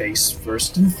Fishface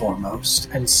first and foremost,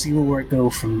 and see where it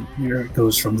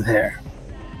goes from there.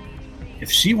 If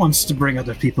she wants to bring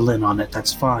other people in on it,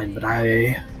 that's fine, but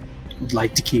I would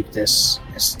like to keep this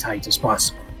as tight as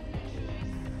possible.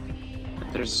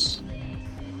 There's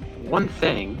one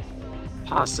thing,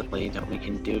 possibly, that we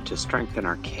can do to strengthen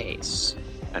our case.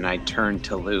 And I turn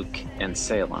to Luke and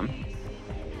Salem.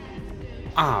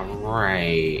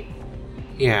 Alright.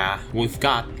 Yeah, we've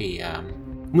got the,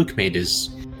 Luke made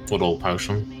his little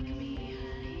potion.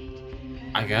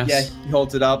 I guess. Yeah, he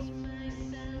holds it up.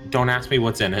 Don't ask me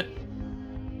what's in it.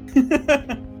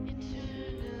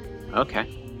 Okay.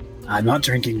 I'm not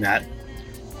drinking that.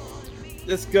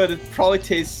 It's good. It probably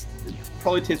tastes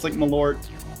like Malort.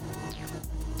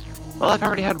 Well, I've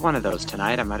already had one of those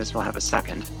tonight. I might as well have a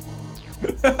second.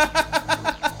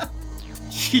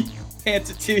 She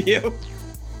hands it to you.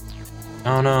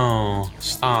 Oh no,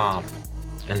 stop.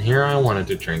 And here I wanted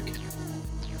to drink.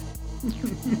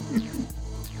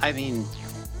 I mean,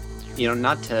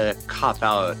 not to cop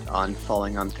out on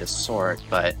falling on this sword,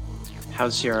 but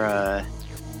how's your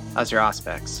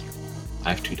Auspex? I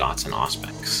have 2 dots in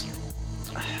Auspex.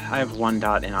 I have 1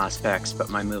 dot in Auspex, but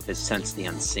my move is Sense the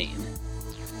Unseen.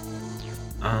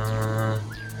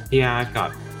 Yeah, I've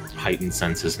got heightened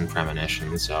senses and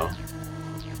premonition, so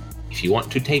if you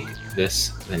want to take this,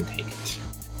 then take it.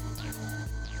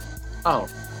 Oh,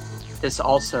 this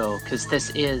also, because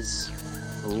this is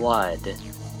blood.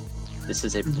 This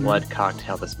is a blood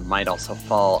cocktail. This might also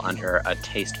fall under a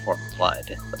taste for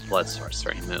blood, the blood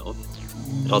sorcery move.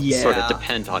 It'll sort of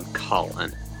depend on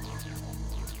Colin.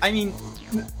 I mean,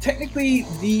 technically,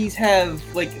 these have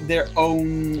their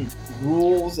own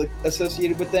rules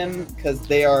associated with them because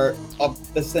they are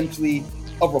essentially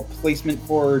a replacement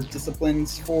for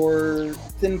disciplines for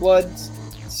Thin Bloods.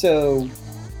 So,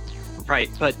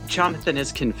 right, but Jonathan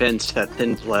is convinced that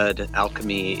Thin Blood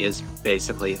alchemy is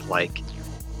basically like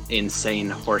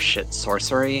insane horseshit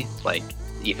sorcery,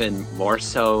 even more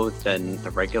so than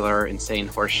the regular insane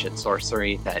horseshit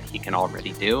sorcery that he can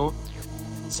already do.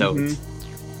 So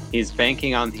he's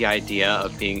banking on the idea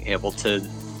of being able to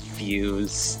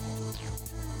fuse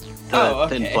the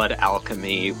Thin Blood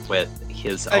alchemy with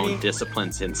his own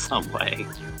disciplines in some way.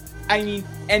 I mean,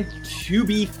 and to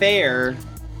be fair,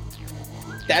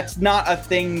 that's not a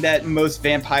thing that most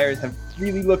vampires have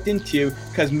really looked into,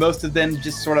 because most of them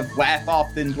just sort of laugh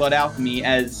off Thin Blood alchemy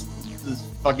as this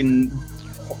fucking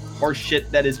horse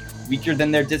shit that is weaker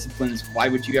than their disciplines. Why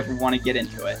would you ever want to get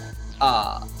into it?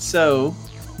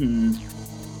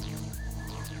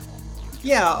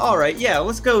 Yeah, alright, yeah,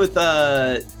 let's go with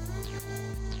a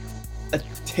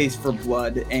taste for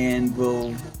blood, and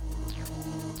we'll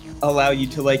allow you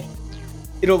to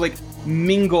it'll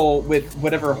mingle with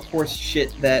whatever horse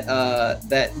shit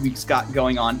that we've got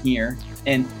going on here.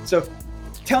 And so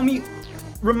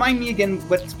remind me again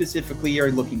what specifically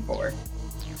you're looking for.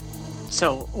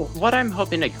 So what I'm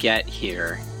hoping to get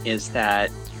here is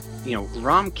that,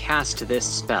 Rom cast this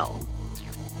spell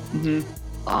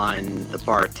on the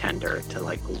bartender to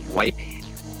wipe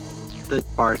the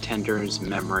bartender's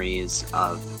memories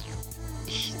of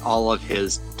all of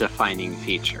his defining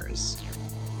features.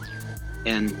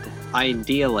 And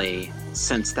ideally,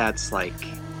 since that's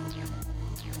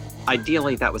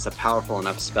ideally that was a powerful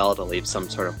enough spell to leave some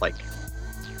sort of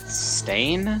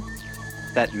stain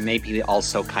that maybe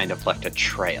also kind of left a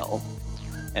trail.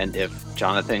 And if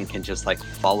Jonathan can just, like,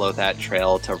 follow that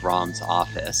trail to Rom's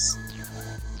office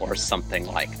or something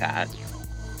like that,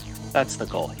 that's the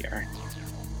goal here.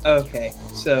 Okay,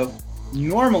 so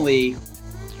normally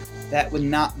that would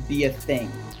not be a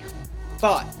thing.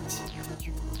 But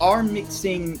you are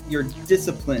mixing your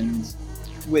disciplines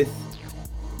with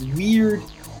weird,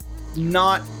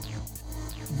 not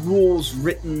rules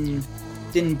written,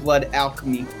 thin blood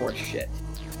alchemy horseshit.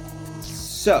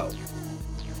 So,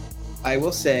 I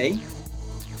will say,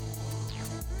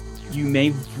 you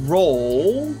may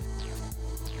roll,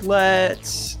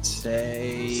 let's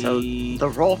say... So the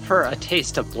roll for a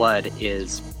taste of blood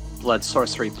is blood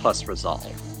sorcery plus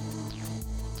resolve.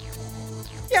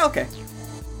 Yeah, okay.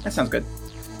 That sounds good.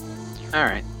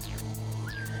 Alright.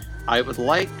 I would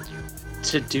like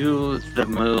to do the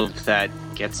move that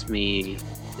gets me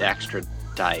the extra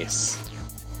dice.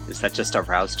 Is that just a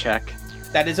rouse check?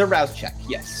 That is a rouse check,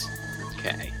 yes.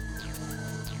 Okay.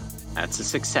 That's a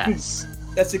success.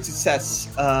 That's a success,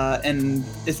 and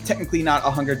it's technically not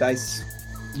 100 dice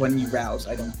when you rouse,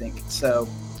 I don't think. So,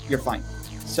 you're fine.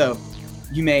 So,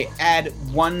 you may add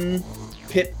one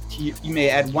you may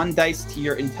add one dice to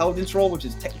your intelligence roll, which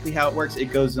is technically how it works.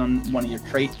 It goes on one of your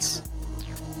traits.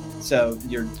 So,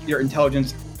 your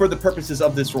intelligence, for the purposes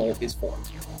of this roll, is 4.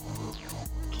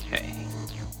 Okay.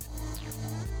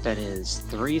 That is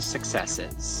 3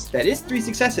 successes. That is 3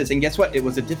 successes, and guess what? It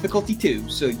was a difficulty 2,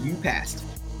 so you passed.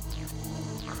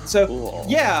 So, Cool.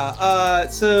 yeah,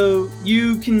 so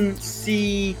you can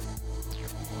see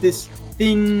this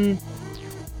thin,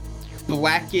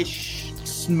 blackish,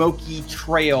 smoky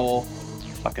trail.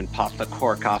 Fucking pop the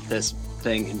cork off this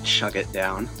thing and chug it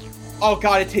down. Oh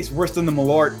god, it tastes worse than the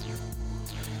Malort.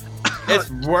 It's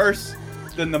worse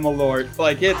than the Malort.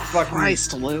 Like, it's fucking...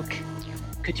 Christ, Luke.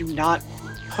 Could you not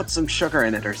put some sugar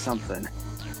in it or something?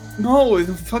 No,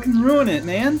 it'll fucking ruin it,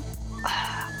 man.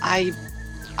 I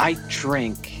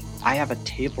have a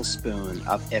tablespoon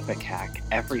of Ipecac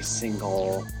every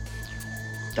single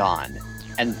dawn,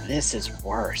 and this is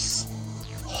worse.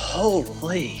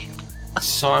 Holy.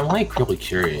 So I'm like really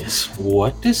curious.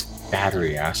 What does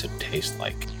battery acid taste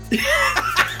like?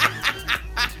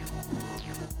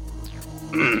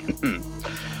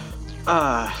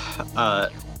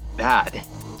 Bad.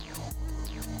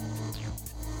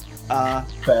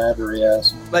 Battery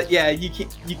acid. But yeah,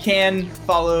 you can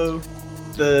follow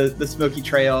the smoky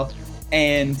trail,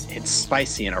 and It's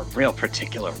spicy in a real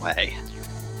particular way.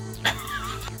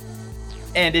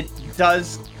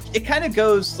 it kind of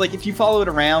goes, like, if you follow it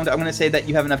around, I'm going to say that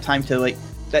you have enough time to, like,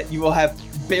 that you will have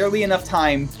barely enough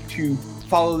time to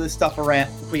follow this stuff around,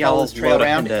 follow this trail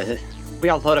around. We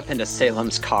all load up into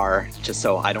Salem's car just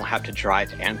so I don't have to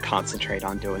drive and concentrate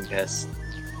on doing this.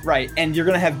 Right, and you're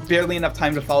going to have barely enough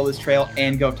time to follow this trail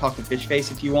and go talk to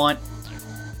Fishface if you want.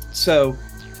 So,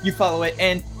 you follow it,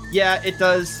 and yeah, it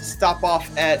does stop off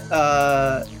at,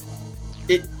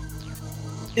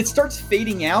 it starts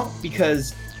fading out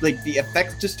because, like, the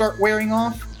effects just start wearing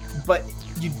off, but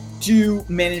you do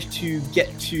manage to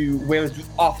get to where the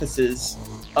offices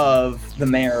of the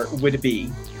mayor would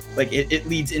be. Like, it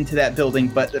leads into that building,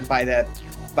 but by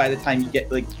the time you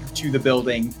get, like, to the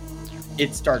building,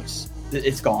 it's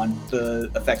gone.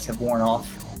 The effects have worn off.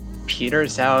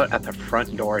 Peter's out at the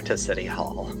front door to City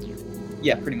Hall.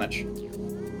 Yeah, pretty much.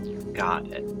 Got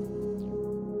it.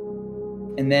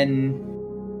 And then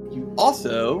you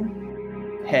also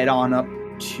head on up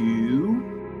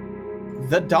to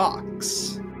the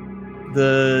docks.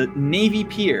 The Navy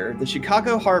Pier, the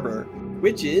Chicago Harbor,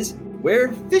 which is where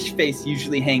Fishface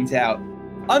usually hangs out.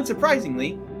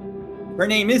 Unsurprisingly, her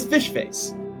name is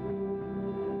Fishface.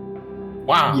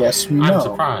 Wow. Yes, we know. I'm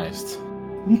surprised.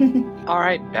 All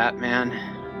right, Batman.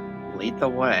 Lead the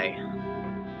way.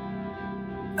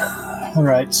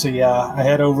 Alright, so yeah, I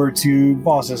head over to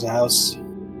Boss's house.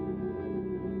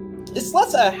 It's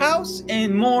less a house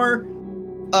and more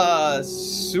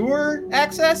sewer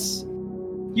access.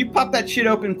 You pop that shit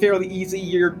open fairly easy,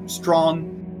 you're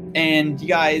strong, and you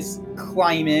guys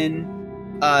climb in.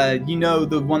 You know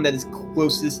the one that is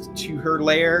closest to her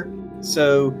lair,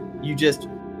 so you just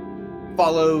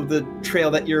follow the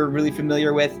trail that you're really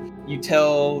familiar with. You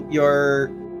tell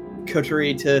your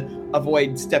coterie to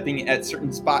avoid stepping at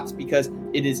certain spots because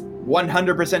it is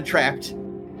 100% trapped.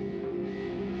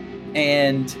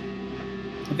 And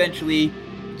eventually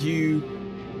you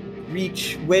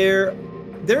reach where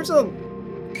there's a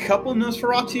couple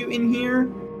Nosferatu in here.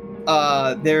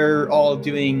 They're all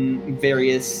doing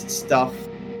various stuff.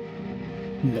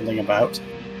 Milling about.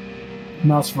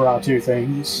 Nosferatu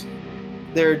things.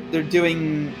 They're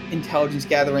doing intelligence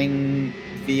gathering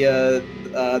via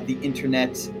the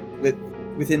internet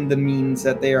within the means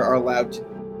that they are allowed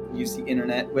use the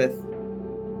internet with.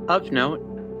 Of note,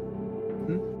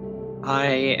 I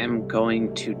am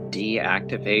going to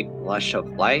deactivate Blush of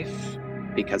Life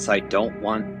because I don't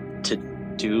want to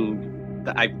do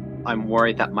that. I'm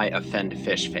worried that might offend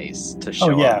Fishface to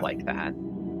show up like that.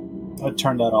 I'd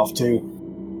turn that off too.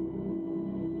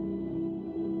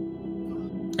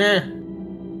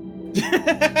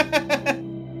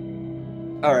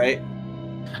 Alright.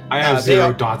 I have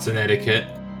 0 dots in etiquette.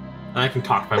 I can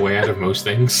talk my way out of most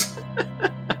things.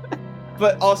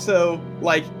 But also,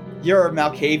 like, you're a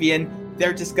Malkavian.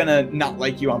 They're just gonna not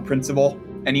like you on principle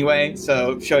anyway,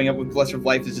 so showing up with Blush of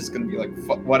Life is just gonna be like,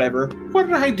 whatever. What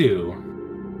did I do?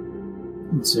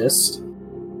 Exist.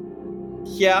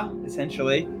 Yeah,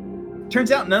 essentially.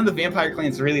 Turns out none of the vampire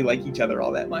clans really like each other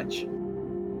all that much.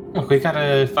 Look, we got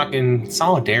a fucking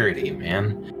solidarity,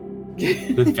 man.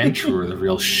 The adventurer are the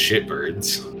real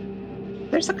shitbirds.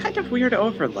 There's a kind of weird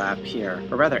overlap here,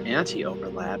 or rather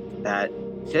anti-overlap, that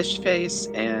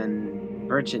Fishface and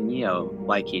Virginio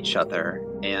like each other,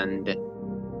 and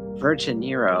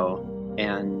Virginiro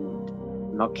and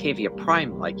Malkavia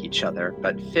Prime like each other,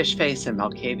 but Fishface and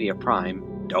Malkavia Prime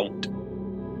don't.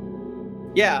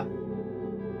 Yeah.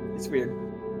 It's weird.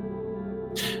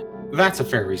 That's a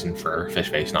fair reason for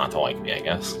Fishface not to like me, I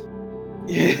guess.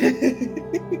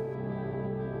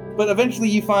 But eventually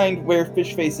you find where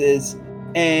Fishface is,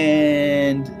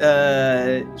 and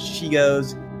she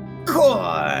goes,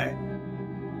 Core!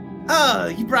 Oh,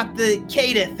 you brought the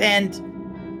Caitiff and...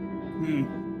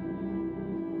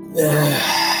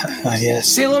 Yes.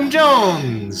 Salem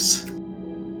Jones!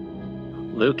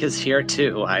 Luke is here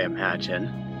too, I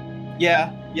imagine.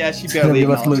 Yeah, she It's gonna barely be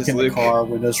with Luke acknowledges in the car,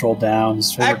 windows rolled down,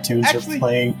 his favorite tunes actually- are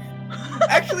playing.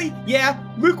 Actually, yeah,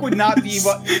 Luke would not be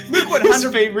what... Luke would His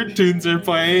 100%... favorite tunes are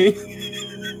playing.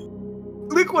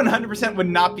 Luke 100% would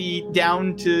not be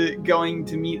down to going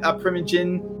to meet a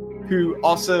Primogen who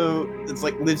also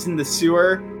lives in the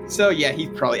sewer. So yeah, he's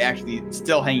probably actually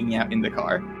still hanging out in the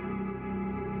car.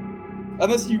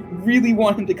 Unless you really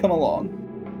want him to come along.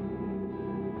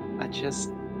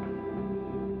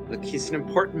 Look, he's an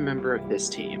important member of this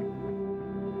team.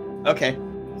 Okay.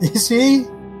 Is he?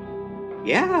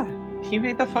 Yeah, he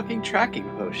made the fucking tracking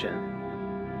potion.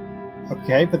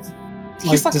 Okay, but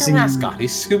He's like does a he- mascot.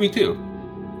 He's Scooby-Doo.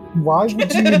 Why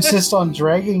would you insist on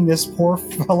dragging this poor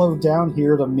fellow down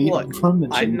here to meet Look, Primogen?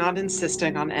 I'm not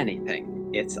insisting on anything.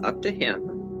 It's up to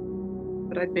him.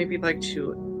 But I'd maybe like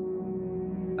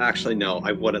to... Actually, no,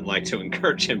 I wouldn't like to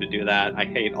encourage him to do that. I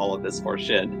hate all of this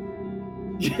horseshit.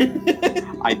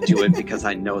 I do it because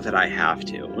I know that I have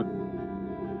to.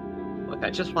 Look, I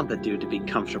just want the dude to be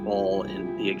comfortable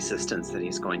in the existence that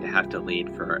he's going to have to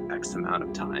lead for X amount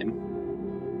of time.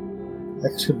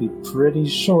 That could be pretty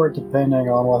short depending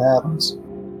on what happens.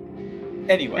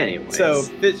 Anyway, Anyways. so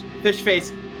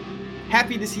Fishface,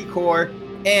 happy to see Core,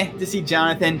 to see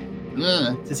Jonathan,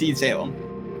 to see Salem.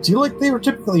 Do you like they were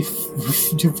typically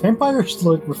do vampires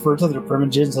refer to their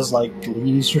Primogens as like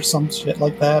liege or some shit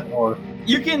like that, or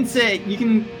You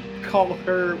can call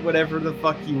her whatever the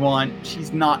fuck you want.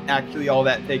 She's not actually all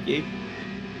that picky.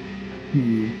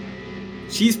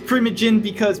 She's Primogen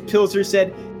because Pilser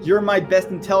said, "You're my best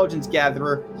intelligence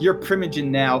gatherer. You're Primogen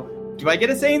now." Do I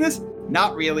get a say in this?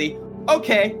 Not really.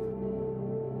 Okay.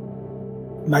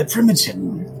 my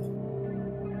Primogen?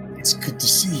 It's good to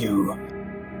see you.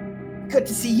 Good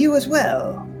to see you as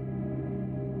well.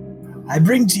 I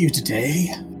bring to you today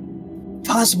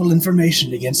possible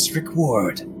information against Rick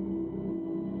Ward.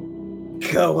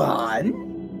 Go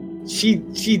on.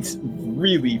 She's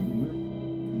really,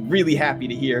 really happy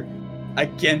to hear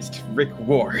against Rick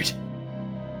Ward.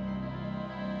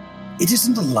 It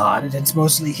isn't a lot, and it's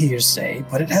mostly hearsay,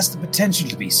 but it has the potential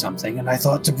to be something, and I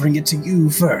thought to bring it to you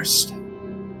first.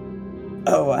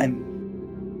 Oh, I'm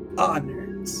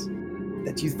honored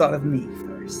that you thought of me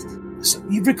first. So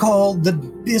you recall the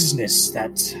business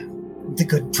that the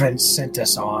good prince sent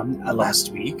us on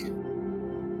last week?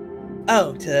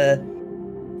 Oh, to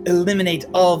eliminate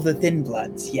all the thin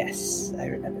bloods. Yes, I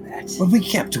remember that. Well, we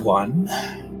kept one,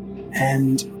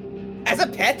 and As a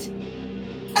pet?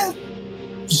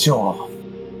 sure.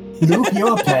 Luke,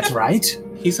 you're a pet, right?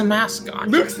 He's a mascot.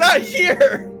 Luke's not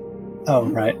here! Oh,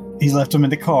 right. He left him in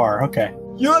the car. Okay.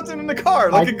 You left him in the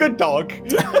car like a good dog.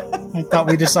 I thought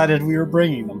we decided we were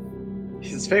bringing them.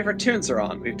 His favorite tunes are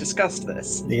on. We've discussed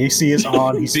this. The AC is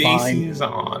on. He's The fine. AC is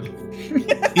on.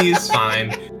 He is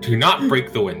fine. Do not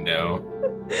break the window,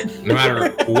 no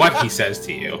matter what he says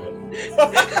to you.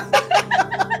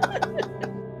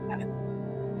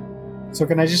 So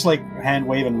can I just hand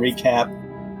wave and recap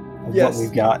of Yes. what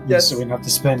we've got? Yes. So we don't have to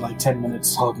spend 10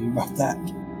 minutes talking about that.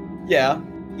 Yeah.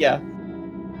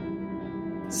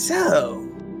 So,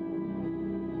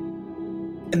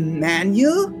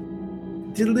 Emmanuel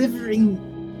delivering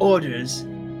orders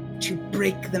to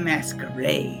break the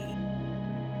masquerade.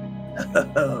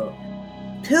 Oh,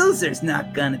 Pilzer's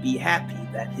not gonna be happy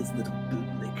that his little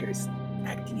bootlicker's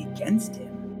acting against him.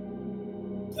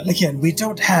 And again, we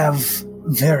don't have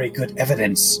very good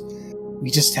evidence. We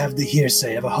just have the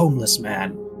hearsay of a homeless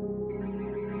man.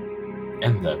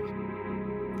 And the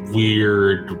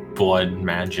weird blood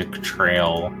magic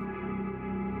trail.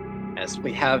 As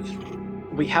we have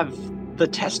the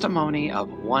testimony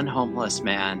of one homeless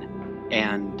man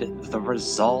and the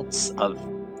results of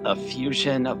a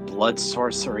fusion of blood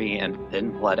sorcery and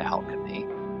thin blood alchemy.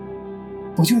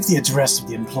 Would you have the address of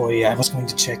the employee? I was going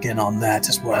to check in on that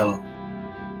as well.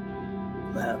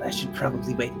 Well, I should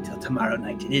probably wait until tomorrow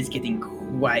night. It is getting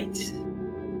quite...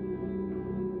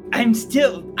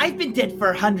 I've been dead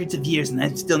for hundreds of years, and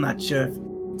I'm still not sure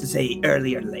to say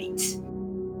early or late.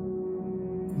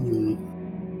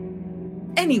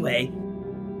 Anyway,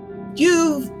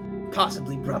 you've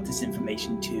possibly brought this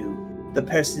information to the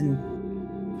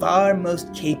person far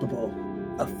most capable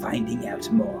of finding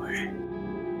out more.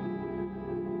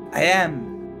 I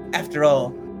am, after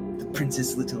all, the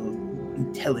prince's little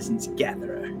intelligence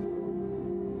gatherer.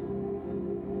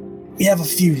 We have a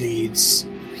few leads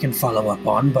we can follow up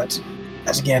on, but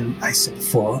as again I said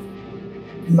before,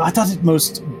 I thought it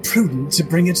most prudent to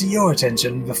bring it to your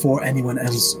attention before anyone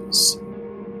else's.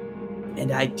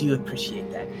 And I do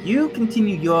appreciate that. You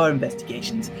continue your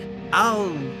investigations.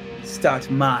 I'll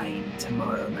start mine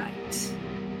tomorrow night.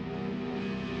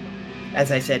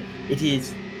 As I said, it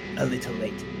is a little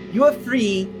late. You are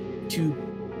free to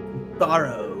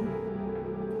borrow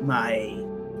my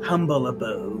humble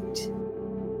abode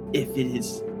if it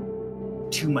is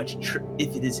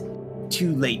if it is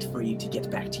too late for you to get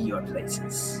back to your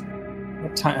places.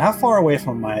 What time? How far away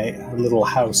from my little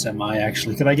house am I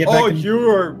actually? Could I get back?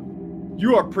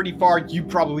 You are pretty far. You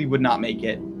probably would not make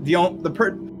it.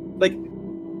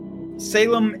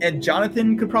 Salem and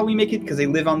Jonathan could probably make it because they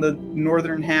live on the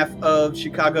northern half of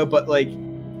Chicago, but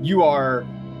you are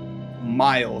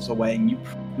miles away, and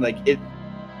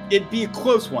it'd be a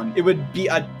close one. It would be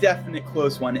a definite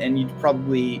close one, and you'd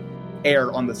probably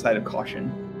err on the side of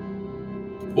caution.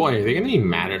 Boy, are they gonna be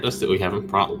mad at us that we haven't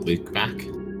brought Luke back?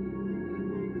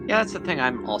 Yeah, that's the thing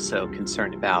I'm also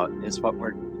concerned about, is what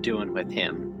we're doing with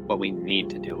him, what we need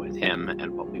to do with him,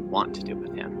 and what we want to do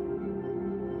with him.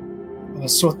 We'll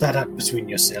sort that out between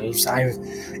yourselves.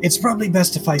 It's probably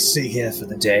best if I stay here for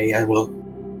the day. I will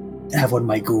have one of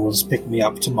my ghouls pick me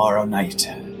up tomorrow night.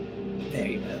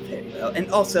 Very well, very well. And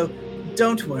also,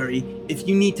 don't worry, if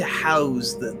you need to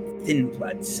house the thin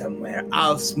blood somewhere,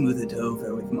 I'll smooth it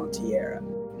over with Montanero.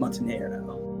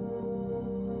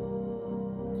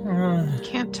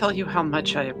 Can't tell you how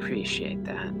much I appreciate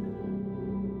that.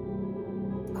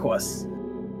 Of course,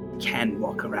 can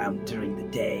walk around during the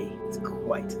day. It's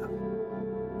quite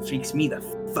freaks me the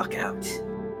fuck out.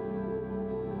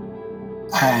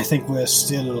 I think we're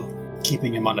still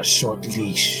keeping him on a short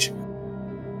leash.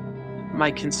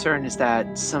 My concern is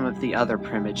that some of the other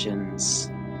Primogens,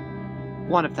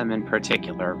 one of them in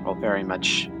particular, will very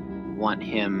much want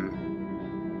him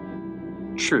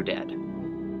true dead.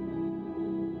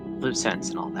 Loose ends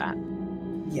and all that.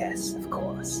 Yes, of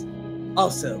course.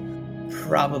 Also,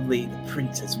 probably the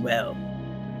prince as well.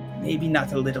 Maybe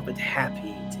not a little bit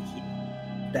happy to hear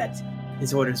that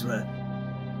his orders were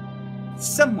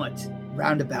somewhat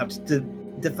roundabout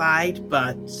divide,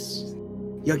 but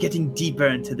you're getting deeper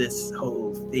into this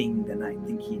whole thing than I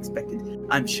think he expected.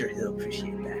 I'm sure he'll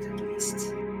appreciate that, at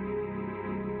least.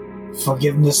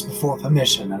 Forgiveness before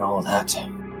permission and all that.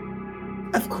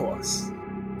 Of course.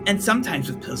 And sometimes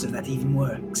with Pilzer that even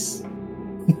works.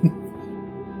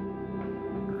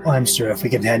 Well, I'm sure if we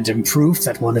can hand him proof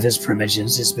that one of his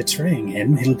Primogens is betraying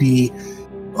him, he'll be,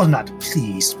 well, not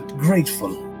pleased, but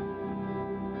grateful.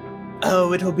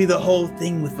 Oh, it'll be the whole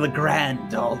thing with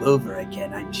Legrand all over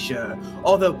again, I'm sure.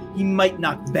 Although he might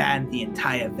not ban the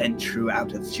entire Ventrue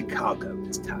out of Chicago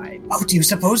this time. Oh, do you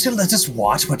suppose he'll let us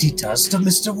watch what he does to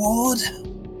Mr. Ward?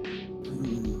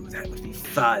 Ooh, that would be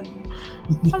fun.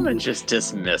 I'm gonna just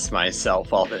dismiss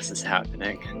myself while this is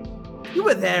happening. You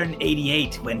were there in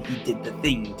 88 when he did the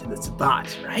thing to the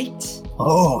Sabbat, right?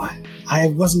 Oh, I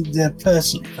wasn't there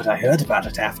personally, but I heard about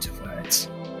it afterwards.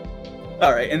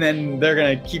 All right, and then they're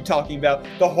going to keep talking about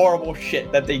the horrible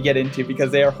shit that they get into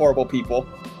because they are horrible people.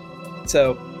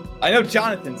 So, I know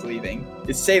Jonathan's leaving.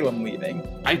 Is Salem leaving?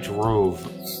 I drove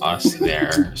us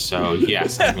there, so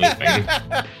yes, I'm leaving.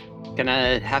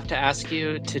 Gonna have to ask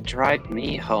you to drive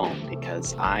me home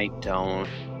because I don't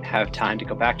have time to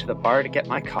go back to the bar to get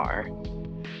my car.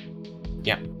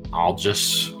 I'll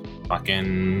just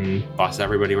fucking bus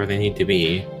everybody where they need to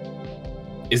be.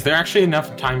 Is there actually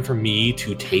enough time for me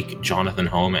to take Jonathan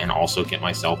home and also get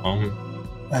myself home?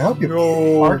 I hope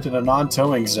you're parked in a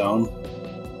non-towing zone.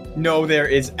 No, there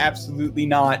is absolutely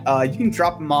not. You can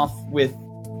drop him off with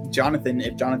Jonathan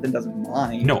if Jonathan doesn't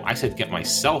mind. No, I said get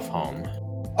myself home.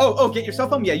 Oh, get yourself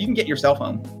home? Yeah, you can get yourself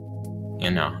home.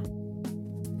 You know.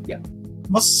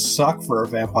 Must suck for a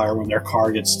vampire when their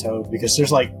car gets towed, because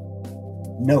there's like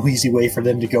no easy way for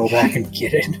them to go back and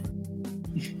get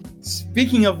in.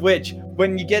 Speaking of which,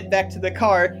 when you get back to the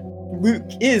car, Luke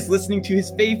is listening to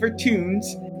his favorite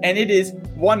tunes, and it is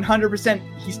 100%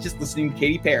 he's just listening to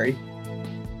Katy Perry.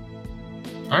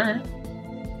 Alright.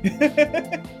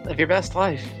 Live your best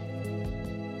life.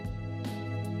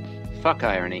 Fuck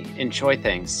irony. Enjoy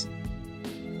things.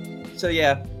 So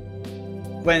yeah,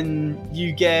 when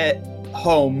you get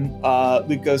home,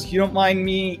 Luke goes, "You don't mind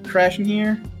me crashing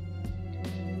here?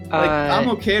 Like, I'm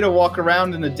okay to walk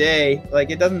around in a day. Like,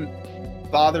 it doesn't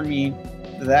bother me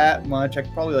that much. I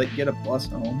could probably, like, get a bus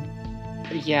home."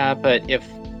 Yeah, but if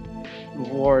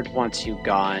Ward wants you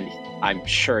gone, I'm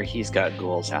sure he's got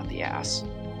ghouls out the ass.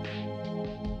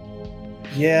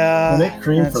 Yeah. We'll make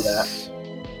cream for that.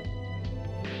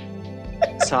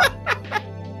 So,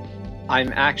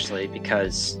 I'm actually,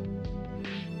 because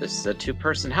this is a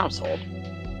two-person household,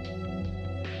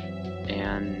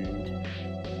 and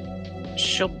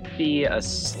she'll be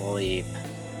asleep,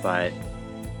 but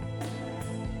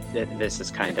this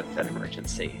is kind of an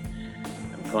emergency.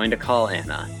 I'm going to call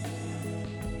Anna.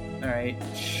 Alright,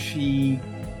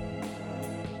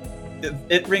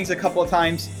 it rings a couple of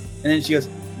times, and then she goes,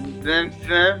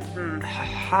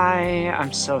 Hi,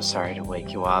 I'm so sorry to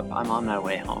wake you up. I'm on my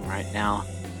way home right now.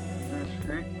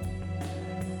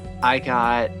 I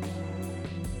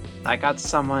got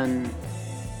someone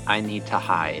I need to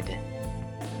hide.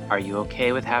 Are you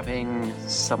okay with having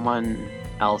someone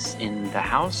else in the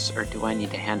house, or do I need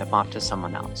to hand him off to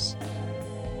someone else?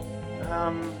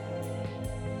 I'm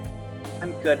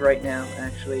good right now,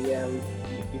 actually. Yeah, you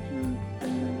can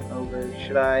bring them over.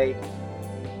 Should I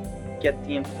get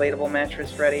the inflatable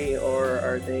mattress ready, or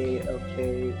are they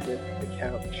okay with the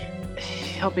couch?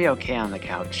 He'll be okay on the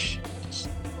couch.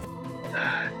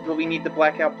 Will we need the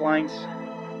blackout blinds?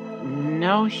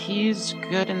 No, he's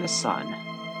good in the sun.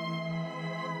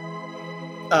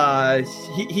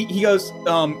 He goes,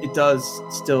 it does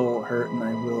still hurt, and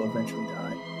I will eventually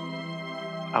die.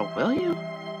 Oh, will you?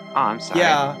 Oh, I'm sorry.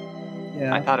 Yeah.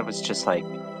 I thought it was just like...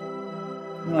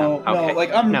 No, okay.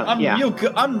 like I'm yeah. real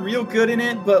good. I'm real good in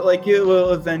it, but like it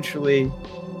will eventually.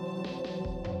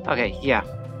 Okay, yeah,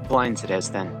 blinds it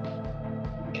is then.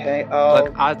 Okay, I'll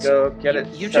Look, go get it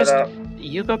set up.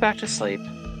 You go back to sleep.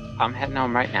 I'm heading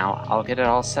home right now. I'll get it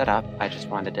all set up. I just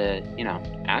wanted to,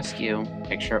 ask you,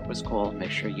 make sure it was cool, make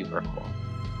sure you were cool.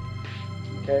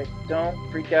 Okay, don't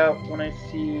freak out when I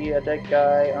see a dead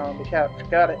guy on the couch.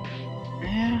 Got it.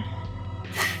 Yeah.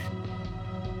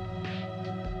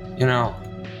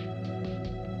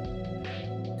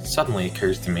 Suddenly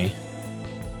occurs to me,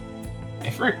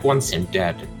 if Rick wants him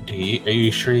dead, are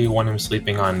you sure you want him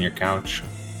sleeping on your couch?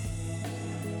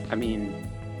 I mean...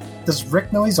 Does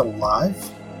Rick know he's alive?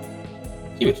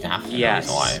 He would have to know he's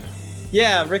alive.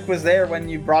 Yeah, Rick was there when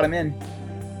you brought him in.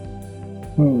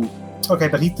 Okay,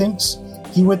 but he thinks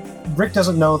he would... Rick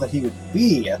doesn't know that he would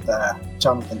be at the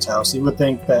Jonathan's house. He would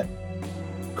think that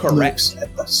Correct. Luke's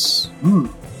at this.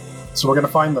 So we're gonna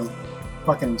find the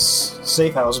fucking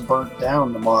safe house burnt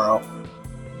down tomorrow.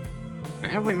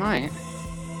 Yeah, we might.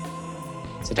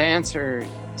 So to answer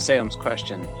Salem's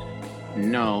question,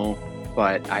 no,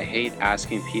 but I hate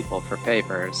asking people for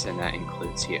favors, and that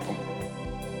includes you.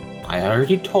 I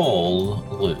already told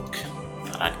Luke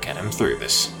that I'd get him through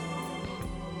this.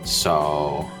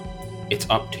 So, it's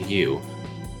up to you.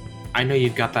 I know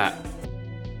you've got that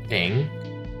thing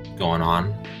going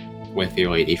on with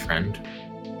your lady friend.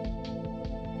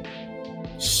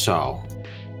 So,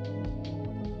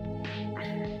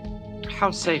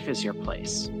 how safe is your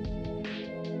place?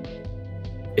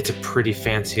 It's a pretty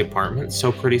fancy apartment,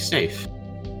 so pretty safe.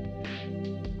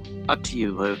 Up to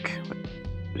you, Luke.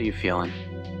 What are you feeling?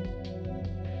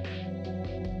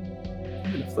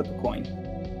 I'm gonna flip a coin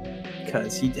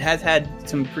because he has had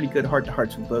some pretty good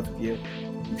heart-to-hearts with both of you.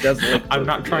 He does like I'm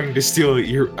not trying to steal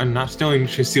I'm not stealing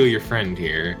to steal your friend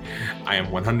here. I am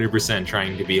 100%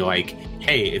 trying to be like,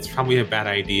 hey, it's probably a bad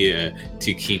idea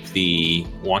to keep the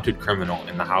wanted criminal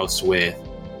in the house with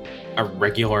a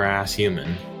regular ass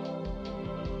human.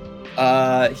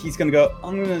 He's gonna go,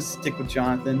 I'm gonna stick with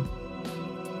Jonathan.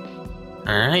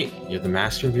 Alright, you're the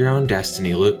master of your own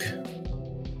destiny, Luke.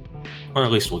 Or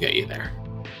at least we'll get you there.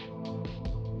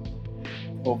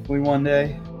 Hopefully one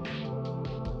day.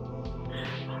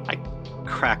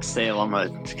 Crack Salem a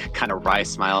kind of wry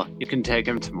smile. You can take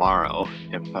him tomorrow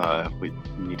if we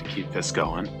need to keep this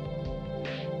going.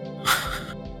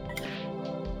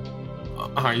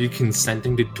 Are you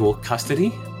consenting to dual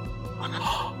custody?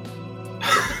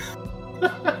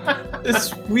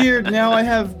 It's weird. Now I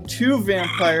have 2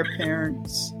 vampire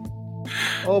parents.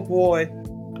 Oh boy.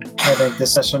 I think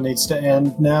this session needs to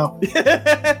end now.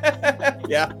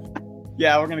 Yeah.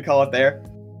 Yeah, we're gonna call it there.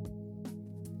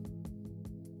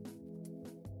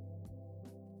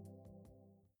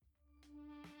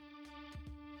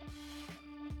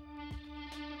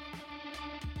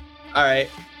 All right,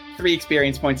 3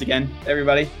 experience points again,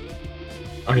 everybody.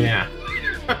 Oh yeah.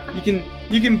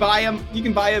 You can buy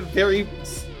a very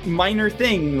minor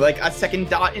thing like a second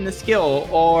dot in a skill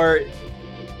or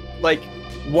like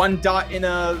 1 dot in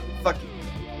a fucking.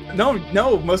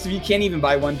 No, most of you can't even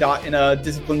buy 1 dot in a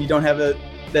discipline you don't have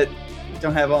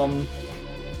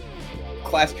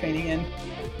class training in.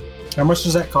 How much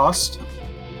does that cost?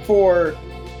 For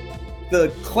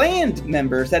the clanned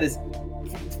members, that is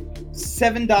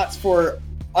 7 dots for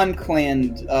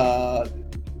unclanned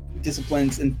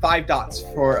disciplines and 5 dots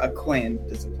for a clan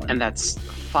discipline. And that's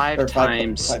 5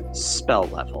 times spell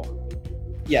level.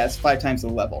 Yeah, it's 5 times the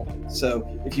level. So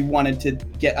if you wanted to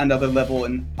get another level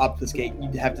in Obfuscate,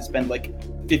 you'd have to spend like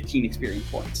 15 experience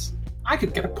points. I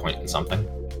could get a point in something.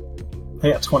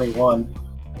 I got 21.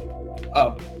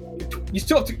 Oh, you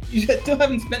still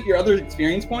haven't spent your other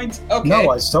experience points? Okay. No,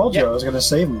 I told you Yep. I was going to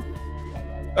save them.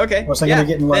 Okay. I was thinking of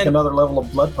getting like then- another level of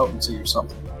blood potency or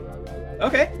something.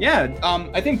 Okay, yeah.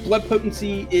 I think blood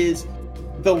potency is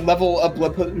the level of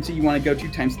blood potency you want to go to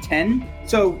times 10.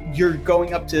 So you're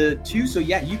going up to 2. So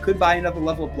yeah, you could buy another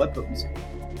level of blood potency.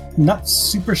 Not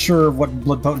super sure what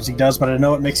blood potency does, but I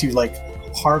know it makes you like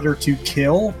harder to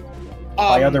kill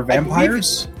by other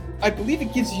vampires. I believe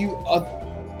it gives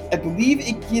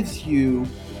you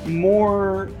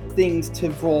more things to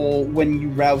roll when you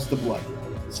rouse the blood.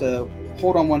 So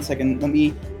hold on 1 second. Let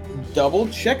me double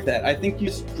check that. I think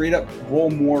you straight up roll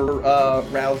more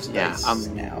roused dice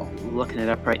now. Looking it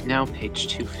up right now, page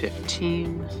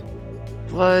 215.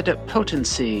 Blood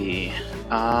potency.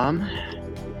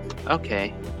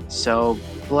 Okay. So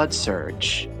blood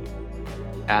surge.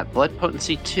 At blood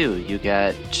potency 2, you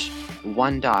get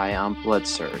 1 die on blood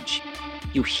surge.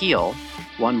 You heal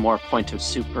 1 more point of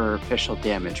superficial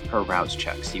damage per rouse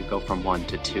check, so you go from 1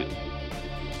 to 2.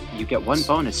 You get 1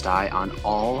 bonus die on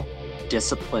all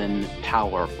discipline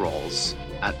power rolls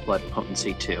at blood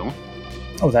potency 2.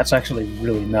 Oh, that's actually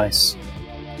really nice.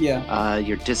 Yeah.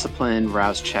 Your discipline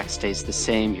rouse check stays the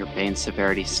same, your bane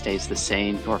severity stays the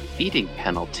same, your feeding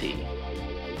penalty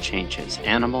changes.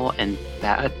 Animal and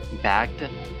bagged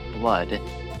blood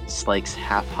slakes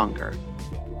half hunger.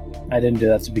 I didn't do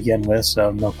that to begin with,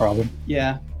 so no problem.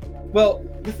 Yeah. Well,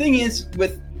 the thing is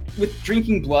with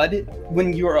drinking blood,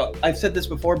 when you're I've said this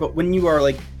before, but when you are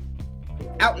like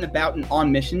out and about and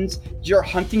on missions, your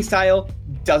hunting style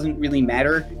doesn't really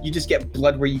matter. You just get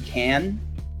blood where you can.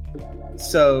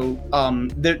 So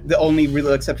the only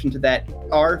real exception to that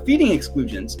are feeding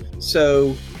exclusions.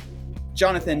 So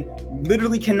Jonathan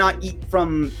literally cannot eat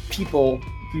from people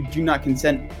who do not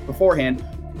consent beforehand,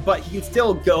 but he can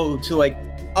still go to like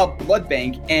a blood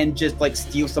bank and just like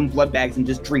steal some blood bags and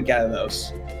just drink out of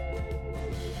those.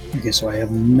 Okay, so I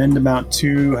have mend amount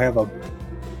 2. I have a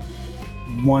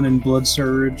 1 in blood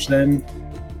surge then.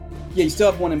 Yeah, you still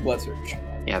have 1 in blood surge.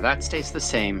 Yeah, that stays the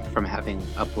same from having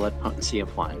a blood potency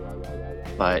of 1.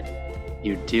 But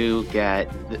you do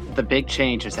get... The big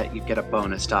change is that you get a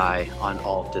bonus die on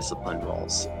all discipline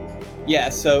rolls. Yeah,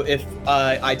 so if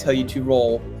I tell you to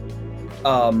roll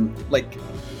like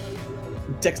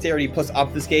dexterity plus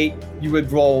obfuscate, you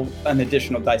would roll an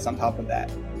additional dice on top of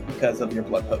that because of your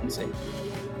blood potency.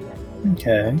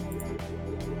 Okay.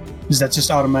 Is that just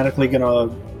automatically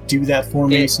gonna do that for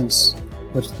me since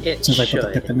I put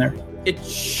the pip in there? It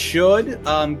should.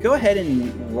 Go ahead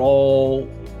and roll.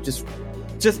 Just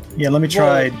yeah. Let me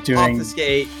try doing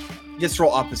obfuscate. Just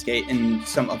roll obfuscate and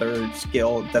some other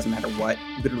skill. Doesn't matter what.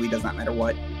 Literally does not matter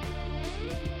what.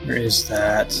 Where is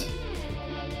that?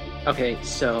 Okay,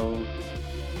 so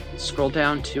scroll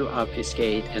down to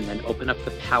obfuscate and then open up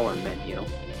the power menu.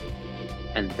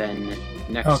 And then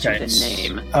next to the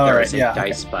name, there is a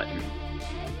dice button.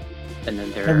 And then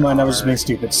there Never mind, I was just being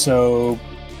stupid. So,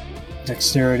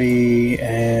 dexterity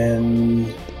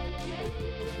and...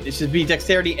 It should be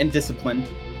dexterity and discipline.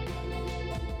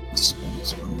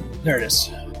 There it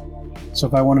is. So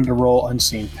if I wanted to roll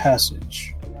Unseen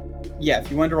Passage... Yeah,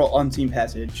 if you wanted to roll Unseen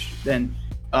Passage, then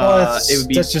it would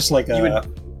be... That's just like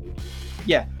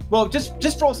Yeah, Well,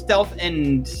 just roll stealth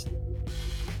and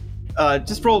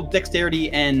just roll dexterity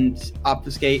and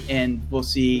obfuscate, and we'll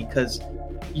see. Because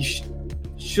you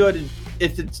should,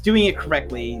 if it's doing it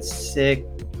correctly,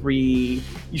 3.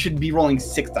 You should be rolling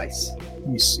 6 dice. Let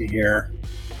me see here.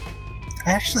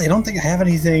 Actually, I don't think I have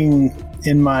anything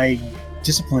in my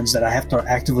disciplines that I have to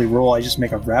actively roll. I just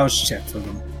make a rouse check for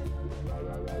them.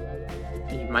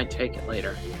 You might take it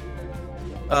later.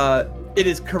 It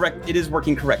is correct. It is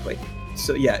working correctly.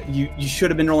 So yeah, you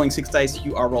should have been rolling 6 dice.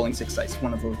 You are rolling 6 dice.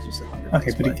 One of those is 100.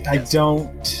 Okay, but I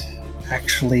don't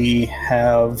actually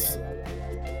have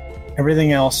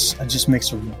everything else. I just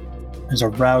makes as a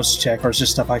rouse check, or it's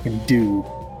just stuff I can do.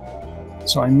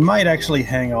 So I might actually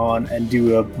hang on and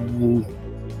do a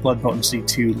blood potency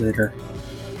 2 later.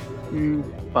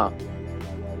 Well,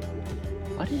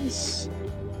 what is?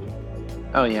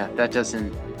 Oh yeah, that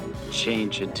doesn't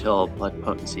change until blood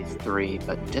potency 3,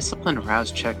 but discipline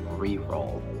rouse check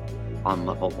reroll on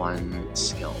level 1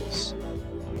 skills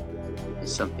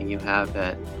is something you have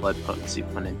at blood potency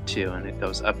 1 and 2, and it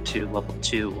goes up to level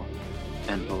 2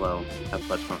 and below at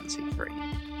blood potency 3.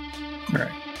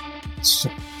 Alright. So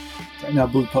right now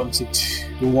blood potency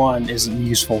 1 isn't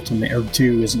useful to me, or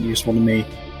 2 isn't useful to me.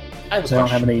 I have a So I don't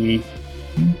have question.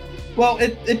 any. Well,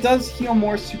 it does heal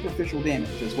more superficial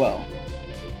damage as well.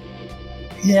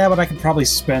 Yeah, but I could probably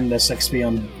spend this XP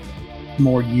on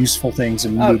more useful things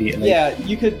immediately. Yeah,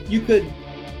 you could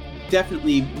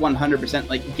definitely 100%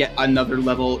 like get another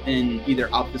level in either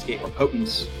obfuscate or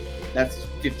potence. That's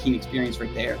 15 experience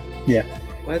right there.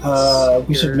 What's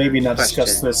We should your maybe not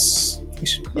discuss question? this. We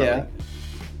should Yeah.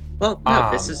 Well, no,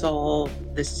 this is all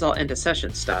end of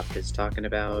session stuff. It's talking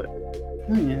about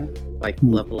Oh, yeah. like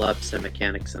Hmm. level ups and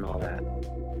mechanics and all that.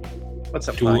 What's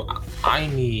up, Do Mike? I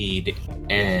need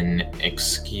an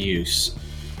excuse?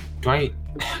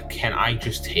 Can I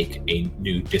just take a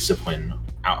new discipline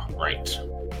outright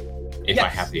if I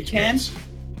Yes, have the you can. experience?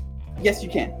 Yes, you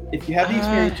can. If you have the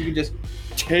experience, you can just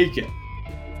take it.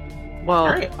 Well,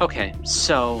 Alright. okay,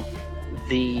 so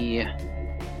the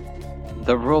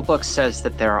rulebook says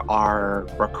that there are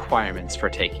requirements for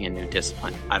taking a new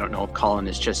discipline. I don't know if Colin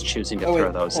is just choosing to Oh, wait,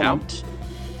 throw those hold on. out,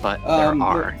 but there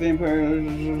are. Vampire.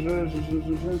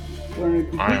 Learn a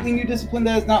completely new discipline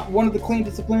that is not one of the claimed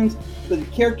disciplines, but the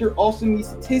character also needs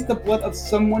to taste the blood of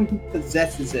someone who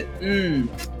possesses it.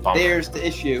 Bummer. There's the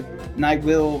issue, and I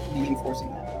will be enforcing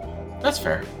that. That's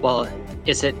fair. Well,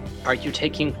 are you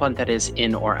taking one that is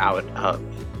in or out of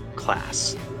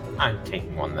class? I'm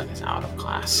taking one that is out of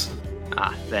class.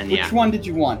 Then yeah. Which one did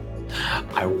you want?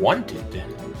 I wanted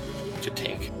to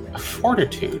take a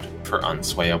fortitude for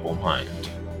unswayable mind.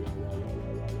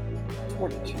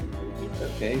 Fortitude.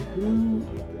 Okay, who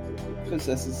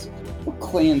possesses? What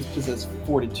clans possess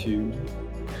fortitude?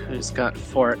 Who's got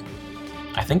fort?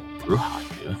 I think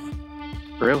Bruja do.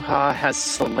 Bruja has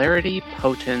celerity,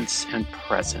 potence, and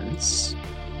presence.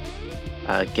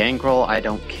 Gangrel, I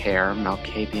don't care.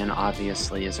 Malkavian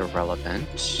obviously is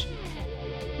irrelevant.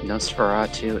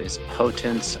 Nosferatu is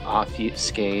potence,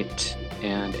 obfuscate,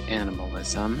 and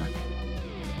animalism.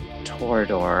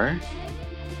 Torador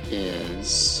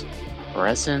is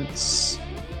presence,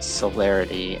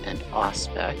 celerity, and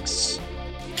auspex.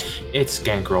 It's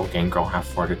Gangrel. Gangrel have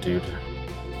fortitude.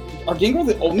 Are Gangrel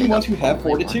the only ones who have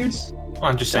Only fortitude? ones. Well,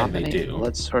 I'm just saying they Dominate, do.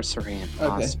 blood sorcery, and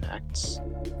Okay.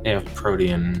 auspex. They have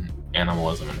Protean,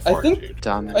 animalism, and I think- fortitude.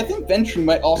 Dominate. I think Ventru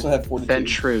might also have fortitude.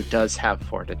 Ventru does have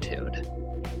fortitude.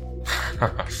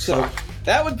 So Fuck.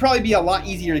 that would probably be a lot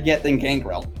easier to get than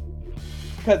Gangrel.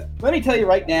 Because let me tell you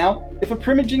right now, if a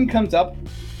Primogen comes up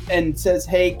and says,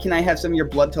 "Hey, can I have some of your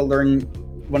blood to learn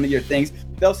one of your things?"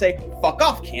 they'll say, "Fuck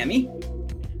off, Cammy."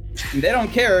 And they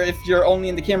don't care if you're only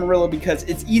in the Camarilla because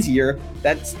it's easier.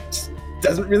 That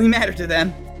doesn't really matter to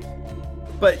them.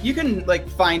 But you can like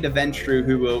find a Ventru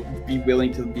who will be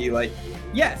willing to be like,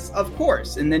 "Yes, of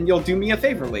course," and then you'll do me a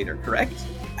favor later, correct?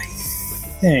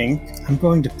 I think I'm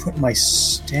going to put my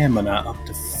stamina up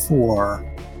to 4,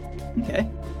 Okay.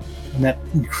 and that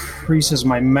increases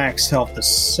my max health to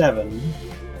 7.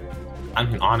 I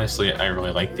mean, honestly, I really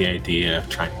like the idea of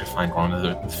trying to find one of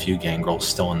the few Gangrels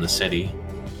still in the city.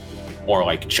 Or,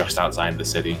 like, just outside the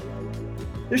city.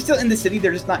 They're still in the city,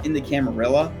 they're just not in the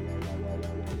Camarilla.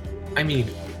 I mean,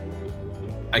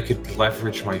 I could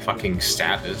leverage my fucking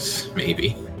status,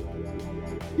 maybe.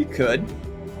 You could.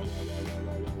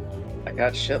 I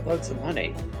got shitloads of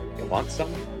money. You want some?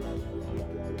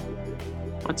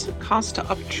 What's it cost to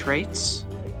up traits?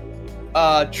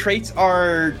 Traits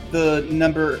are the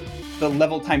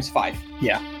level times 5.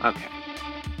 Okay.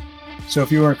 So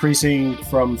if you were increasing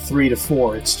from 3 to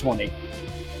 4, it's 20.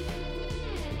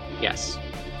 Yes.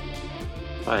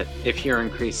 But if you're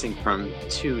increasing from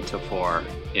 2 to 4,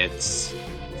 it's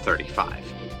 35.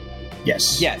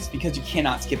 Yes. Yes, because you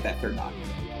cannot skip that third knock.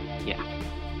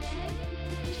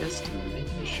 Just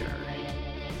making sure.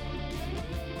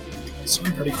 It's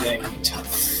pretty dang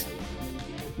tough.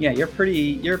 Yeah, you're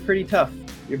pretty tough.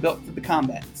 You're built for the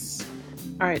combats.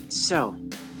 Alright, so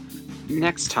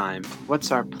next time,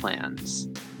 what's our plans?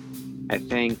 I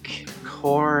think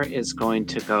Core is going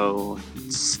to go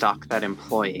stalk that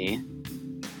employee,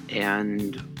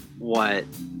 and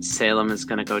Salem is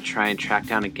going to go try and track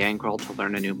down a gangrel to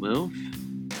learn a new move.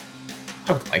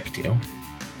 I would like to.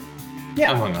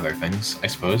 Yeah. Among other things, I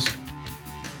suppose.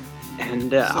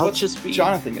 And So I'll what's just be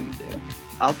Jonathan gonna do?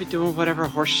 I'll be doing whatever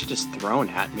horse shit is thrown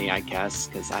at me, I guess,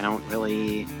 because I don't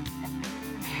really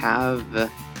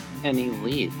have any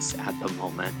leads at the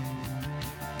moment.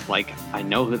 Like, I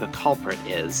know who the culprit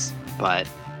is, but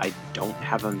I don't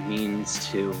have a means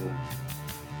to,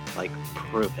 like,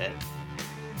 prove it.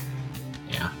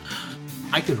 Yeah.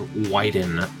 I could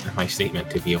widen my statement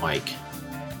to be like,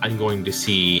 I'm going to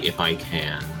see if I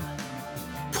can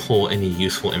pull any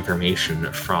useful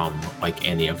information from, like,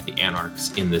 any of the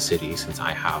Anarchs in the city, since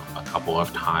I have a couple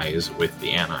of ties with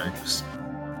the Anarchs.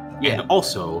 Yeah. And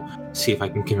also, see if I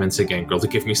can convince a gangrel to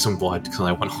give me some blood, because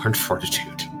I want hard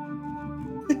fortitude.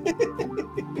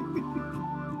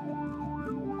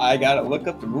 I gotta look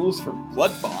up the rules for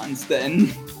blood bonds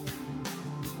then.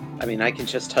 I mean, I can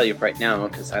just tell you right now,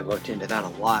 because I looked into that a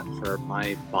lot for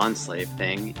my bond slave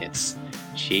thing.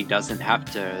 She doesn't have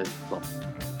to. Well,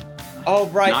 Oh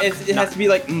right, Not- it has not- to be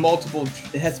like multiple.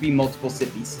 It has to be multiple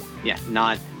cities. yeah,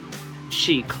 not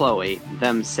she, Chloe,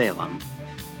 them, Salem.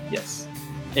 Yes.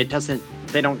 It doesn't.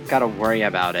 They don't gotta worry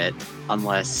about it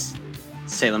unless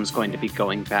Salem's going to be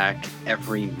going back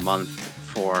every month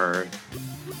for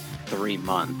 3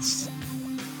 months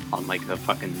on, like, the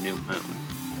fucking new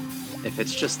moon. If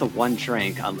it's just the one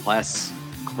drink, unless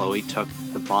Chloe took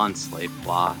the bond slave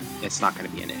law, it's not going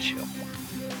to be an issue.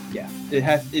 Yeah. It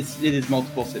is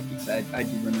multiple cities. I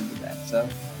do remember that. So.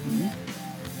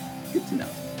 Good to know.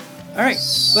 All right.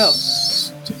 Well,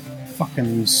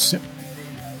 Fucking.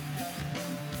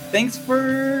 thanks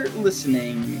for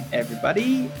listening,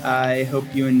 everybody. I hope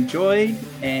you enjoyed,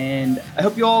 and I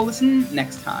hope you all listen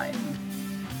next time.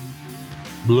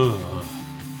 Blah.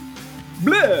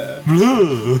 Blah!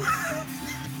 Blah.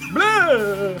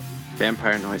 Blah!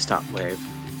 Vampire noise.wave.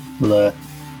 Bleh.